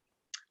thing.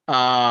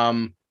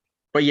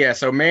 But yeah,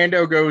 so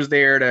Mando goes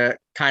there to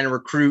kind of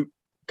recruit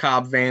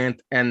Cobb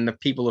Vanth and the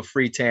people of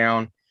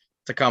Freetown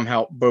to come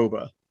help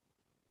Boba.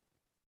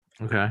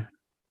 Okay.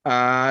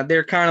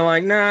 They're kind of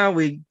like, nah,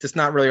 that's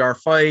not really our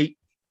fight.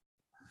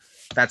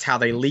 That's how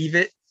they leave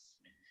it.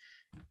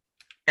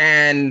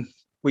 And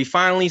we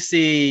finally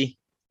see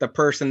the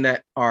person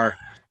that our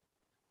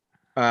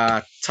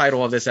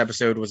title of this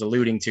episode was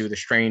alluding to, the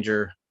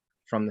stranger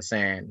from the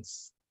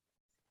sands.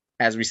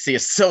 As we see a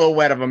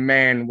silhouette of a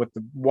man with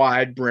the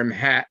wide brim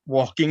hat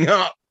walking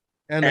up.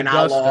 And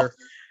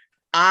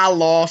I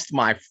lost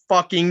my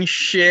fucking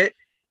shit.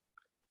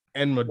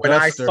 And when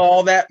I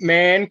saw that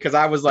man, because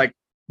I was like,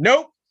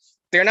 nope,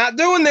 they're not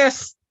doing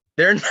this.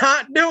 They're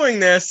not doing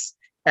this.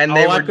 And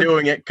they were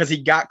doing it because he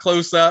got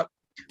close up.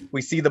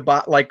 We see the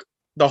bot, like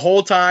the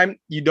whole time.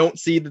 You don't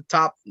see the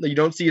top. You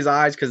don't see his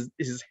eyes because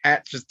his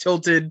hat's just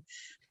tilted.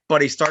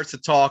 But he starts to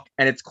talk,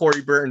 and it's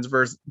Corey Burton's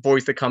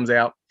voice that comes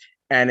out,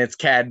 and it's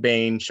Cad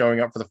Bane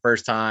showing up for the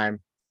first time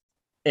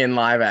in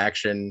live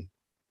action.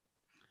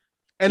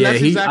 And yeah,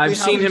 I've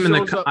seen him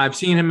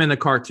in the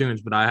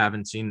cartoons, but I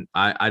haven't seen.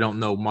 I don't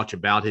know much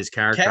about his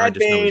character. Cad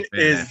Bane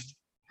is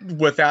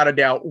without a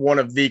doubt one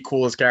of the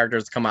coolest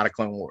characters to come out of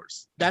Clone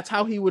Wars. That's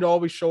how he would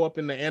always show up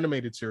in the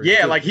animated series.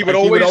 Yeah, like he would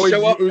always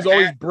show up. It was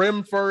always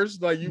brim first,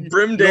 like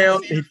brim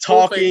down. He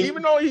talking,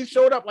 even though he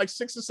showed up like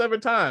 6 or 7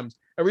 times.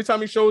 Every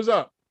time he shows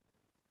up,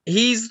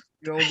 he's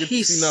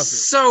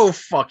so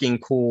fucking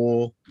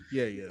cool.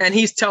 Yeah, yeah. And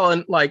he's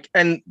telling like,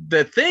 and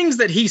the things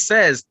that he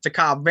says to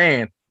Cobb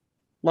Vanth,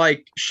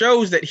 like,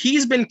 shows that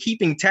he's been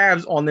keeping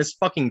tabs on this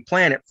fucking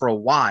planet for a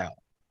while.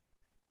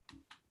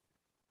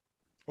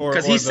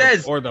 Because he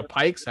says, or the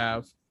Pikes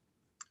have.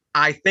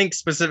 I think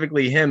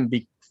specifically him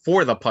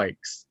before the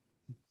Pikes.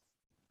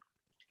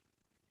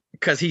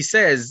 Because he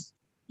says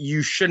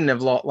you shouldn't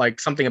have lost, like,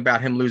 something about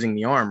him losing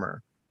the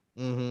armor.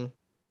 Mm-hmm.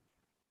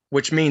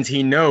 Which means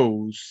he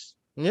knows.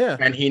 Yeah.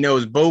 And he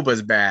knows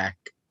Boba's back.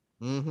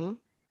 Mm-hmm.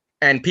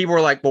 And people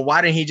were like, well,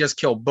 why didn't he just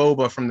kill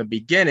Boba from the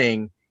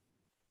beginning?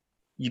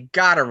 You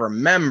gotta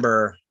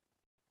remember,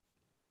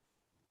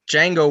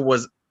 Jango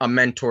was a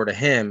mentor to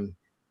him,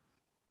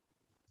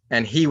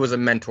 and he was a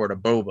mentor to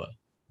Boba.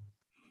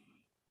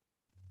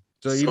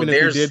 So even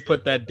if he did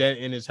put that dent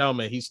in his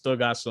helmet, he still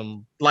got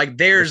some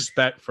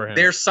respect for him.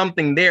 There's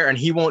something there, and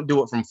he won't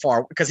do it from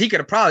far because he could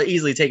have probably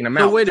easily taken him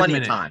out plenty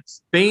of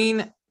times.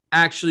 Bane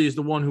actually is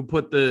the one who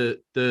put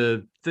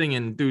the thing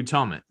in dude's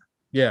helmet.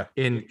 Yeah,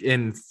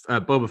 in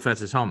Boba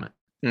Fett's helmet.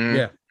 Mm-hmm.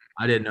 Yeah,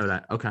 I didn't know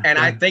that. Okay, and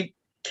I think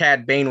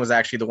Cad Bane was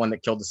actually the one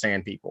that killed the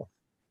Sand People.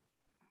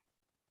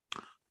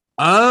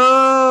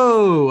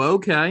 Oh,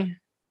 okay.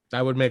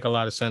 That would make a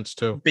lot of sense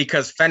too.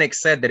 Because Fennec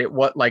said that it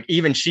was like,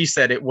 even she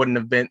said it wouldn't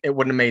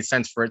have made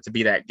sense for it to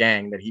be that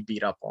gang that he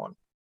beat up on.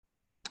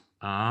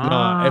 No,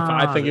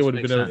 I think it would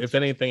have been, if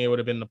anything, it would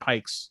have been the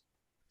Pikes.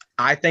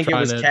 I think it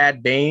was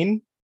Cad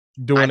Bane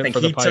doing it for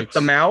the Pikes. He took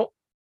them out,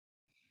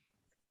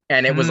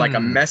 and it was like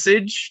a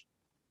message.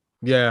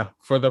 Yeah,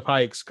 for the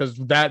Pikes, because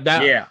that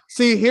yeah.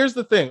 See, here's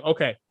the thing.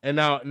 Okay, and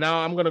now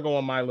I'm gonna go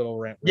on my little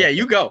rant. Yeah,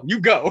 you go.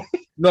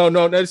 No,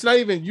 it's not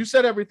even. You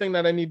said everything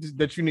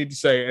that you need to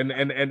say, and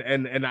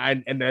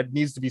that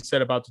needs to be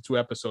said about the 2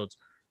 episodes.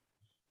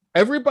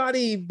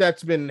 Everybody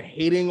that's been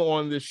hating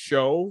on this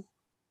show,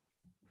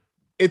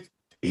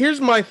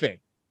 here's my thing.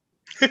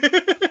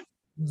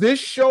 This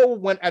show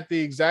went at the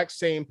exact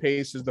same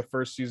pace as the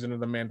first season of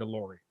The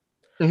Mandalorian.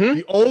 Mm-hmm.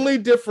 The only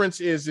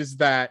difference is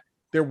that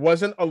there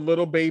wasn't a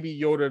little baby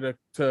Yoda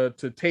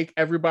to take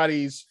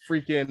everybody's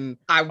freaking.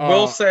 I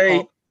will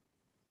say,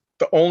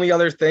 the only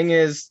other thing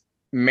is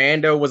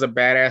Mando was a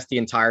badass the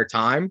entire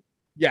time.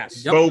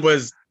 Yes,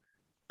 Boba's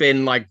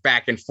been like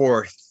back and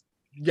forth.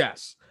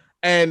 Yes,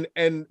 and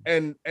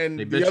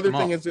the other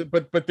thing is,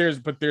 but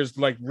there's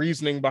like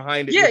reasoning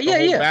behind it. Yeah.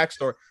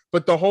 Backstory.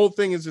 But the whole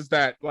thing is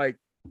that like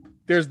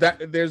there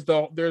wasn't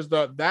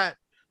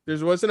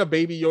a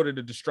baby Yoda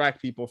to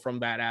distract people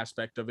from that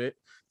aspect of it.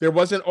 There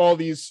wasn't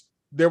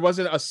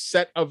a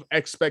set of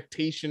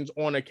expectations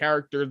on a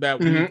character that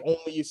we've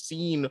only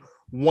seen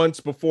once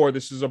before.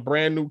 This is a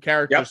brand new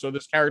character, so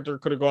this character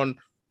could have gone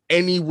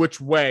any which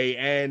way,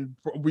 and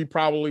we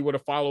probably would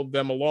have followed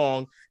them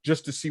along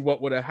just to see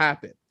what would have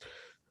happened.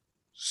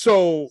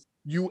 So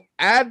you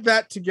add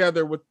that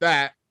together with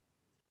the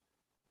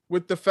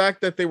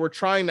fact that they were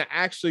trying to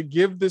actually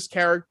give this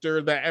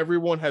character that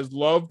everyone has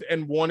loved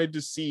and wanted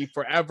to see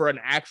forever an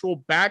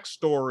actual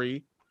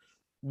backstory,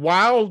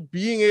 while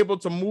being able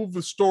to move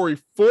the story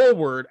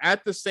forward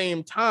at the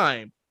same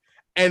time.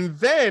 And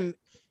then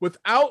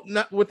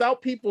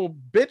without people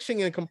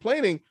bitching and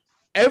complaining,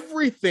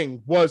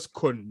 everything was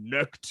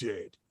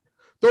connected.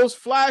 Those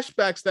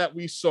flashbacks that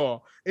we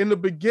saw in the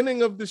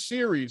beginning of the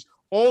series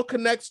all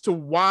connects to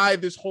why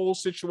this whole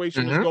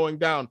situation is going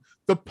down.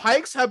 The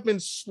Pikes have been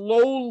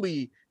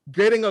slowly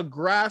getting a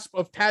grasp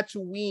of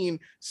Tatooine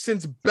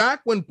since back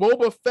when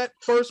Boba Fett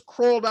first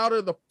crawled out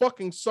of the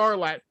fucking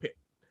Sarlacc pit.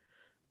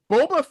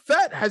 Boba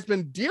Fett has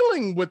been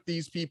dealing with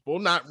these people.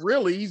 Not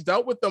really. He's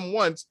dealt with them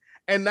once.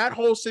 And that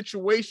whole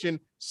situation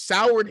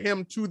soured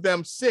him to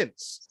them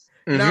since.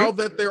 Now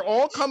that they're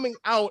all coming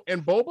out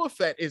and Boba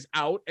Fett is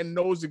out and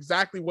knows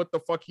exactly what the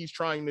fuck he's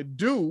trying to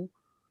do,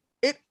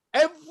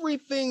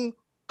 everything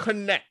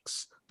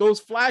connects. Those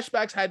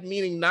flashbacks had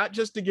meaning not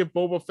just to give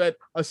Boba Fett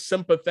a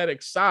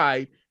sympathetic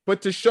side,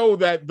 but to show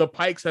that the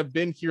Pikes have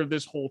been here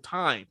this whole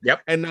time.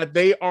 Yep. And that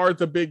they are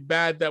the big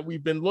bad that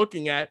we've been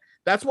looking at.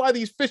 That's why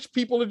these fish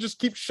people just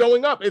keep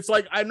showing up. It's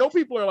like, I know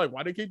people are like,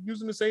 why do they keep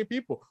using the same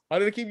people? Why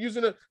do they keep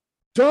using it?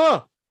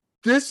 Duh.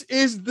 This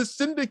is the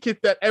syndicate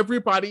that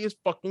everybody is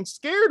fucking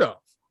scared of.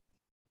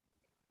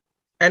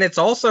 And it's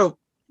also,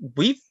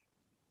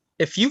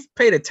 if you've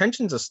paid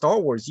attention to Star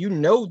Wars, you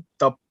know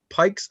the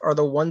Pikes are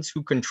the ones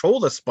who control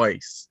the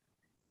spice.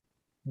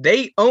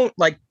 They own,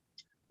 like,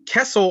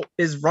 Kessel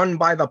is run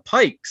by the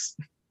Pikes.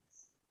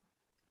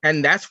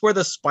 And that's where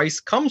the spice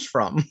comes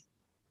from.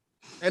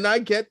 And I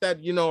get that,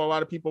 a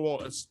lot of people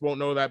won't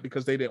know that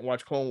because they didn't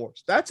watch Clone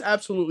Wars. That's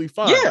absolutely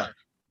fine. Yeah.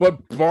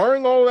 But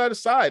barring all that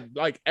aside,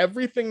 like,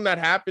 everything that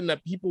happened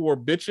that people were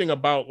bitching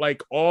about,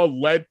 like,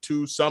 all led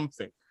to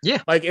something.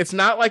 Yeah. Like, it's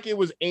not like it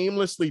was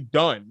aimlessly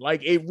done.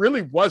 Like, it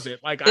really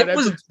wasn't. Like, it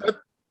was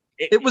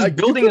like,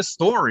 building a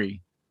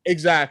story.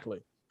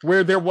 Exactly.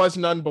 Where there was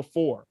none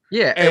before.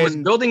 Yeah. And it was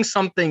building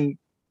something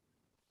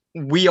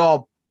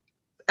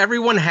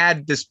everyone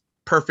had this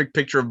perfect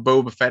picture of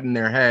Boba Fett in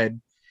their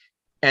head.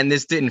 And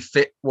this didn't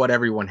fit what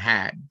everyone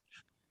had.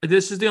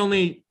 This is the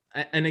only,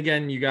 and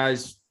again, you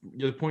guys,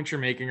 the points you're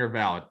making are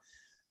valid.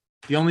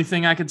 The only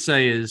thing I could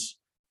say is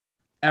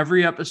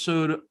every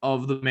episode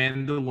of The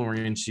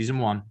Mandalorian season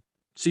 1,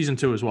 season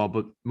 2 as well,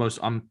 but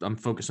I'm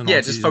focusing on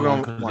just season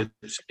focus 1 on one.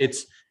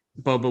 it's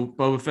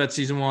Boba Fett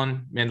season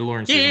 1,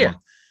 Mandalorian season Yeah.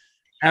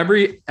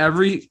 1.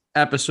 Every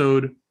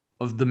episode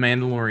of The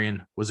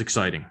Mandalorian was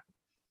exciting.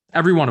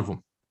 Every one of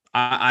them.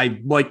 I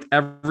liked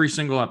every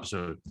single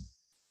episode.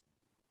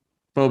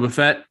 Boba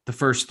Fett, the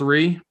first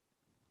 4,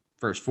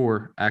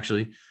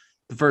 actually.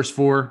 The first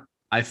 4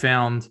 I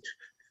found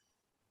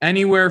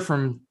anywhere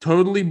from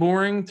totally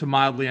boring to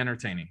mildly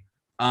entertaining.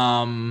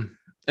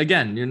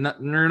 Again,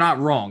 you're not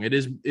wrong. It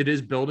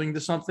is building to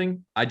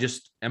something. I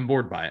just am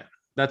bored by it.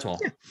 That's all.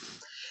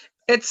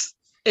 Yeah. This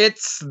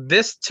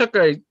took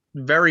a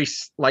very,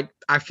 like,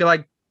 I feel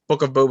like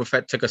Book of Boba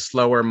Fett took a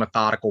slower,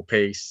 methodical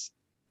pace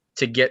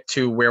to get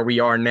to where we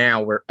are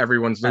now, where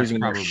everyone's losing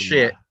their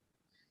shit. Why.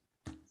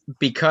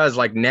 Because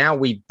like now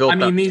we built up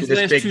to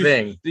this big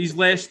thing. These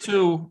last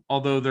 2,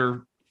 although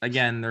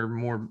they're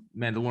more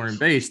Mandalorian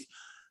based,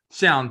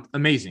 sound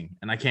amazing,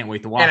 and I can't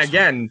wait to watch. And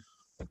again,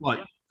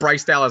 what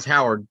Bryce Dallas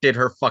Howard did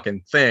her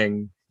fucking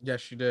thing.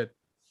 Yes, she did.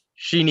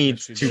 She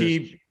needs to.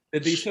 She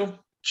did these 2?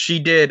 She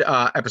did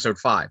episode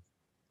 5.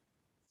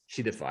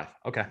 She did 5.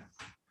 Okay.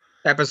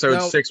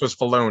 Episode 6 was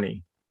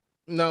Filoni.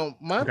 No,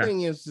 my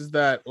thing is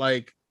that,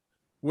 like,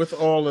 with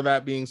all of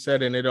that being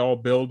said and it all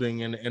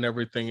building and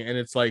everything, and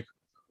it's like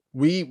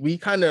we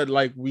kind of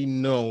like we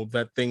know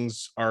that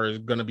things are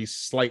going to be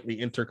slightly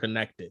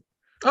interconnected.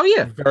 Oh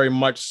yeah, very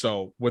much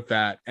so with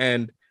that.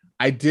 And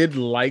I did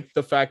like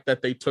the fact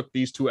that they took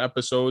these 2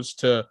 episodes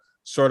to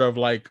sort of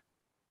like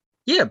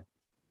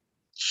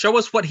show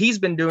us what he's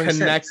been doing,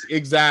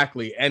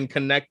 exactly, and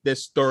connect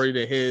this story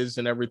to his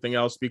and everything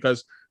else,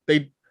 because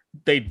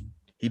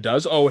he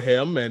does owe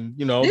him, and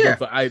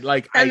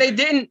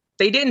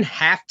they didn't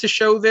have to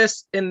show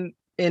this in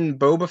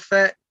Boba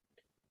Fett.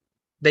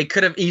 They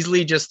could have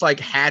easily just like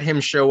had him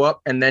show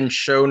up and then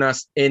shown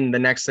us in the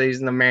next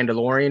season of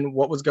Mandalorian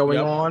what was going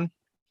on,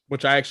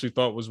 which I actually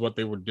thought was what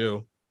they would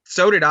do.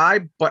 So did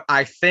I, but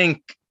I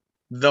think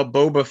the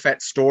Boba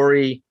Fett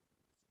story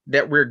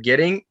that we're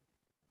getting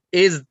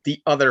is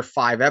the other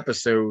 5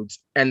 episodes,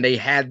 and they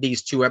had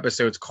these 2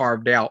 episodes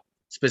carved out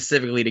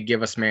specifically to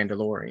give us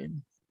Mandalorian.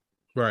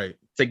 Right.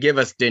 To give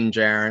us Din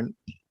Djarin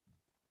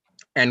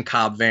and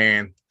Cobb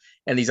Vanth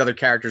and these other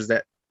characters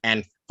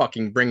and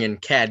fucking bring in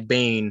Cad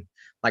Bane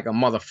like a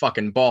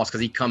motherfucking boss, because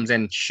he comes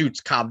in and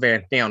shoots Cobb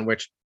Vanth down,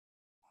 which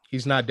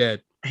he's not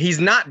dead. He's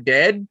not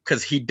dead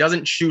because he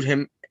doesn't shoot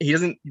him. He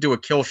doesn't do a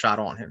kill shot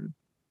on him.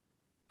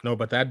 No,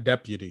 but that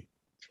deputy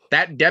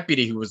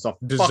who was a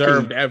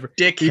deserved every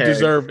dickhead. He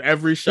deserved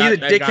every shot. He's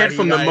a dickhead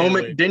from the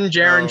moment Din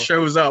Djarin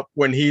shows up,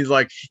 when he's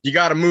like, "You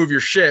got to move your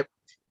ship."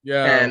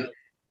 Yeah,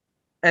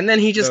 and then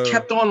he just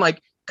kept on.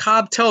 Like,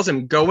 Cobb tells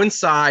him, "Go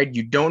inside.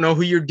 You don't know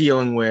who you're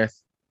dealing with.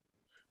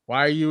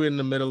 Why are you in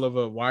the middle of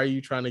why are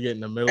you trying to get in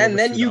the middle?" And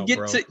then you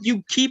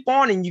keep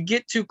on and you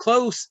get too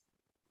close,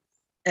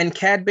 and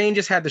Cad Bane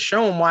just had to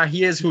show him why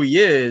he is who he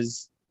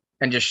is,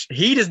 and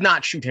he does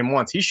not shoot him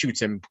once. He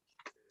shoots him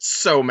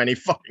so many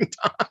fucking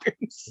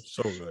times.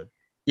 So good.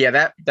 Yeah,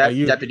 that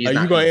deputy. Are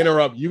you gonna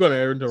interrupt? You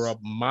gonna interrupt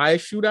my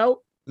shootout?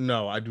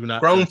 No, I do not.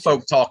 Grown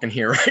folk talking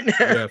here right now.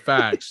 Yeah,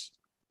 facts.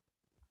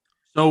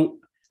 So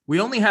we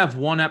only have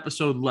 1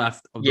 episode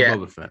left of the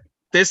Boba Fett.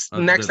 This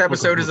next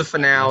episode is a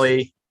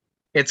finale.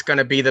 It's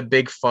gonna be the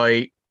big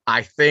fight.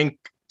 I think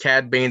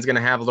Cad Bane's gonna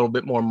have a little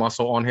bit more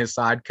muscle on his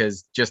side,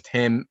 because just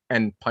him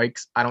and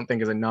Pikes, I don't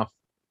think is enough.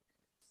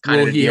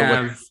 Will he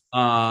have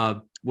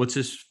what's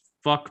his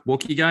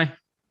Wookiee guy?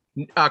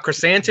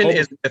 Chrysanthemum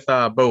is with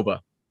Boba.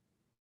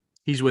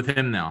 He's with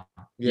him now.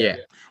 Yeah.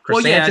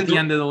 Well, at the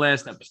end of the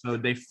last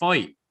episode, they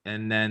fight,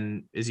 and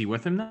then is he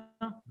with him now?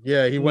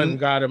 Yeah, he went and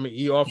got him.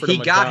 He offered. He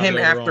got him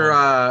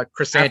after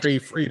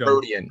Chrysanthemum freedom.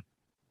 Rodian.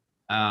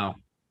 Oh.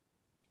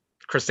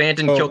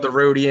 Chrysanthemum killed the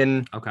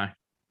Rodian. Okay.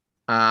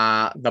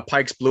 The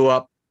Pikes blew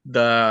up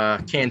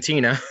the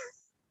cantina.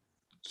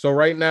 So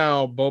right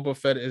now, Boba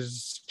Fett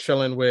is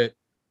chilling with.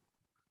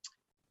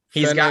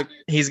 He's got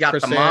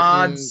the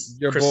mods,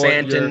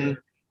 Chrysanthemum.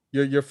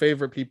 Your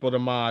favorite people, the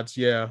mods,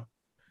 yeah.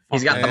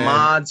 He's got the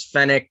mods,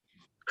 Fennec,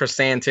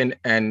 Chrysanthemum,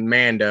 and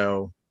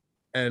Mando.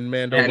 And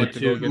Mando went to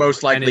go get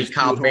most likely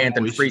Cobb Vanth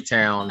and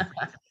Freetown.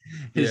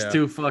 His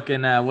 2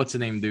 fucking what's the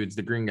name dudes,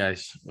 the green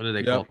guys. What do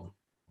they call them?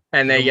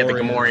 And they get the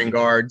Gamorrean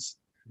guards.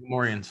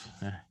 Gamorreans.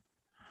 Yeah.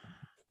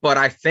 But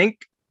I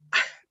think,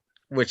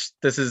 which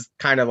this is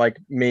kind of like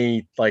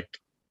me like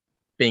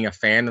being a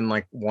fan and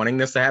like wanting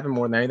this to happen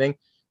more than anything,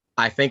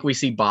 I think we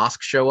see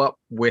Bosk show up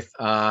with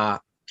Cad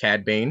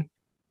Bane,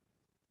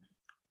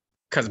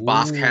 because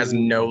Bosk has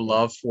no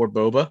love for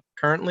Boba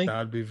currently.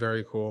 That'd be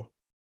very cool.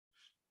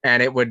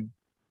 And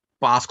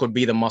Bosk would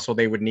be the muscle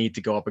they would need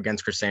to go up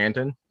against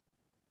Chrysanthemum.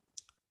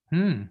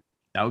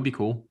 That would be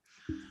cool.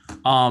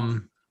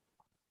 And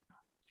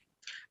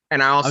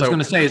I was going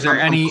to say, is there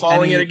any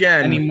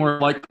more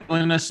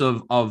likeliness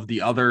of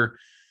the other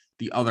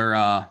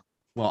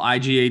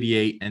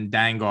IG-88 and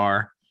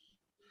Dangar?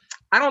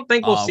 I don't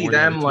think we'll see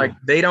them. Like,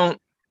 they don't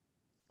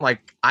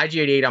like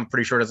IG-88, I'm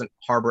pretty sure doesn't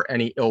harbor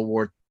any ill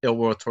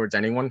will towards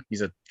anyone.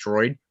 He's a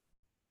droid.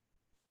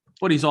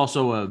 But he's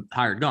also a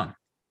hired gun.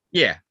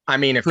 Yeah. I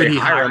mean, if Could they he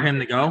hire him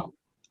to go?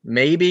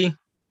 Maybe.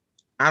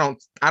 I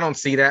don't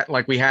see that.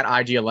 Like we had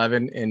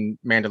IG-11 in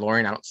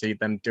Mandalorian. I don't see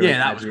them doing. Yeah,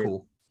 that was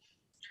cool.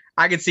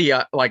 I could see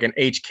like an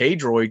HK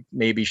droid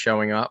maybe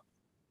showing up.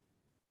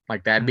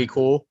 Like that'd be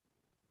cool.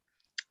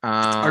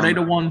 Are they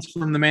the ones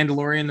from the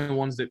Mandalorian? The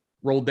ones that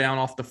rolled down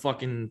off the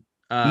fucking?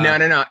 No.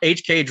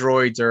 HK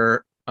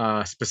droids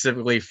are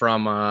specifically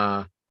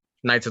from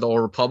Knights of the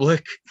Old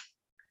Republic.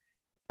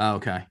 Oh,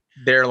 okay.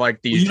 They're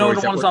like these. Well, you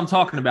know the ones I'm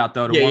talking about,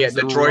 though. The ones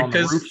the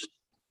droidkas.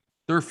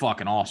 They're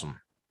fucking awesome.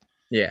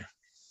 Yeah.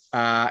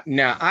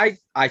 Now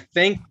I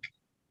think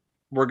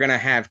we're gonna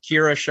have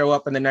Kira show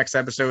up in the next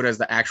episode as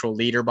the actual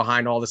leader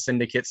behind all the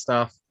syndicate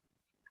stuff.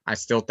 I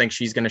still think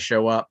she's gonna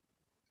show up.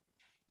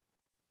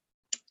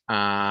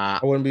 I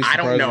wouldn't be surprised.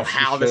 I don't know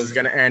how this is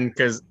gonna end,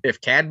 because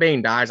if Cad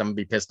Bane dies, I'm gonna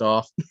be pissed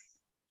off.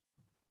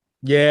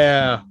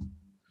 Yeah.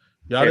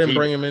 Y'all didn't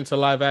bring him into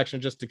live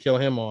action just to kill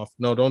him off.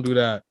 No, don't do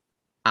that.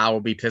 I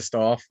will be pissed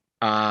off.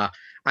 I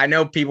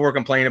know people were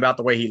complaining about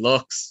the way he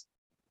looks,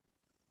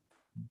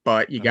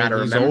 but you gotta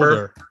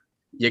remember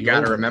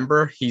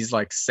he's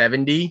like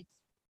 70,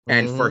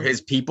 and for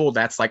his people,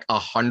 that's like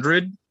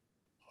 100.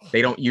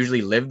 They don't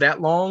usually live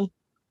that long.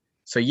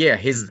 So yeah,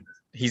 he's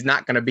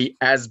not gonna be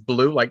as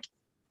blue. Like,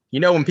 you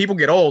know, when people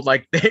get old,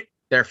 like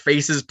their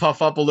faces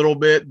puff up a little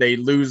bit, they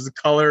lose the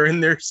color in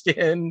their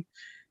skin.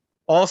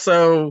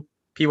 Also,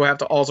 people have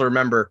to also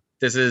remember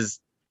this is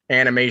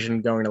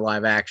animation going to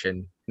live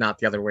action, not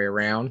the other way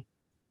around.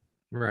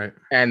 Right.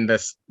 And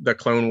the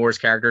Clone Wars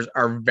characters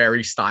are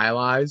very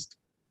stylized.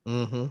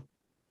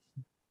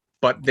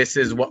 But this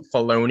is what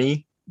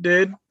Filoni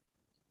did,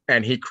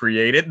 and he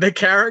created the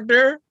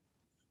character.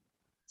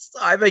 So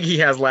I think he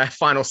has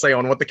final say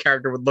on what the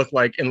character would look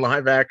like in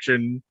live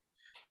action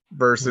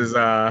versus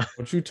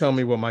Don't you tell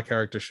me what my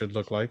character should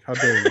look like. How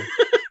dare you?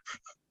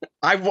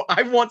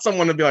 I want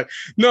someone to be like,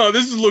 no,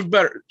 this would look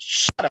better.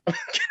 Shut up.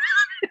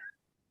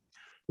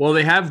 Well,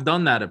 they have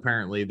done that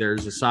apparently.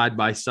 There's a side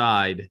by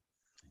side.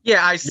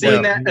 Yeah, I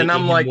seen that, and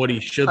I'm like, what he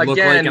should look like,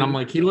 and I'm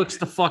like, he looks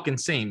the fucking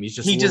same. He's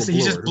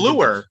just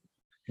bluer.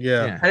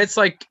 Yeah. And it's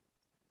like,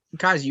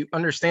 guys, you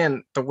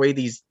understand the way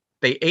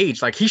they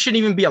age. Like, he shouldn't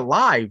even be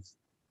alive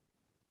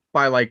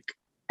by like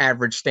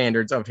average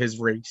standards of his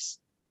race.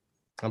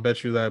 I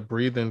bet you that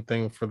breathing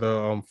thing for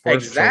the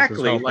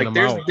exactly. Like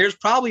there's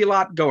probably a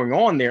lot going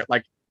on there.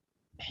 Like,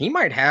 he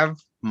might have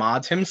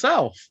mods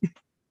himself.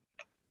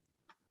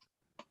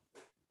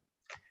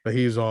 But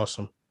he's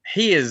awesome.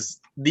 He is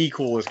the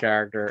coolest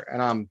character,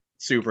 and I'm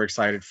super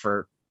excited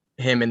for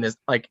him in this.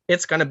 Like,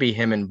 it's gonna be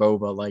him and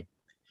Boba. Like,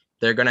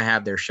 they're gonna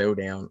have their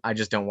showdown. I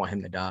just don't want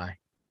him to die.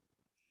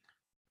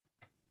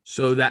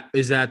 So that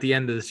the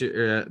end of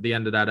the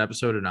end of that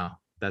episode, or no?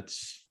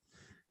 That's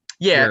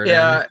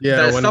yeah.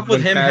 The stuff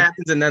with him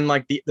happens, and then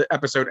like the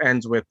episode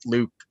ends with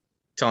Luke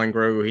telling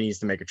Grogu he needs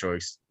to make a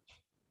choice.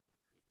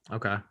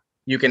 Okay.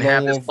 You can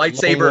have this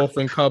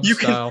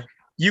lightsaber.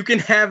 You can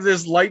have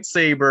this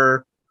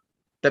lightsaber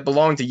that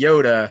belonged to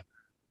Yoda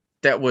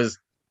that was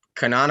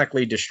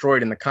canonically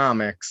destroyed in the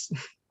comics,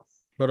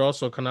 but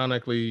also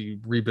canonically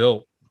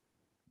rebuilt.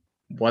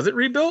 Was it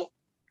rebuilt?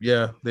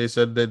 Yeah, they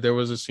said that there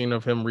was a scene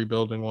of him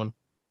rebuilding one.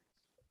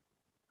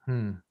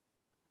 I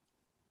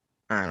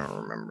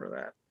don't remember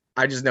that.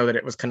 I just know that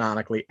it was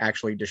canonically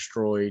actually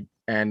destroyed,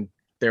 and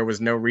there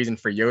was no reason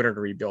for Yoda to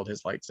rebuild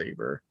his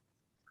lightsaber.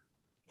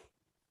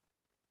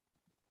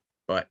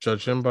 But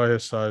judge him by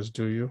his size,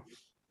 do you?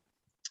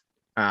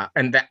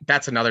 And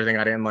that's another thing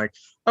I didn't like.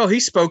 Oh,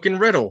 he spoke in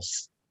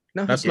riddles.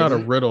 No, that's not a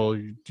riddle.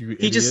 You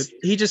idiot.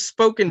 He just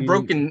spoke in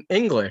broken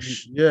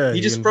English.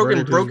 He just spoke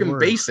in broken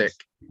basic.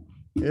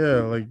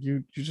 Yeah, like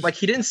you just like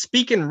he didn't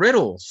speak in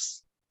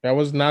riddles. That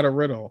was not a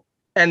riddle.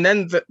 And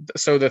then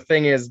the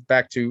thing is,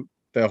 back to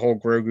the whole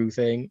Grogu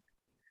thing.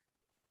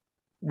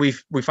 We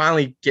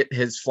finally get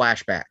his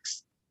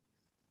flashbacks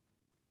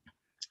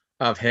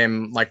of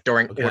him like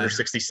during Order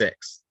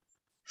 66.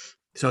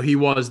 So he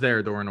was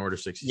there during Order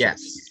 66.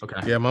 Yes.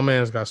 Okay. Yeah, my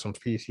man's got some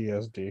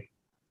PTSD.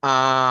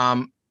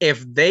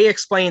 If they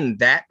explain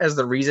that as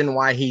the reason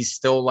why he's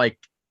still like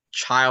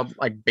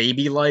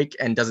baby-like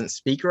and doesn't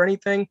speak or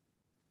anything,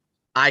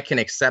 I can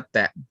accept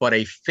that. But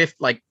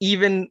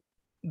even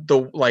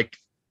the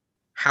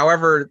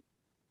however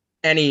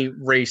any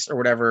race or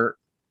whatever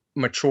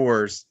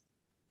matures,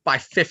 by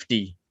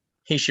 50,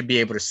 he should be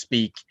able to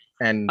speak.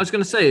 And I was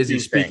gonna say, is he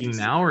speaking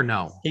now or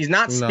no? He's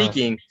not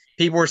speaking.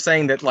 People were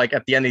saying that like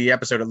at the end of the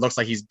episode, it looks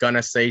like he's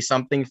gonna say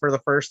something for the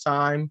first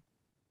time.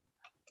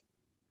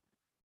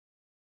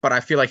 But I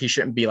feel like he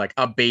shouldn't be like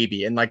a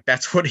baby, and like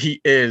that's what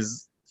he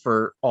is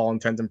for all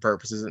intents and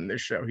purposes in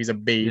this show. He's a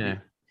baby. Yeah.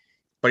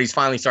 But he's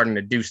finally starting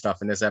to do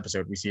stuff in this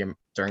episode. We see him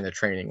during the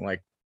training,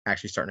 like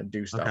actually starting to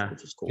do stuff,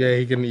 which is cool. Yeah,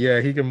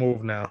 he can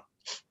move now.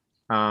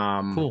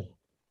 Cool.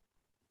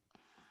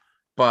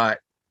 But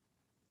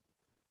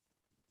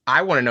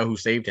I want to know who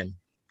saved him,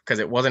 because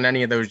it wasn't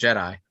any of those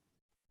Jedi.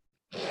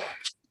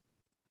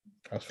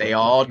 They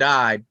all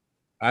died.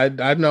 I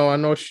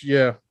know.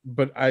 Yeah,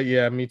 but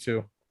me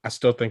too. I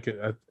still think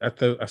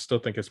I still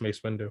think it's Mace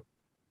Windu.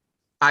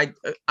 I'm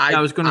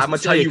gonna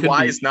tell you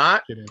why it's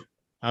not.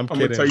 I'm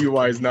gonna tell you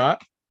why it's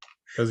not.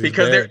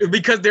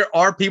 Because there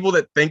are people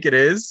that think it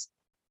is.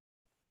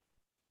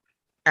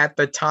 At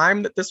the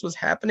time that this was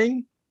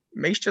happening,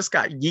 Mace just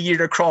got yeeted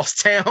across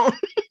town.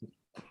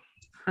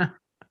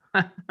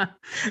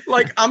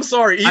 Like, I'm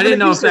sorry. Even I didn't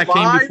know if survived,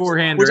 that came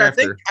beforehand or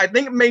after. I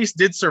think Mace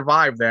did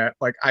survive that.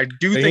 Like, I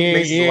do think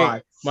Mace is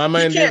alive. My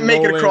man he can't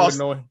make it across.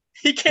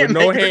 He can't with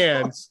no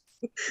hands.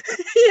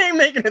 He ain't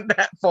making it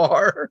that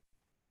far.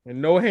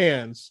 And no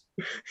hands.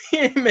 He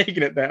ain't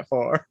making it that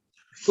far.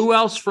 Who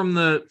else from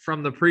the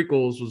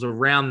prequels was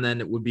around then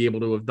that would be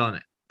able to have done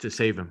it to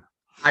save him?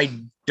 I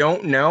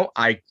don't know.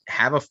 I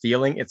have a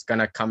feeling it's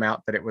gonna come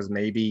out that it was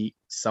maybe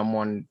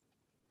someone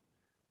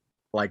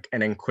like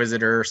an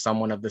Inquisitor,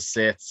 someone of the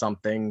Sith,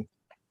 something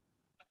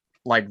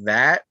like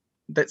that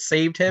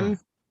saved him.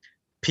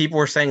 People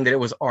were saying that it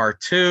was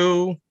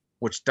R2,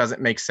 which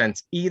doesn't make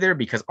sense either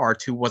because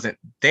R2 wasn't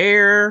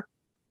there.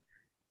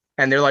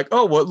 And they're like,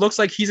 oh, well, it looks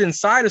like he's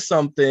inside of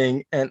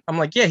something. And I'm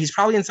like, yeah, he's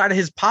probably inside of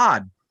his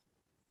pod.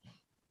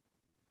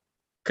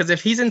 Because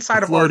if he's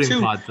inside of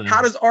R2,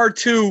 how does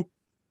R2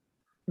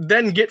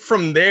 then get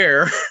from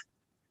there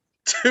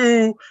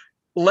to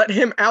let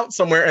him out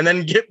somewhere and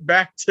then get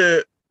back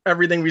to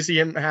everything we see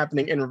him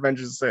happening in Revenge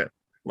of the Sith?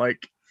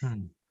 Like,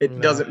 it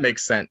doesn't make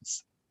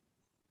sense.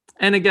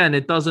 And again,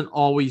 it doesn't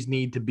always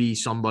need to be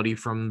somebody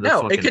from the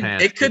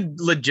past. It could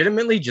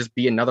legitimately just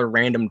be another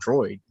random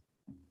droid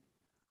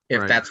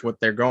if that's what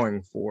they're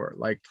going for.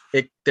 Like,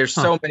 there's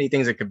so many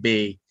things it could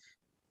be.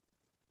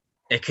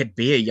 It could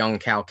be a young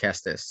Cal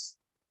Kestis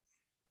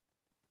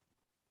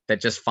that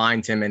just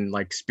finds him and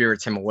like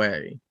spirits him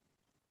away.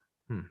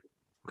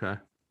 Okay.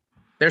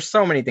 There's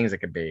so many things it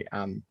could be.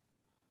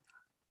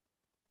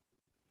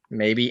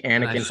 Maybe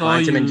Anakin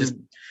finds him and just.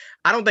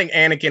 I don't think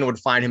Anakin would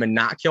find him and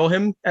not kill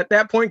him at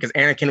that point because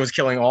Anakin was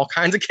killing all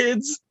kinds of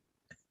kids.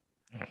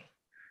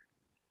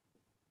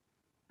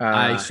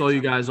 I saw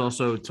you guys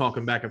also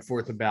talking back and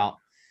forth about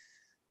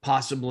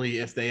possibly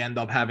if they end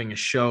up having a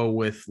show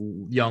with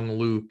young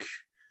Luke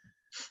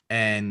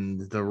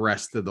and the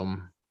rest of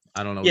them.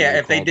 I don't know. Yeah,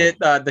 if they did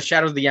the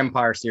Shadows of the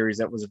Empire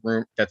series,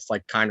 that's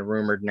like kind of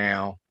rumored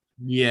now.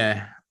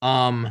 Yeah.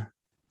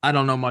 I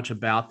don't know much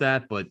about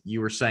that, but you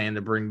were saying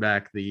to bring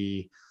back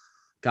the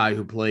guy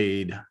who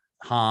played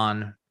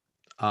Han,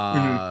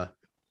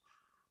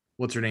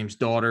 what's her name's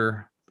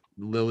daughter,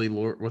 Lily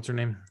Lord. What's her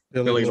name?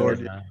 Billy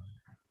Lord.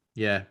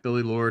 Yeah,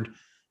 Billy Lord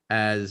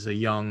as a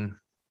young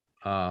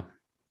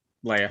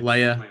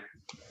Leia.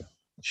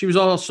 She was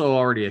also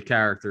already a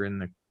character in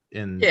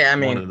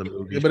one of the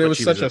movies. Yeah, but it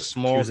was such a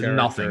small character.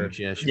 Nothing.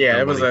 Yeah,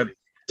 it was a.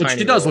 But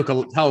she does look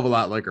a hell of a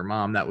lot like her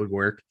mom. That would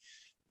work.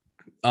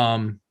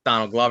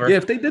 Donald Glover. Yeah,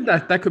 if they did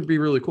that, that could be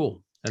really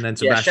cool. And then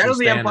Sebastian Shadows of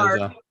the Stan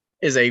Empire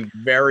is a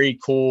very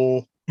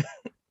cool,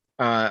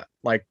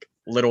 like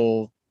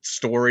little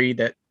story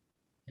that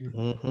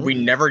we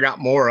never got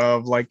more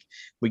of. Like,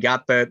 we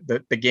got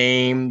the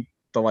game,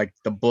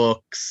 the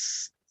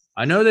books.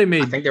 I know they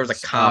made. I think there was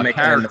a comic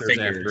and the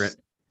figures after it.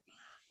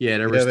 Yeah,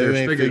 there was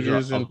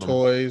figures and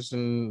toys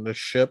and the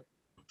ship.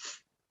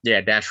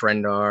 Yeah, Dash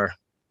Rendar,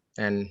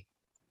 and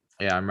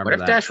yeah, I remember. What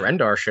if Dash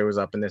Rendar shows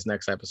up in this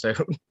next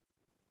episode?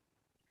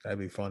 That'd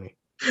be funny.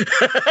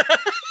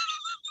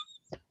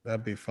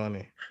 That'd be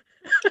funny.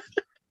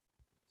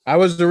 I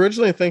was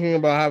originally thinking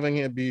about having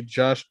it be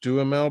Josh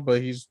Duhamel,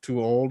 but he's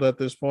too old at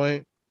this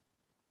point.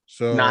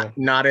 So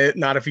not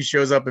if he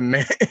shows up in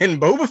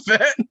Boba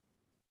Fett.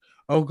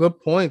 Oh, good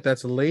point.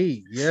 That's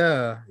late.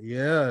 Yeah,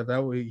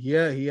 that would.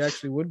 Yeah, he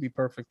actually would be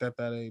perfect at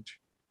that age.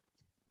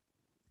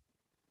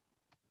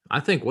 I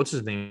think what's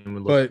his name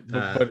would look.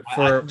 But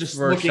for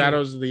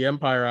Shadows of the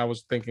Empire, I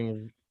was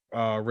thinking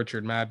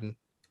Richard Madden.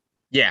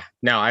 Yeah,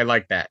 no, I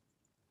like that.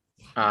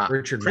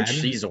 Richard Prince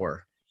Madden?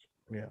 Caesar.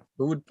 Yeah.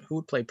 Who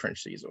would play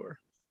Prince Caesar?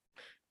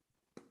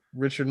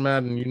 Richard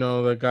Madden, you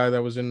know, the guy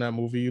that was in that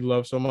movie you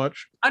love so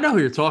much. I know who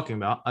you're talking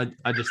about.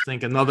 I just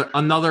think another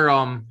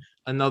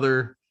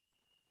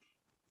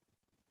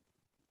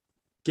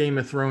Game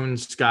of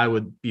Thrones guy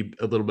would be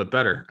a little bit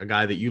better. A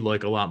guy that you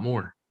like a lot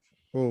more.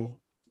 Oh,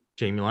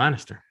 Jaime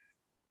Lannister.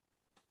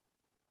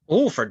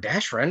 Oh, for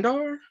Dash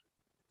Rendar?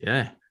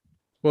 Yeah.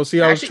 Well,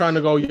 see, I was trying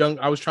to go young.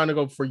 I was trying to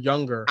go for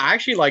younger. I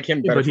actually like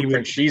him better for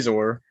Prince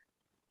Caesar.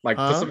 Like,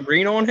 put some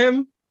green on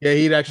him. Yeah,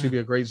 he'd actually be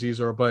a great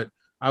Caesar, but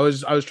I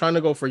was trying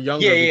to go for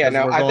younger. Yeah.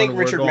 No, I think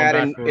Richard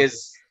Madden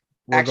has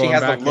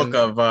the look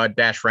of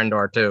Dash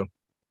Rendar too.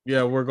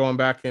 Yeah, we're going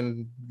back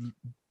in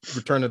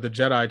Return of the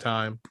Jedi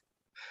time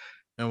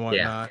and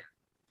whatnot.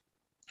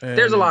 Yeah.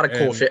 There's a lot of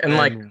cool shit, and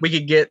like we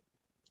could get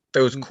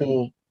those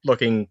cool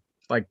looking,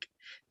 like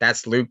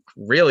that's Luke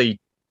really,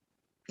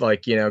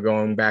 like, you know,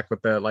 going back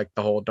with the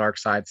whole dark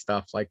side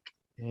stuff. Like,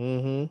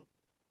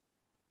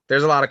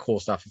 there's a lot of cool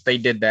stuff. If they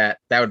did that,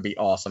 that would be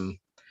awesome.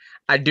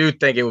 I do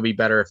think it would be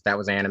better if that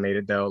was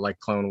animated though, like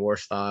Clone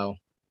Wars style,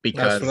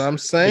 because that's what I'm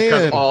saying.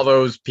 Because all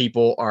those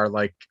people are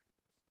like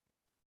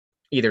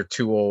either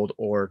too old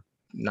or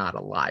not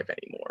alive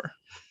anymore.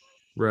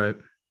 Right.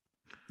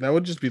 That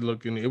would just it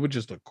would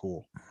just look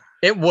cool.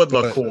 It would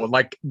look cool.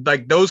 Like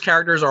those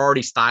characters are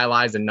already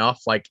stylized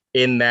enough, like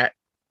in that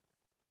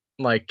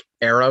like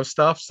era of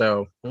stuff.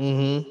 So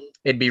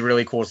it'd be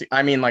really cool to see.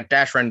 I mean, like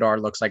Dash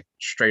Rendar looks like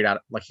straight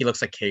out, like he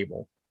looks like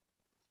Cable.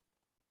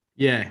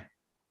 Yeah.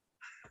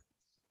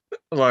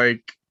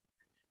 Like,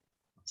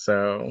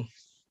 so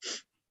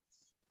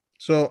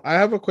I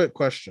have a quick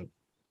question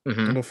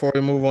before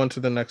we move on to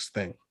the next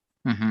thing.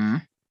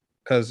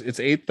 Because it's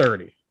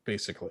 8:30,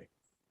 basically.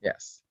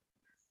 Yes.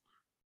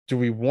 Do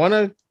we want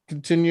to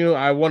continue?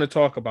 I want to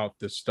talk about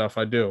this stuff.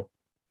 I do.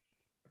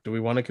 Do we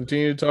want to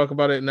continue to talk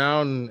about it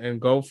now and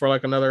go for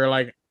like another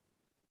like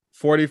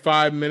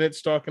 45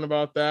 minutes talking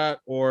about that?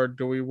 Or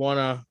do we want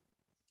to?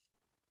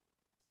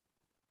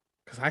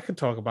 Because I could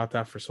talk about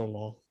that for so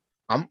long.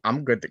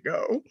 I'm good to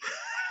go.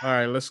 All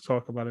right, let's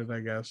talk about it, I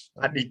guess.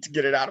 I need to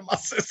get it out of my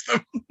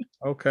system.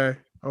 Okay.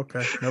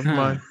 Never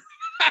mind.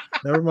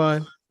 Never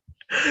mind.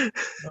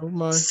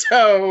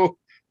 So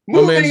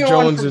moving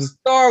on from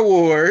Star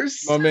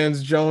Wars. My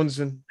man's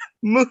Jonesing.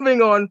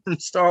 Moving on from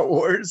Star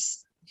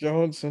Wars.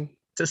 Jonesing.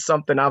 To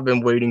something I've been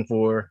waiting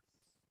for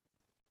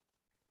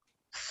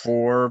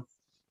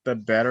the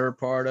better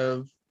part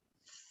of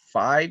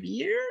 5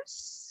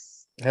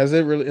 years. Has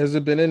it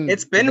been in?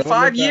 It's been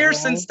 5 years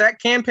since that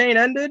campaign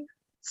ended.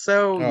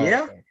 So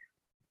yeah. Okay.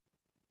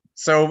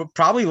 So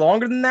probably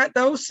longer than that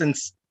though,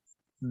 since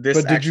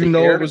this. But did you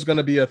know it was going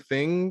to be a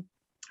thing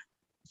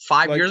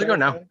 5 years ago?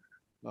 No.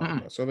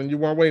 Okay. So then you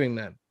weren't waiting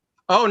then.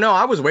 Oh no,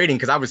 I was waiting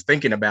because I was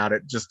thinking about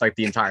it just like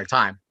the entire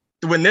time.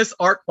 When this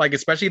arc, like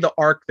especially the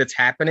arc that's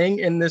happening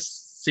in this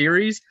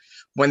series,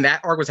 when that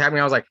arc was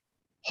happening, I was like,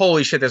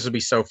 holy shit, this would be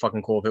so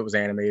fucking cool if it was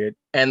animated.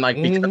 And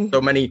like because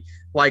so many,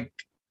 like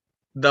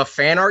the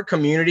fan art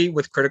community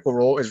with Critical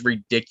Role is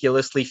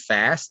ridiculously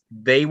fast.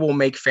 They will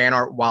make fan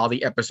art while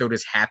the episode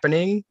is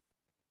happening.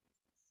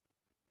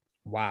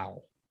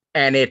 Wow.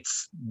 And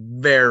it's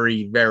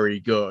very, very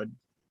good.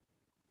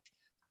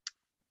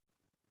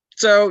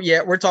 So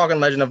yeah, we're talking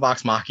Legend of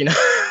Vox Machina.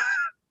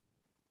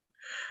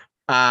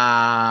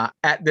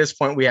 At this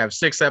point, we have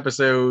 6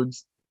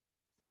 episodes.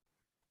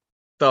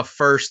 The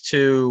first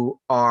 2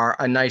 are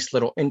a nice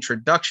little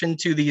introduction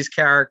to these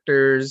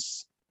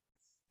characters.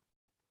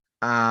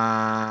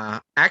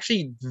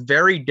 Actually,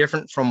 very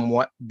different from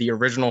what the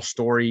original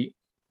story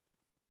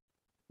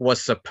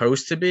was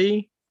supposed to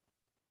be,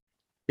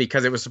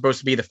 because it was supposed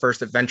to be the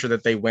first adventure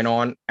that they went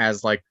on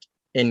as like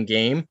in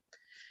game.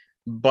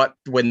 But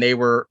when they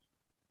were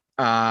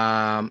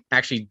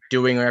actually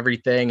doing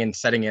everything and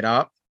setting it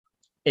up,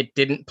 it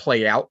didn't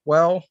play out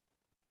well.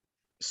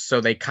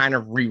 So they kind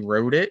of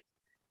rewrote it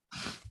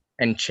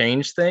and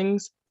changed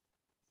things.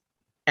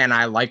 And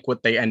I like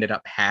what they ended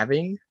up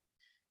having.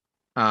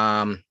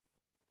 In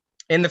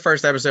the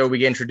first episode, we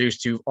get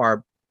introduced to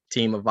our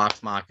team of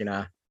Vox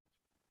Machina,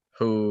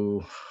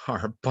 who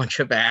are a bunch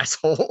of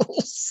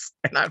assholes.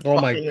 And I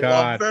fucking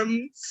love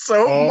them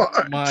so much.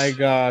 Oh my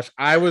gosh.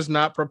 I was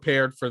not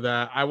prepared for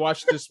that. I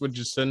watched this with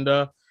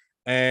Jacinda,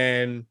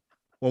 and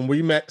when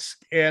we met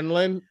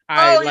Scanlan,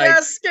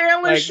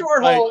 Scanlan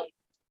Shortholt.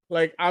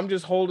 Like I'm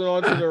just holding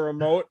on to the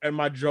remote and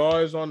my jaw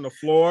is on the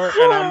floor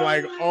and I'm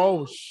like,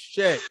 oh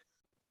shit.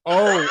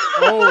 Oh.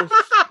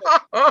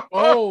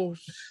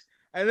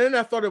 And then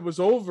I thought it was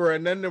over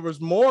and then there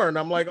was more and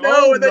I'm like,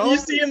 and then you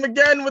see him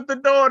again with the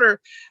daughter.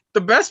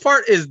 The best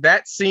part is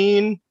that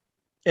scene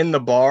in the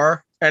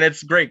bar, and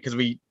it's great because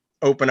we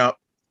open up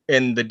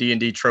in the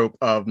D&D trope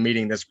of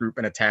meeting this group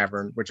in a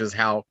tavern, which is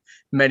how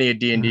many a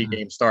D&D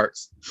game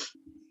starts.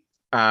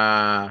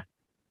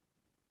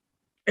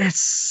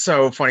 It's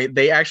so funny.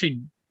 They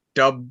actually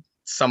dubbed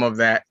some of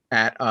that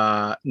at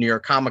New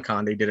York Comic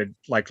Con. They did a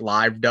like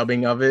live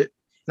dubbing of it,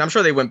 and I'm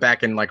sure they went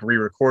back and like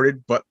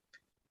re-recorded, but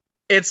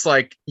it's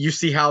like you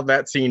see how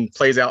that scene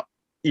plays out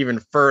even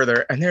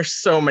further, and there's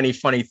so many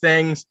funny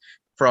things,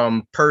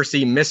 from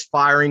Percy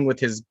misfiring with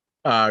his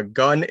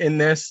gun in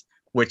this,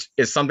 which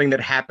is something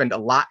that happened a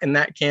lot in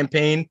that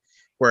campaign,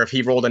 where if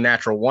he rolled a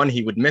natural 1,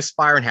 he would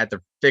misfire and had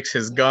to fix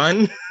his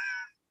gun.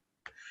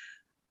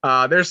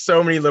 There's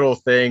so many little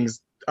things.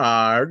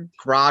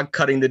 Grog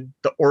cutting the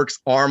orc's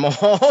arm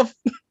off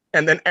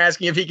and then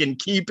asking if he can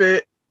keep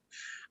it.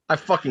 I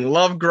fucking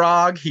love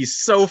Grog. He's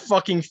so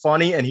fucking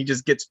funny, and he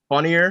just gets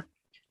funnier.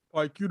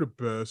 Like, you the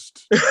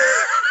best.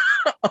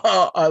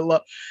 I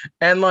love,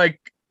 and like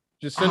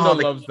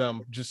Jacinda loves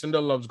them.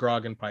 Jacinda loves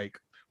Grog and Pike.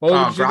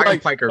 Well, Grog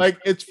and Pike like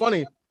it's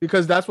funny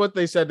because that's what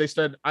they said. They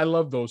said, I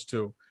love those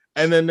two.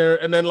 And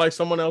then like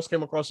someone else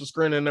came across the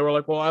screen and they were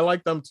like, well, I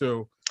like them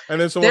too. And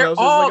then someone else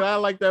was like, I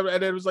like them.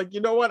 And it was like,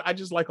 you know what? I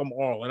just like them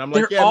all. And I'm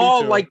like, they're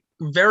all like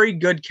very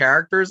good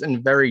characters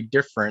and very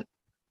different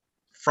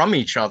from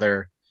each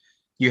other.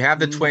 You have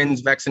the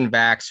twins, Vex and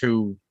Vax,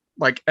 who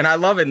like, and I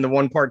love it. In the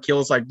one part,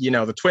 Keel's like,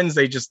 the twins,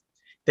 they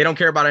don't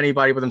care about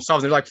anybody but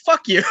themselves. They're like,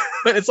 fuck you.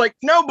 And it's like,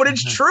 no, but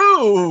it's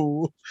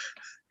true.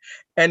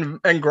 And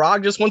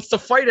Grog just wants to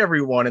fight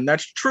everyone. And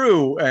that's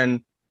true.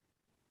 And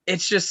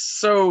it's just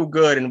so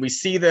good. And we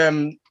see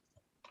them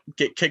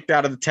get kicked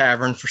out of the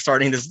tavern for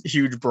starting this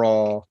huge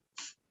brawl.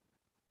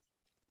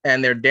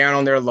 And they're down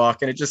on their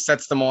luck, and it just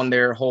sets them on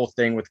their whole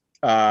thing with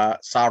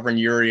Sovereign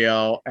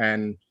Uriel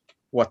and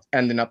what's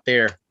ending up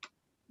there.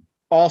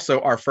 Also,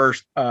 our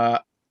first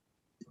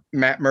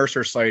Matt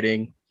Mercer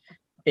sighting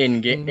as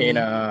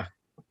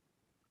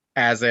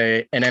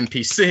an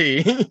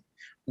NPC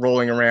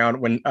rolling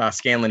around when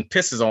Scanlan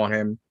pisses on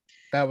him.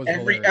 That was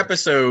every hilarious.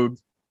 episode.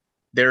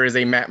 There is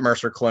a Matt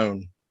Mercer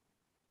clone.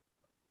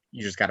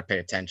 You just got to pay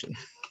attention.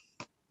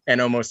 And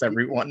almost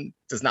everyone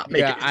does not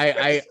make it.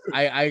 I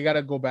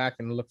gotta go back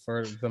and look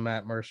for the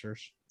Matt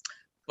Mercers.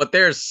 But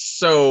there's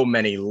so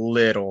many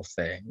little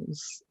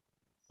things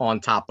on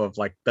top of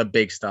like the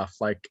big stuff.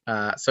 Like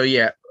also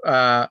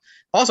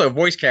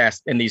voice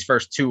cast in these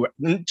first two,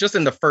 just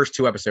in the first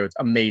two episodes,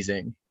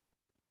 amazing.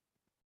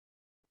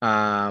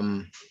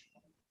 Aside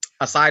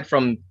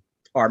from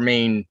our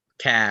main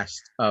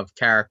cast of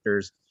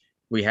characters,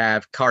 we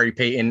have Kari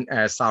Payton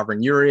as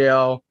Sovereign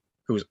Uriel,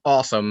 who's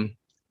awesome.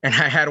 And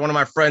I had one of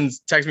my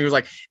friends text me, he was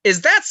like,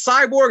 "Is that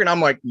Cyborg?" And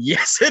I'm like,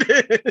 "Yes, it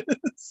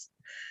is."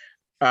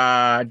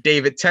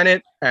 David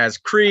Tennant as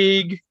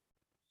Krieg.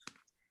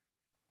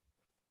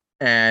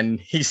 And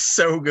he's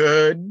so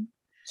good.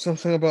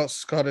 Something about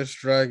Scottish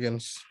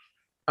dragons.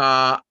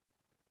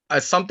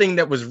 Something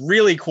that was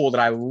really cool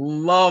that I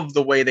love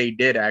the way they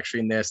did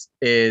actually in this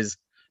is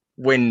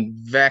when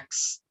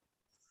Vex,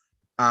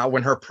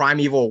 when her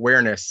primeval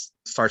awareness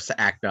starts to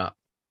act up.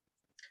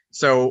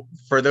 So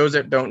for those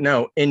that don't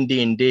know, in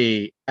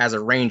D&D, as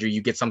a ranger,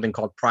 you get something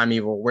called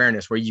primeval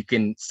awareness, where you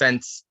can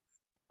sense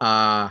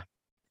fae,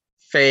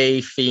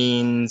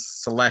 fiends,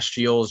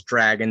 celestials,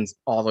 dragons,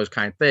 all those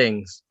kind of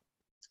things.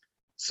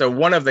 So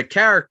one of the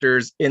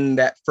characters in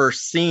that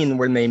first scene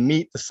when they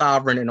meet the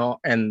Sovereign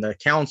and the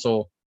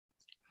Council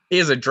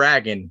is a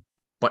dragon,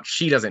 but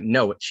she doesn't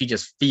know it. She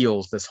just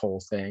feels this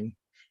whole thing.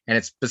 And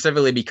it's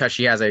specifically because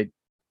she has a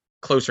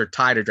closer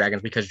tie to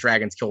dragons, because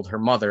dragons killed her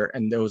mother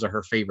and those are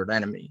her favorite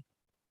enemy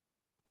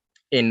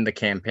in the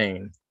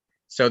campaign.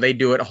 So they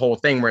do it a whole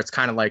thing where it's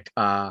kind of like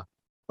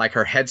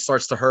her head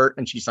starts to hurt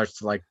and she starts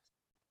to like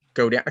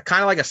go down,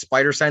 kind of like a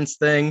spider sense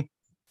thing,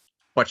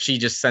 but she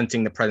just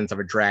sensing the presence of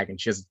a dragon.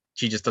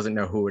 She just doesn't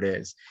know who it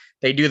is.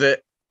 They do the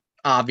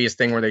obvious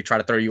thing where they try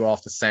to throw you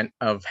off the scent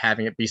of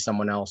having it be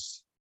someone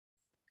else.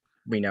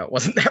 We know it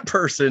wasn't that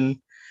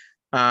person.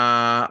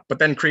 But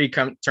then Krieg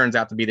turns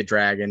out to be the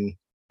dragon.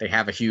 They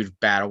have a huge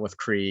battle with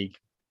Krieg.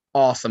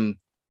 Awesome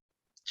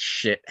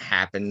shit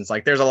happens.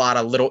 Like there's a lot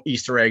of little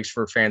Easter eggs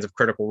for fans of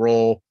Critical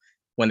Role.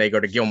 When they go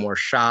to Gilmore's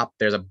shop,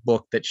 there's a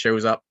book that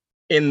shows up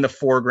in the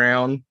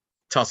foreground,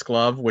 Tusk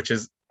Love, which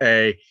is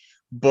a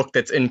book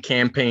that's in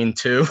campaign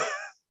 2.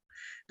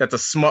 That's a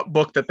smut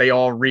book that they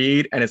all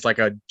read, and it's like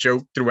a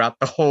joke throughout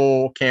the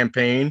whole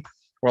campaign,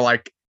 where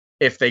like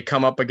if they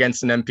come up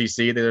against an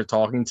NPC that they're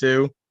talking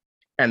to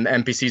and the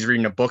NPC's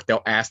reading a book,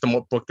 they'll ask them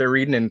what book they're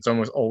reading, and it's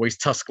almost always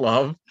Tusk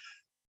Love.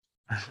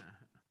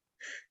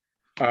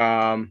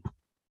 But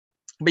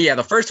yeah,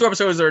 the first two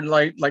episodes are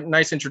like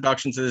nice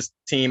introduction to this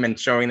team and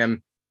showing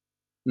them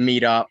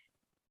meet up.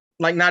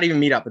 Like not even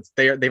meet up, it's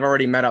they've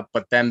already met up,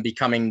 but them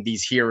becoming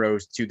these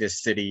heroes to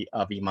this city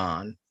of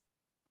Iman.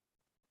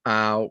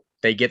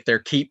 They get their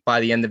keep by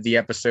the end of the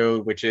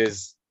episode, which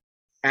is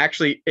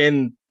actually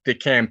in the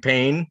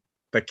campaign.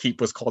 The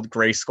keep was called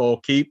Gray Skull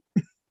Keep,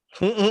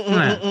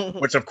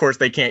 which of course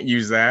they can't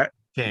use that.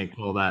 Can't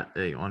call that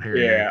on here.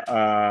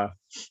 Yeah.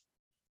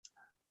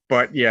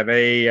 But yeah,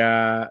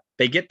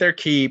 they get their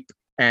keep,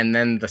 and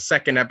then the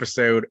second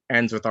episode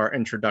ends with our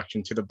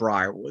introduction to the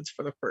Briarwoods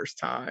for the first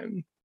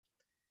time.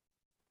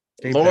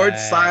 Lord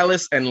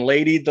Silas and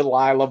Lady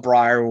Delilah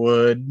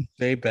Briarwood.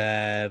 They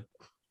bad.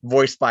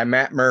 Voiced by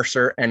Matt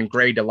Mercer and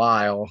Grey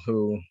Delisle,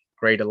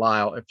 Grey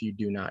Delisle, if you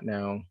do not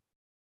know,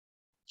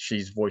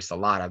 she's voiced a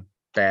lot of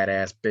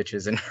badass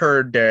bitches in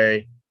her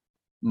day.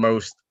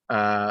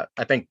 I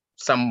think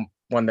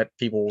someone that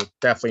people will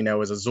definitely know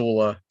is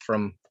Azula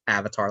from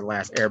Avatar: The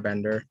Last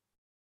Airbender.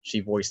 She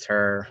voiced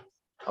her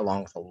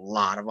along with a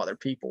lot of other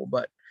people,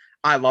 but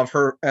I love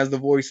her as the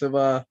voice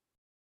of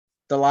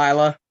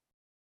Delilah.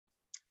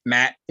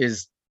 Matt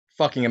is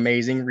fucking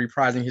amazing,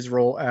 reprising his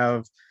role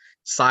of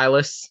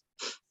Silas.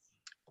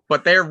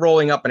 But they're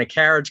rolling up in a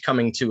carriage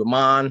coming to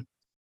Amon,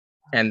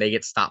 and they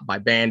get stopped by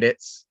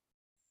bandits.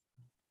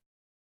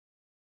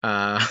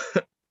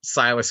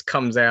 Silas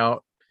comes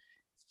out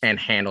and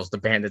handles the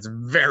bandits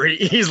very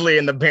easily,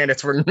 and the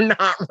bandits were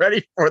not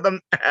ready for them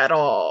at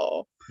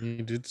all.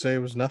 You did say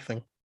it was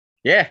nothing.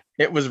 Yeah,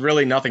 it was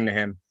really nothing to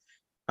him.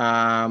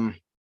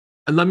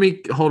 Let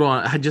me hold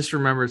on. I just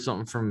remembered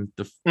something from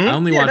I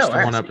only watched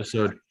one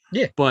episode.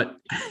 Yeah, but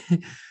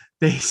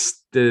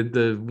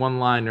the one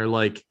line are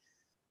like,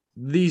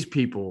 these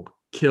people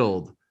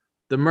killed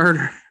the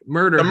murder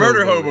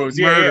hobos.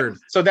 Yeah.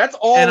 So that's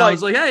all. And I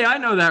was like, hey, I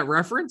know that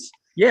reference.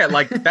 Yeah,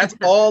 like that's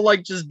all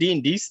like just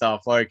D&D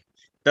stuff. Like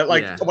that.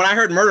 Like when I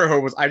heard murder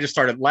hobos, I just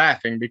started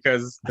laughing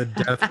because the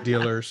death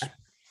dealers.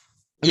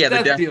 Yeah,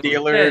 the death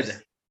dealers.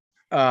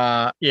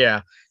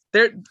 Yeah.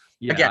 They're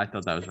again, I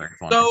thought that was very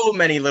funny. So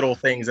many little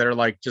things that are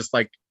like just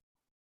like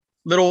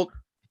little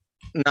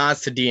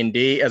nods to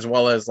D&D, as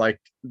well as like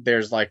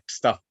there's like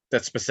stuff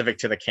that's specific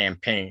to the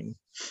campaign.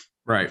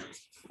 Right.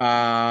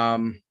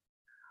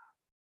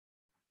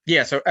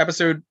 Yeah, so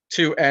episode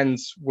 2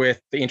 ends with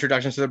the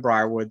introduction to the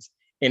Briarwoods.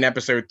 In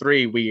episode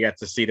 3, we get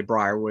to see the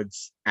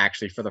Briarwoods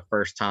actually for the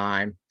first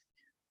time.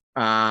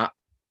 Now,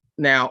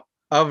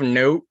 of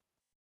note,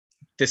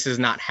 this is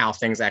not how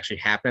things actually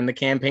happen in the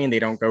campaign. They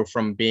don't go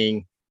from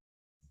being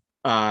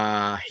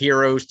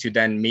heroes to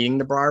then meeting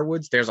the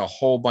Briarwoods. There's a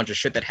whole bunch of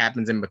shit that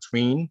happens in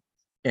between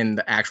in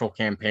the actual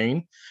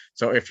campaign.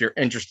 So if you're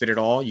interested at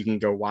all, you can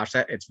go watch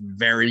that. It's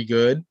very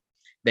good.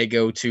 They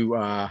go to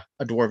a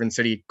dwarven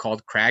city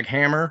called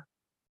Craghammer.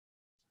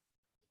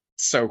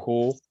 So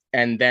cool.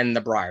 And then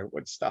the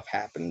Briarwood stuff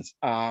happens.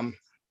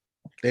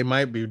 They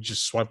might be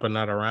just swiping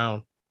that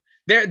around.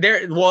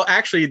 Well,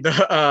 actually,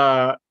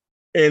 the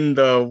in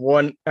the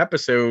one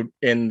episode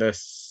in the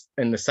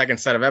second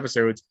set of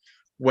episodes,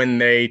 when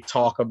they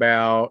talk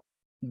about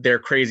their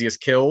craziest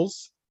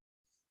kills,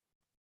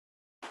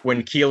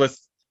 when Keyleth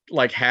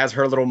like has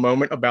her little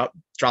moment about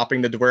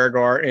dropping the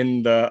Dwergar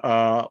in the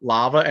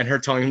lava and her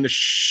telling him to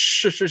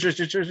shush,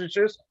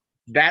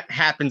 that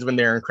happens when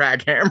they're in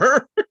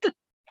Craghammer.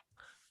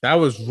 That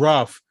was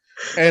rough.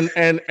 And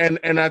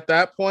at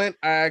that point,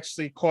 I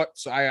actually caught.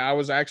 So I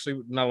was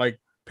actually not like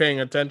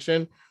paying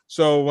attention.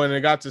 So when it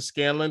got to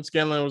Scanlan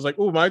was like,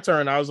 "Ooh, my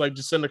turn." I was like,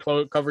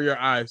 "Jacinda, cover your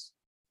eyes."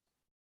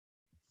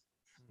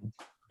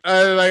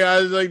 I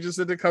was like,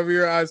 "Jacinda, cover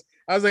your eyes."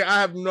 I was like,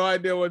 "I have no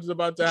idea what's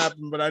about to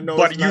happen, but I know."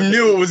 But you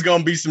knew it was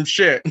gonna be some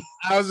shit.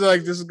 I was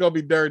like, "This is gonna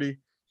be dirty,"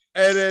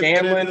 and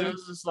then it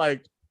was just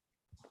like,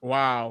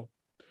 "Wow."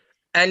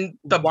 And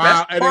the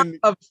best part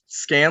of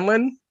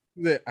Scanlan,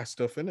 I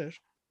still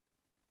finished,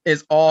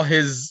 is all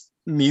his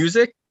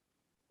music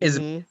is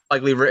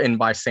likely written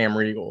by Sam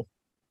Riegel,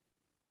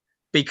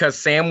 because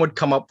Sam would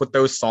come up with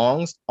those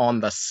songs on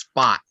the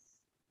spot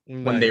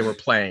when they were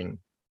playing,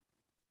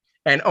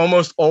 and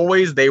almost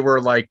always they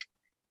were like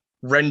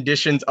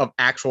renditions of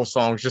actual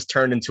songs just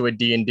turned into a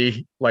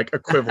D&D like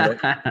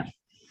equivalent.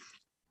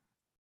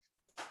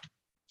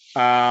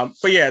 But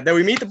yeah, then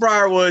we meet the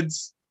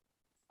Briarwoods.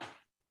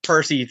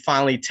 Percy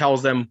finally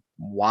tells them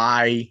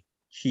why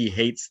he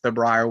hates the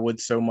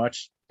Briarwoods so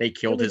much. They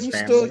killed his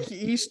family.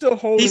 He's still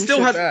holding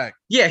shit back.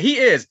 Yeah, he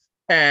is.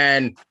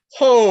 And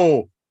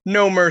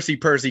No Mercy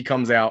Percy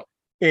comes out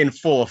in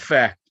full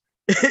effect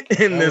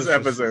in this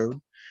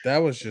episode. That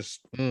was just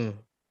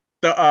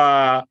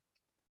the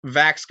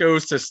Vax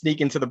goes to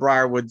sneak into the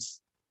Briarwoods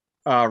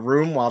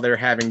room while they're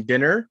having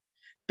dinner.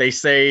 They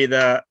say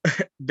that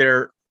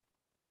their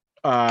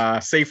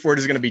safe word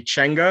is going to be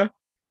Chenga,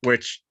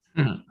 which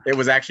it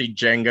was actually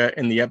Jenga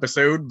in the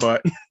episode,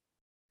 but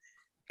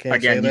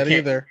can't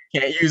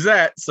use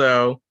that.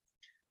 So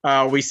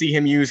we see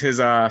him use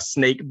his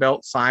snake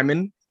belt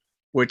Simon,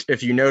 which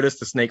if you notice,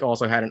 the snake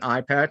also had an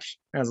eye patch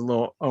as a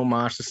little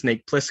homage to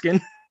Snake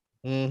Plissken.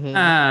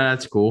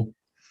 That's cool.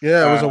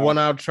 Yeah, it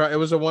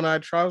was a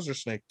one-eyed trouser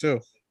snake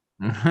too.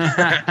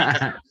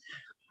 And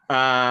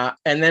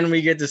then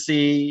we get to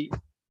see,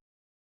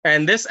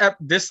 and this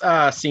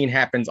scene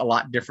happens a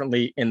lot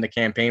differently in the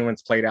campaign when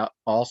it's played out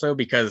also,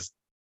 because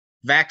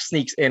Vax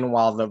sneaks in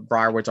while the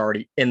Briarwood's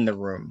already in the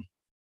room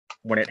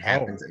when it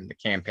happens in the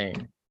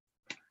campaign.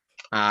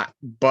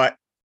 But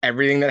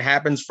everything that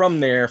happens from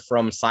there,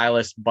 from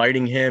Silas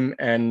biting him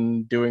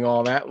and doing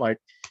all that, like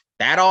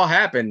that all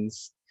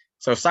happens.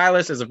 So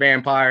Silas is a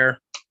vampire.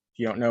 If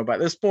you don't know about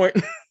this point,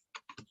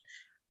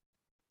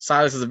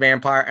 Silas is a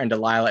vampire and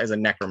Delilah is a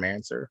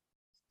necromancer.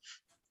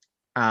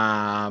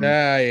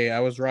 I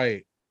was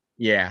right.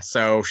 Yeah,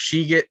 so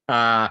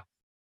Vax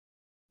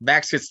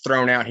gets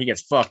thrown out, he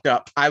gets fucked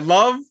up. I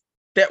love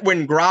that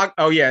when Grog,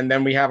 and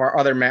then we have our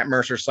other Matt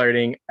Mercer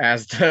sighting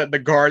as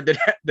the guard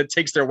that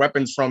takes their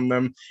weapons from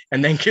them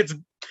and then gets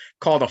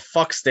called a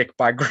fuckstick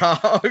by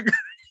Grog.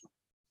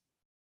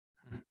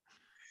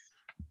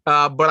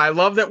 But I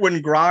love that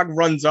when Grog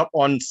runs up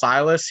on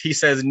Silas, he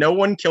says, "No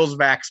one kills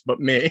Vax but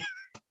me."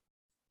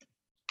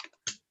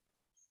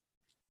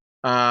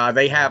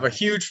 They have a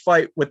huge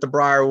fight with the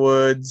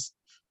Briarwoods.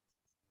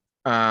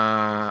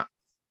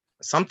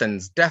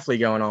 Something's definitely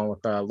going on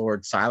with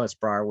Lord Silas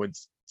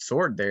Briarwood's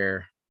sword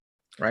there,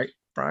 right,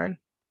 Brian?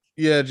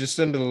 Yeah,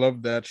 Jacinda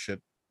loved that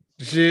shit.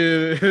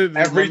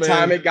 Every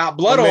time it got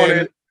blood on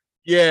it.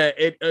 Yeah,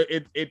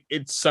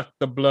 it sucked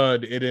the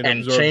blood. It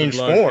and changed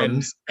the blood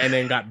forms, and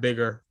then got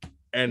bigger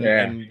and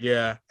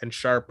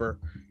sharper,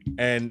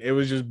 and it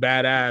was just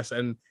badass.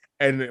 And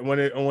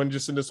when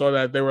Jacinda saw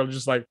that, they were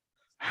just like,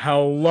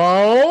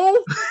 "Hello!"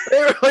 They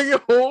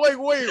were like,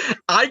 "Wait,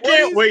 I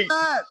can't wait!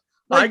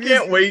 I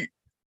can't wait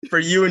for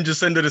you and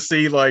Jacinda to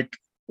see like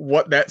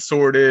what that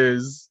sword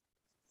is."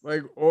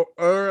 Like,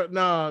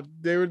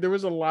 there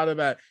was a lot of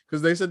that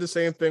because they said the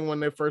same thing when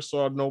they first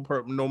saw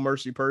No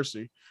Mercy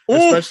Percy,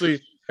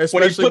 especially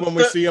when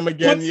we see him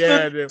again,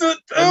 and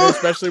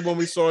especially when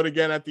we saw it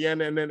again at the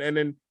end,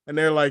 and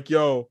they're like,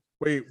 "Yo,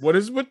 wait, what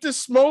is with this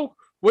smoke?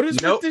 What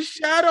is with this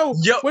shadow?"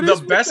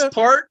 The best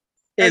part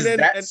is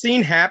that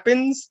scene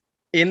happens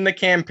in the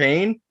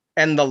campaign,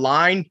 and the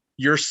line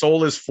your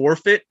soul is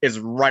forfeit is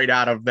right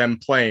out of them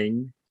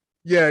playing.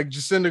 Yeah,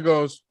 Jacinda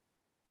goes,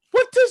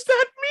 what does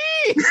that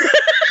mean?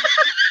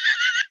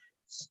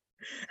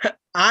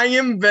 I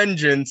am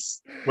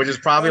vengeance, which is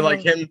probably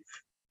like him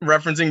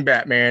referencing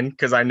Batman,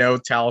 because I know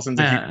Talison's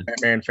a huge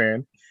Batman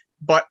fan.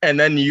 But and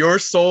then your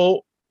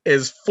soul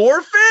is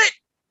forfeit.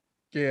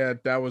 Yeah,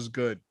 that was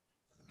good.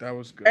 That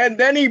was good. And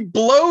then he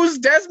blows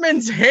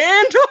Desmond's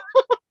hand.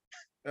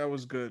 That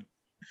was good.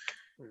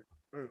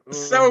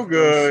 So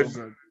good. So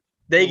good.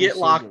 They get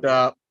locked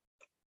up.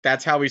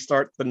 That's how we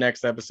start the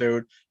next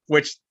episode.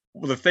 Which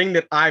the thing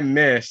that I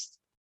missed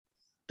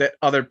that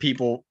other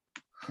people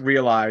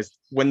realized,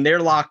 when they're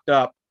locked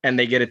up and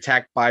they get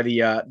attacked by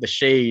the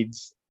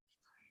shades,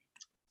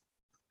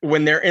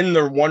 when they're in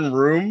their one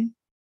room,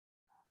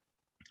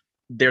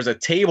 there's a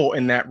table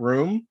in that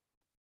room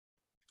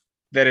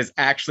that is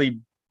actually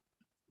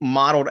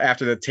modeled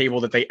after the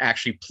table that they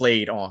actually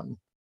played on.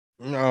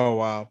 Oh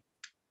wow.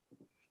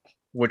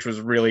 Which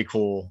was really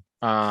cool.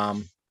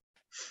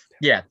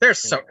 Yeah,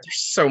 there's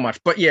so much.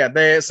 But yeah,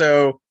 they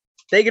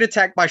get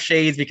attacked by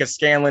shades because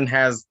Scanlan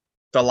has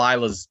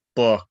Delilah's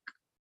book,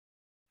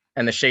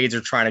 and the shades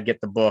are trying to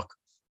get the book.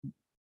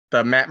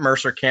 The Matt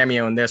Mercer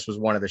cameo in this was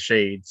one of the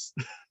shades.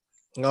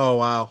 Oh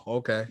wow,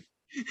 okay.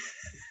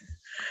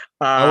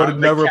 I would have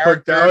never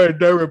picked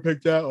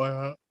that one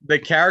up. The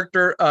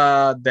character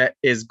that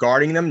is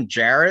guarding them,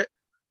 Jarrett,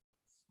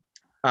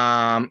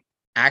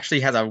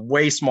 actually has a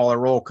way smaller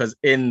role, because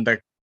in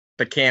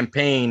the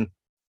campaign,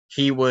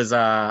 he was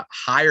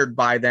hired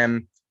by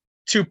them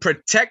to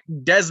protect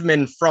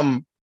Desmond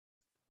from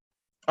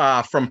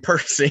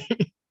Percy.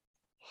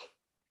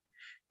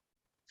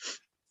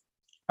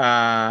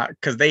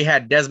 Because they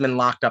had Desmond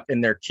locked up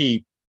in their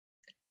keep,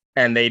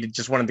 and they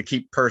just wanted to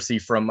keep Percy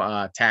from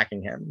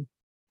attacking him.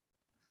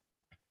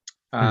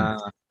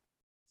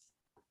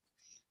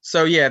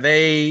 So yeah,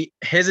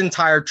 his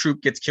entire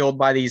troop gets killed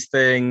by these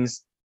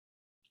things.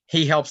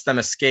 He helps them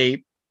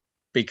escape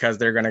because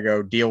they're gonna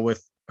go deal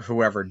with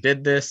whoever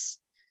did this.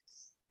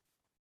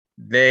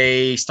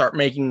 They start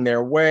making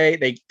their way.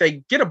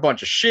 They get a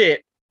bunch of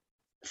shit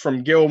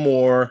from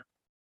Gilmore,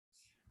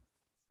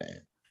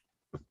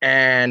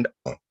 and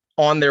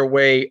on their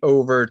way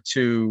over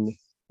to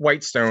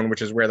Whitestone,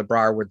 which is where the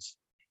Briarwoods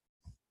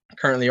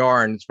currently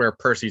are, and it's where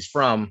Percy's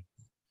from.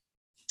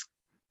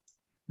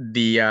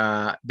 They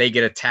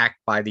get attacked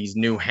by these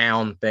new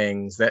hound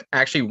things that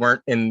actually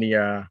weren't in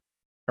the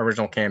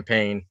original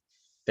campaign.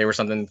 They were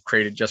something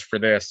created just for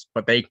this,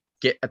 but they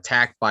get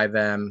attacked by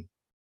them.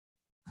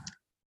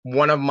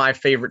 One of my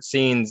favorite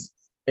scenes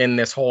in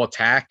this whole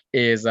attack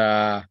is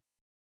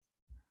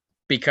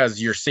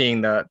because you're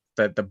seeing the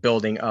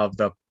building of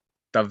the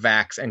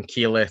Vax and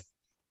Keyleth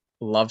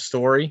love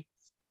story.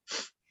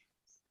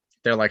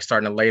 They're like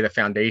starting to lay the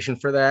foundation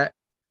for that.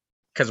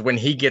 Because when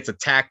he gets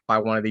attacked by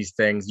one of these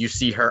things, you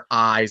see her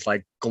eyes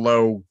like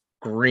glow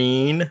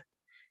green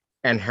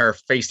and her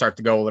face start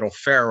to go a little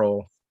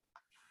feral,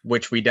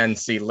 which we then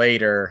see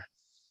later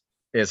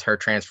is her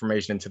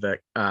transformation into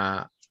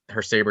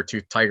her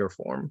saber-toothed tiger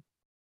form.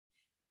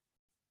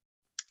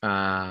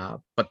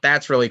 But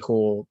that's really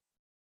cool.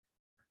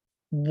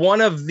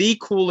 One of the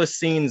coolest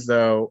scenes,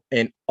 though,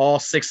 in all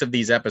 6 of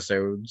these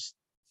episodes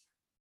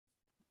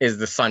is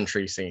the Sun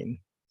Tree scene.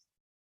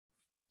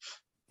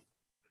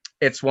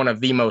 It's one of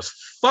the most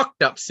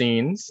fucked up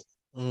scenes,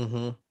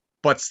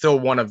 but still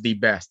one of the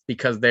best,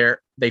 because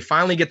they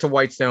finally get to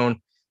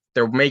Whitestone.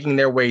 They're making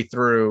their way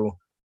through,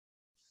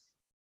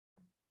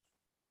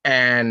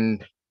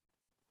 and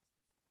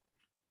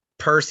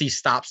Percy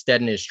stops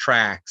dead in his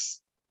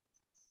tracks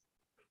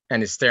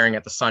and is staring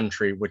at the Sun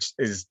Tree, which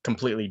is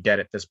completely dead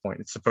at this point.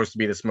 It's supposed to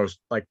be this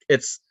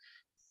it's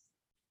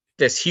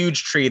this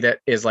huge tree that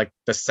is like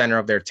the center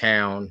of their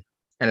town,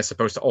 and it's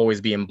supposed to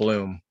always be in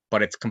bloom,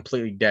 but it's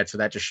completely dead. So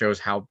that just shows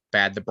how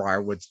bad the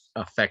Briarwoods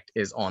effect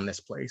is on this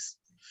place.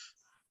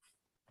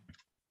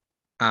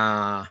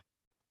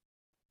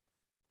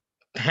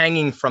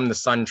 Hanging from the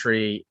Sun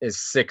Tree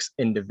is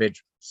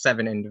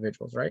 7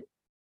 individuals, right?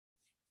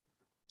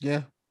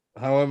 Yeah.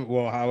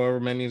 However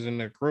many is in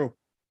their crew.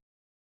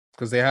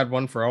 Because they had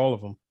one for all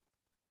of them.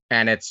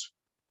 And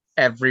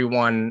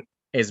everyone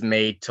is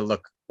made to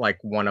look like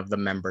one of the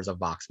members of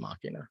Vox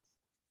Machina.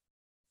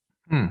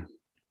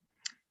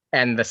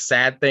 And the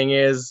sad thing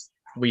is,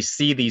 we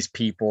see these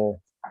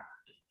people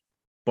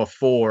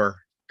before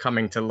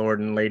coming to Lord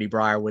and Lady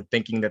Briarwood,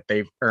 thinking that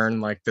they've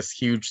earned like this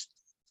huge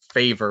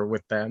favor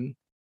with them.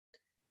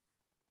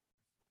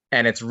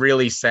 And it's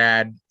really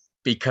sad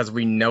because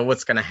we know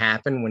what's going to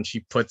happen when she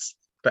puts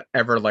the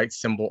Everlight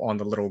symbol on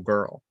the little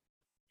girl.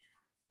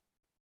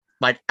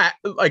 Like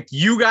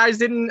you guys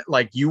didn't,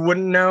 like you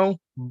wouldn't know,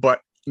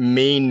 but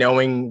me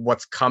knowing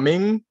what's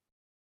coming,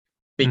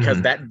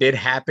 because that did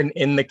happen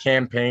in the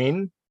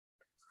campaign,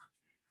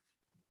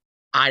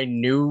 I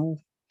knew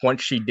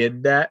once she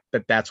did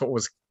that's what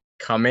was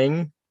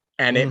coming,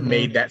 and it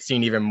made that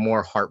scene even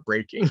more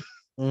heartbreaking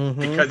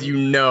because you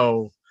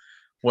know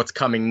what's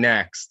coming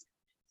next.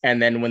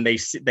 And then when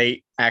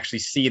they actually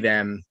see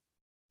them,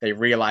 they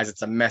realize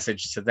it's a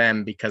message to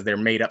them because they're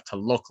made up to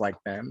look like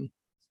them.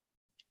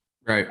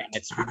 Right. And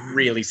it's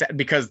really sad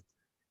because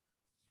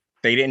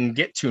they didn't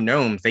get 2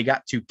 gnomes. They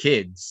got 2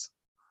 kids.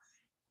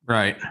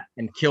 Right.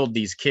 And killed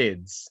these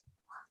kids.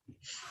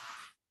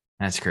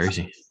 That's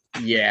crazy.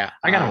 Yeah.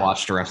 I got to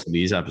watch the rest of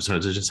these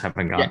episodes. I just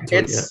haven't gotten to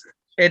it yet.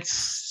 It's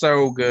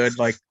so good.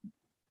 Like,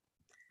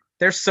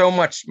 there's so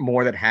much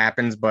more that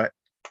happens, but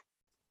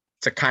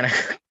to kind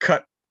of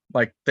cut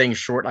like things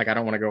short, like I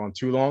don't want to go on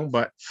too long,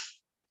 but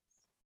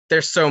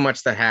there's so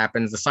much that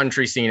happens. The Sun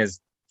Tree scene is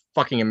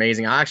fucking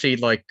amazing. I actually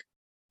like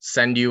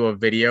send you a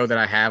video that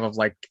I have of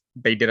like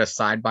they did a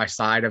side by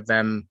side of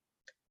them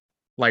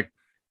like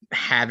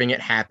having it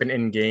happen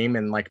in game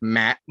and like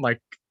Matt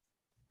like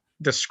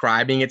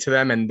describing it to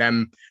them and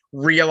them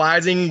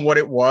realizing what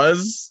it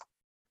was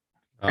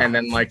and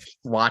then like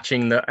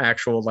watching the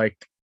actual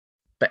like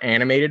the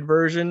animated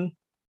version.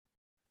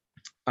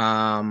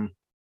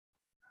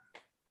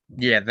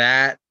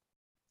 That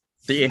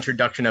the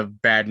introduction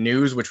of Bad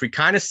News, which we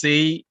kind of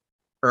see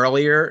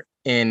earlier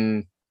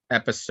in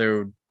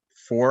episode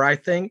 4, I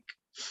think.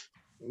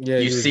 Yeah,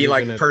 you see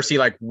like Percy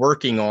like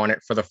working on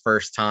it for the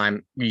first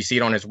time. You see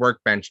it on his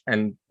workbench,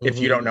 and if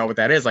you don't know what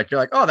that is, like you're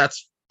like, oh,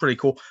 that's pretty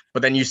cool.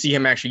 But then you see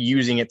him actually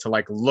using it to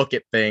like look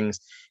at things,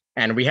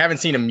 and we haven't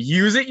seen him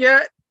use it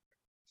yet.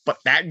 But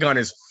that gun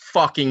is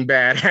fucking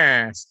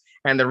badass.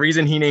 And the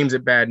reason he names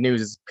it Bad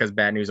News is because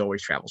bad news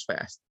always travels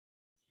fast.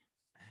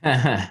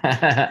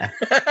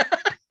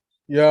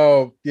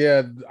 Yo,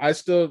 yeah,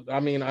 I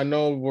mean, I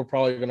know we're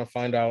probably going to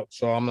find out,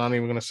 so I'm not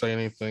even going to say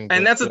anything.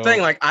 And that's the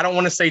thing, like, I don't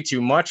want to say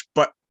too much,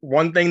 but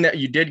one thing that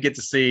you did get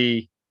to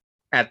see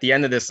at the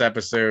end of this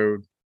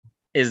episode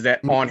is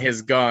that on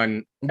his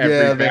gun,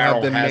 every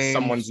barrel has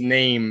someone's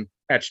name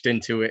etched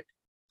into it.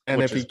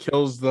 And if he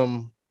kills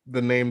them,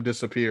 the name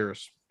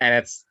disappears.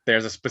 And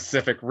there's a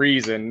specific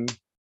reason.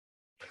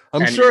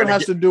 I'm sure it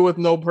has to do with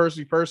No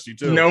Percy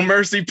too. No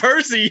Mercy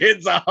Percy.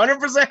 It's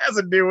 100% has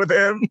to do with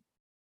him.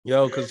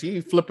 Yo, because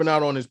he's flipping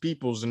out on his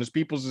peoples, and his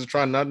peoples is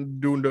trying not to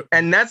do.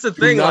 And that's the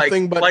thing,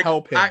 nothing but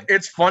help him.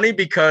 It's funny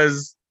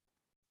because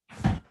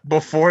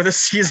before the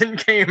season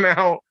came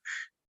out,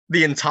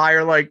 the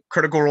entire like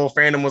Critical Role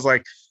fandom was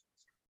like,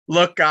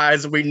 "Look,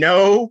 guys, we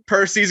know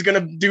Percy's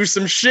gonna do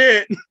some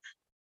shit,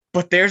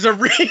 but there's a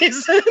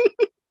reason."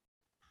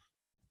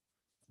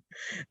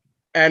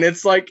 And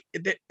it's like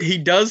he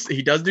does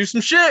do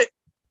some shit,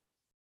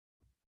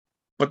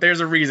 but there's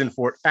a reason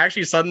for it.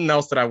 Actually, something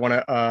else that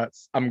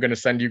I'm gonna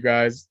send you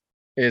guys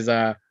is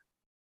so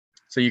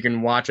you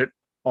can watch it.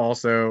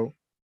 Also,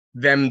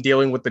 them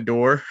dealing with the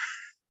door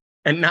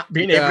and not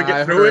being able to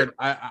get through it.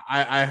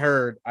 I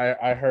heard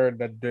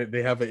that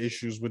they have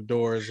issues with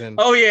doors, and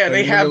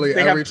they have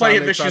plenty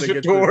of issues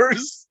with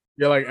doors.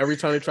 Yeah, like every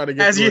time they try to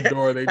get through a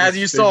door, as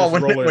you saw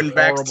when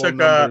Vax took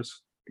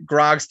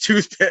Grog's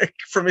toothpick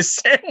from his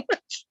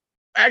sandwich.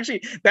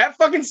 Actually, that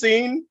fucking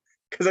scene,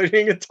 because I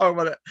didn't get to talk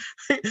about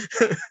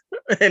that.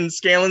 And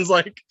Scalen's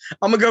like,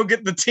 I'm gonna go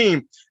get the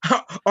team.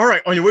 All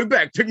right, on your way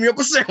back, pick me up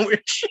a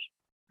sandwich.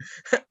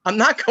 I'm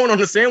not going on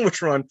a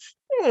sandwich run.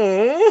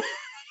 Aww.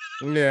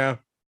 Yeah.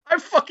 I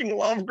fucking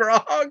love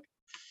Grog.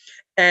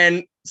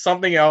 And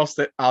something else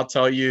that I'll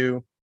tell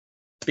you,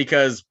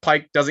 because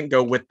Pike doesn't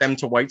go with them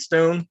to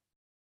Whitestone.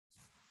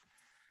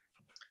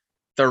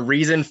 The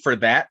reason for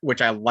that,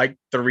 which I like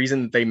the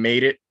reason they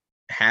made it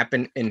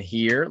happen in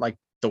here, like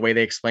the way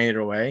they explained it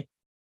away.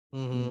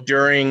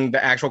 During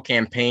the actual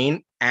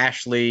campaign,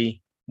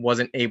 Ashley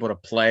wasn't able to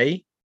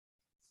play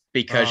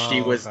because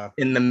she was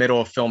in the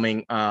middle of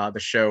filming the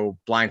show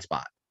Blind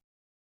Spot.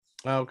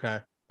 Okay.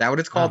 Is that what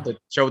it's called? The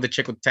show with the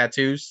chick with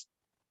tattoos?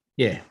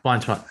 Yeah,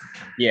 Blind Spot.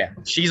 Yeah.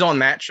 She's on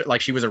that show, like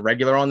she was a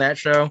regular on that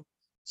show.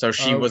 So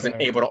she wasn't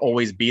able to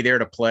always be there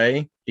to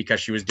play because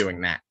she was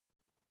doing that.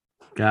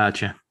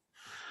 Gotcha.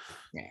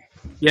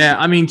 Yeah,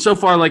 I mean, so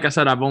far, like I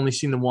said, I've only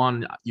seen the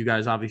one. You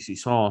guys obviously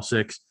saw all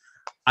 6.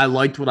 I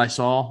liked what I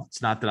saw.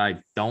 It's not that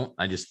I don't.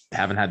 I just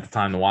haven't had the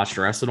time to watch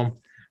the rest of them.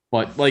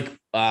 But like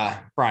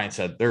Brian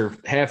said, they're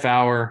half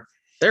hour.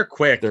 They're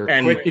quick. They're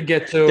quick to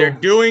get to. They're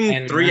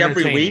doing 3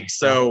 every week,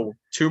 so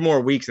 2 more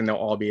weeks and they'll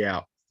all be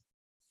out.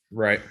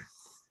 Right.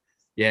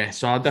 Yeah,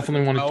 so I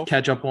definitely want to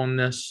catch up on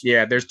this.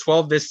 Yeah, there's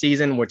 12 this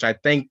season, which I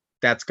think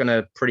that's going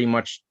to pretty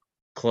much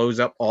close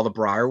up all the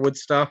Briarwood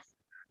stuff.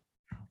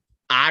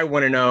 I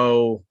want to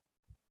know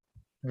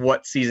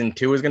what season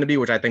 2 is going to be,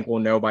 which I think we'll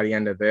know by the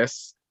end of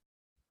this.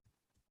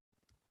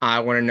 I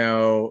want to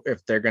know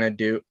if they're going to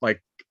do,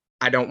 like,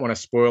 I don't want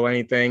to spoil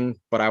anything,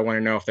 but I want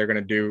to know if they're going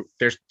to do,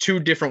 there's 2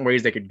 different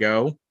ways they could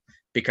go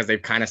because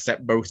they've kind of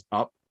set both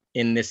up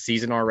in this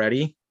season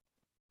already.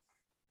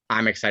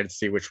 I'm excited to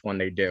see which one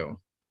they do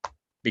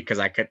because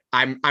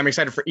I'm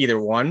excited for either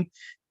one.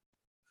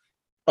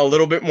 A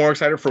little bit more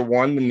excited for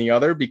one than the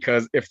other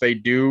because if they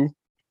do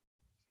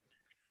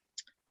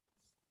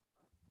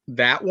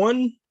that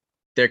one,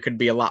 there could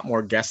be a lot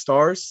more guest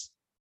stars,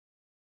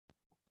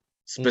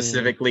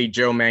 specifically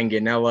Joe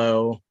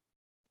Manganiello,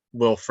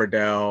 Will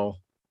Friedle,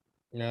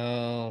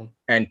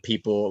 and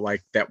people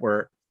like that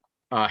were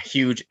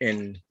huge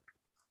in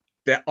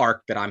the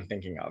arc that I'm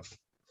thinking of.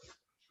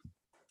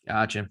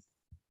 Gotcha.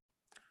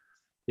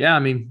 Yeah, I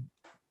mean,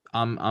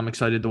 I'm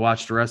excited to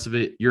watch the rest of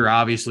it. You're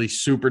obviously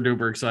super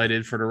duper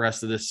excited for the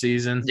rest of this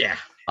season. Yeah.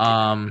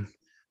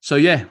 So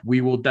yeah,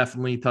 we will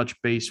definitely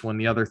touch base when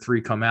the other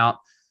 3 come out.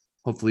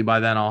 Hopefully by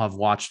then I'll have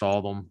watched all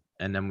of them,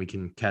 and then we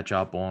can catch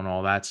up on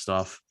all that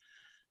stuff.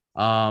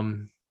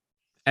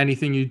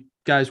 Anything you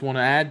guys want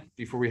to add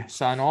before we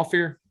sign off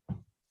here?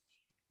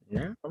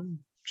 Yeah.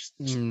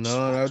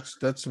 No,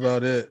 that's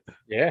about it.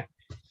 Yeah.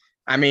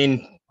 I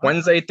mean,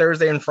 Wednesday,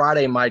 Thursday, and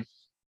Friday,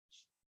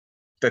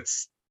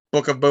 that's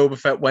Book of Boba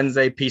Fett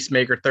Wednesday,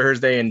 Peacemaker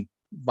Thursday, and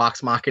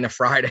Vox Machina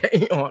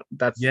Friday.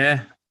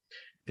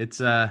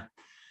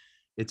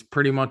 It's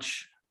pretty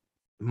much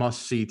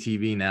must see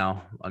TV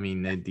now. I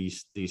mean,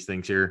 these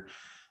things here,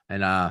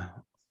 and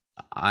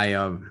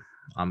I'm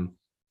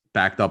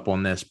backed up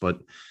on this, but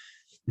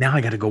now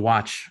I got to go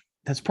watch.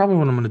 That's probably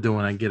what I'm going to do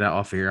when I get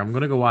off here. I'm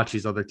going to go watch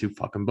these other 2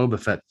 fucking Boba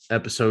Fett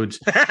episodes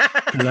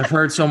because I've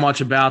heard so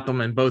much about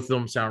them, and both of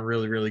them sound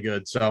really, really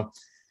good. So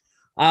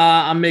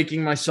I'm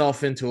making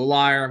myself into a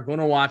liar. I'm going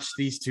to watch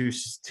these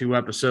two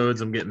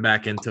episodes. I'm getting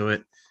back into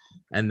it,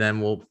 and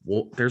then we'll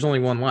there's only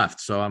one left,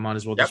 so I might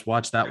as well just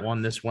watch that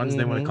one this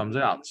Wednesday when it comes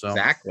out. So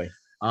exactly.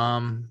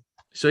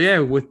 So yeah,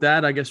 with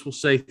that, I guess we'll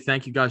say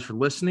thank you guys for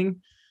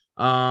listening.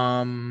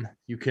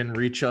 You can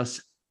reach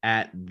us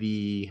at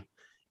the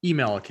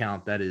email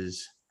account that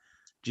is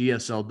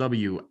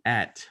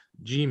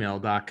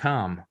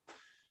gslw@gmail.com.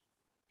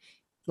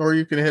 Or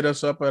you can hit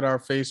us up at our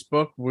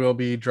Facebook. We'll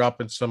be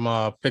dropping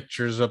some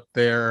pictures up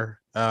there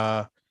in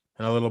a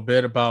little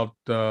bit about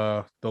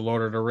the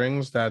Lord of the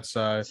Rings. That's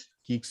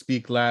Geek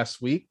Speak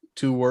Last Week,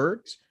 2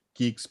 words.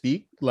 Geek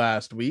Speak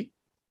Last Week,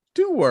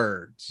 2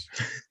 words.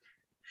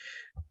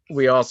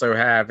 We also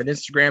have an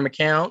Instagram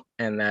account,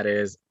 and that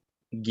is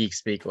Geek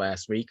Speak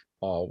Last Week,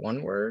 all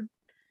one word.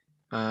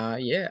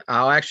 Yeah,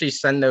 I'll actually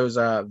send those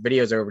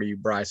videos over to you,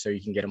 Bryce, so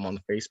you can get them on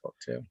the Facebook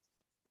too.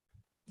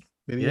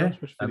 Videos?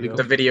 Yeah,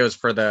 the videos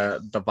for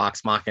the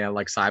Vox Machina,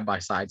 like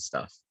side-by-side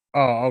stuff.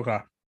 Oh, okay.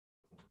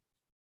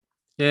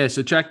 Yeah,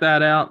 so check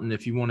that out, and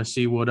if you want to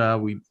see what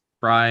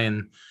Brian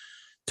and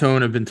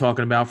Tone have been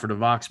talking about for the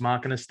Vox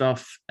Machina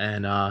stuff,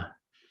 and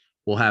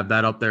we'll have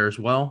that up there as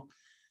well.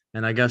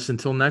 And I guess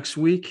until next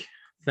week,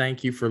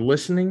 thank you for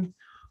listening.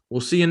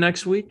 We'll see you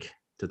next week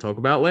to talk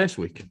about last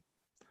week.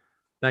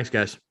 Thanks,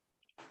 guys.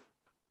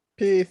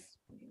 Peace.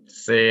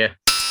 See ya.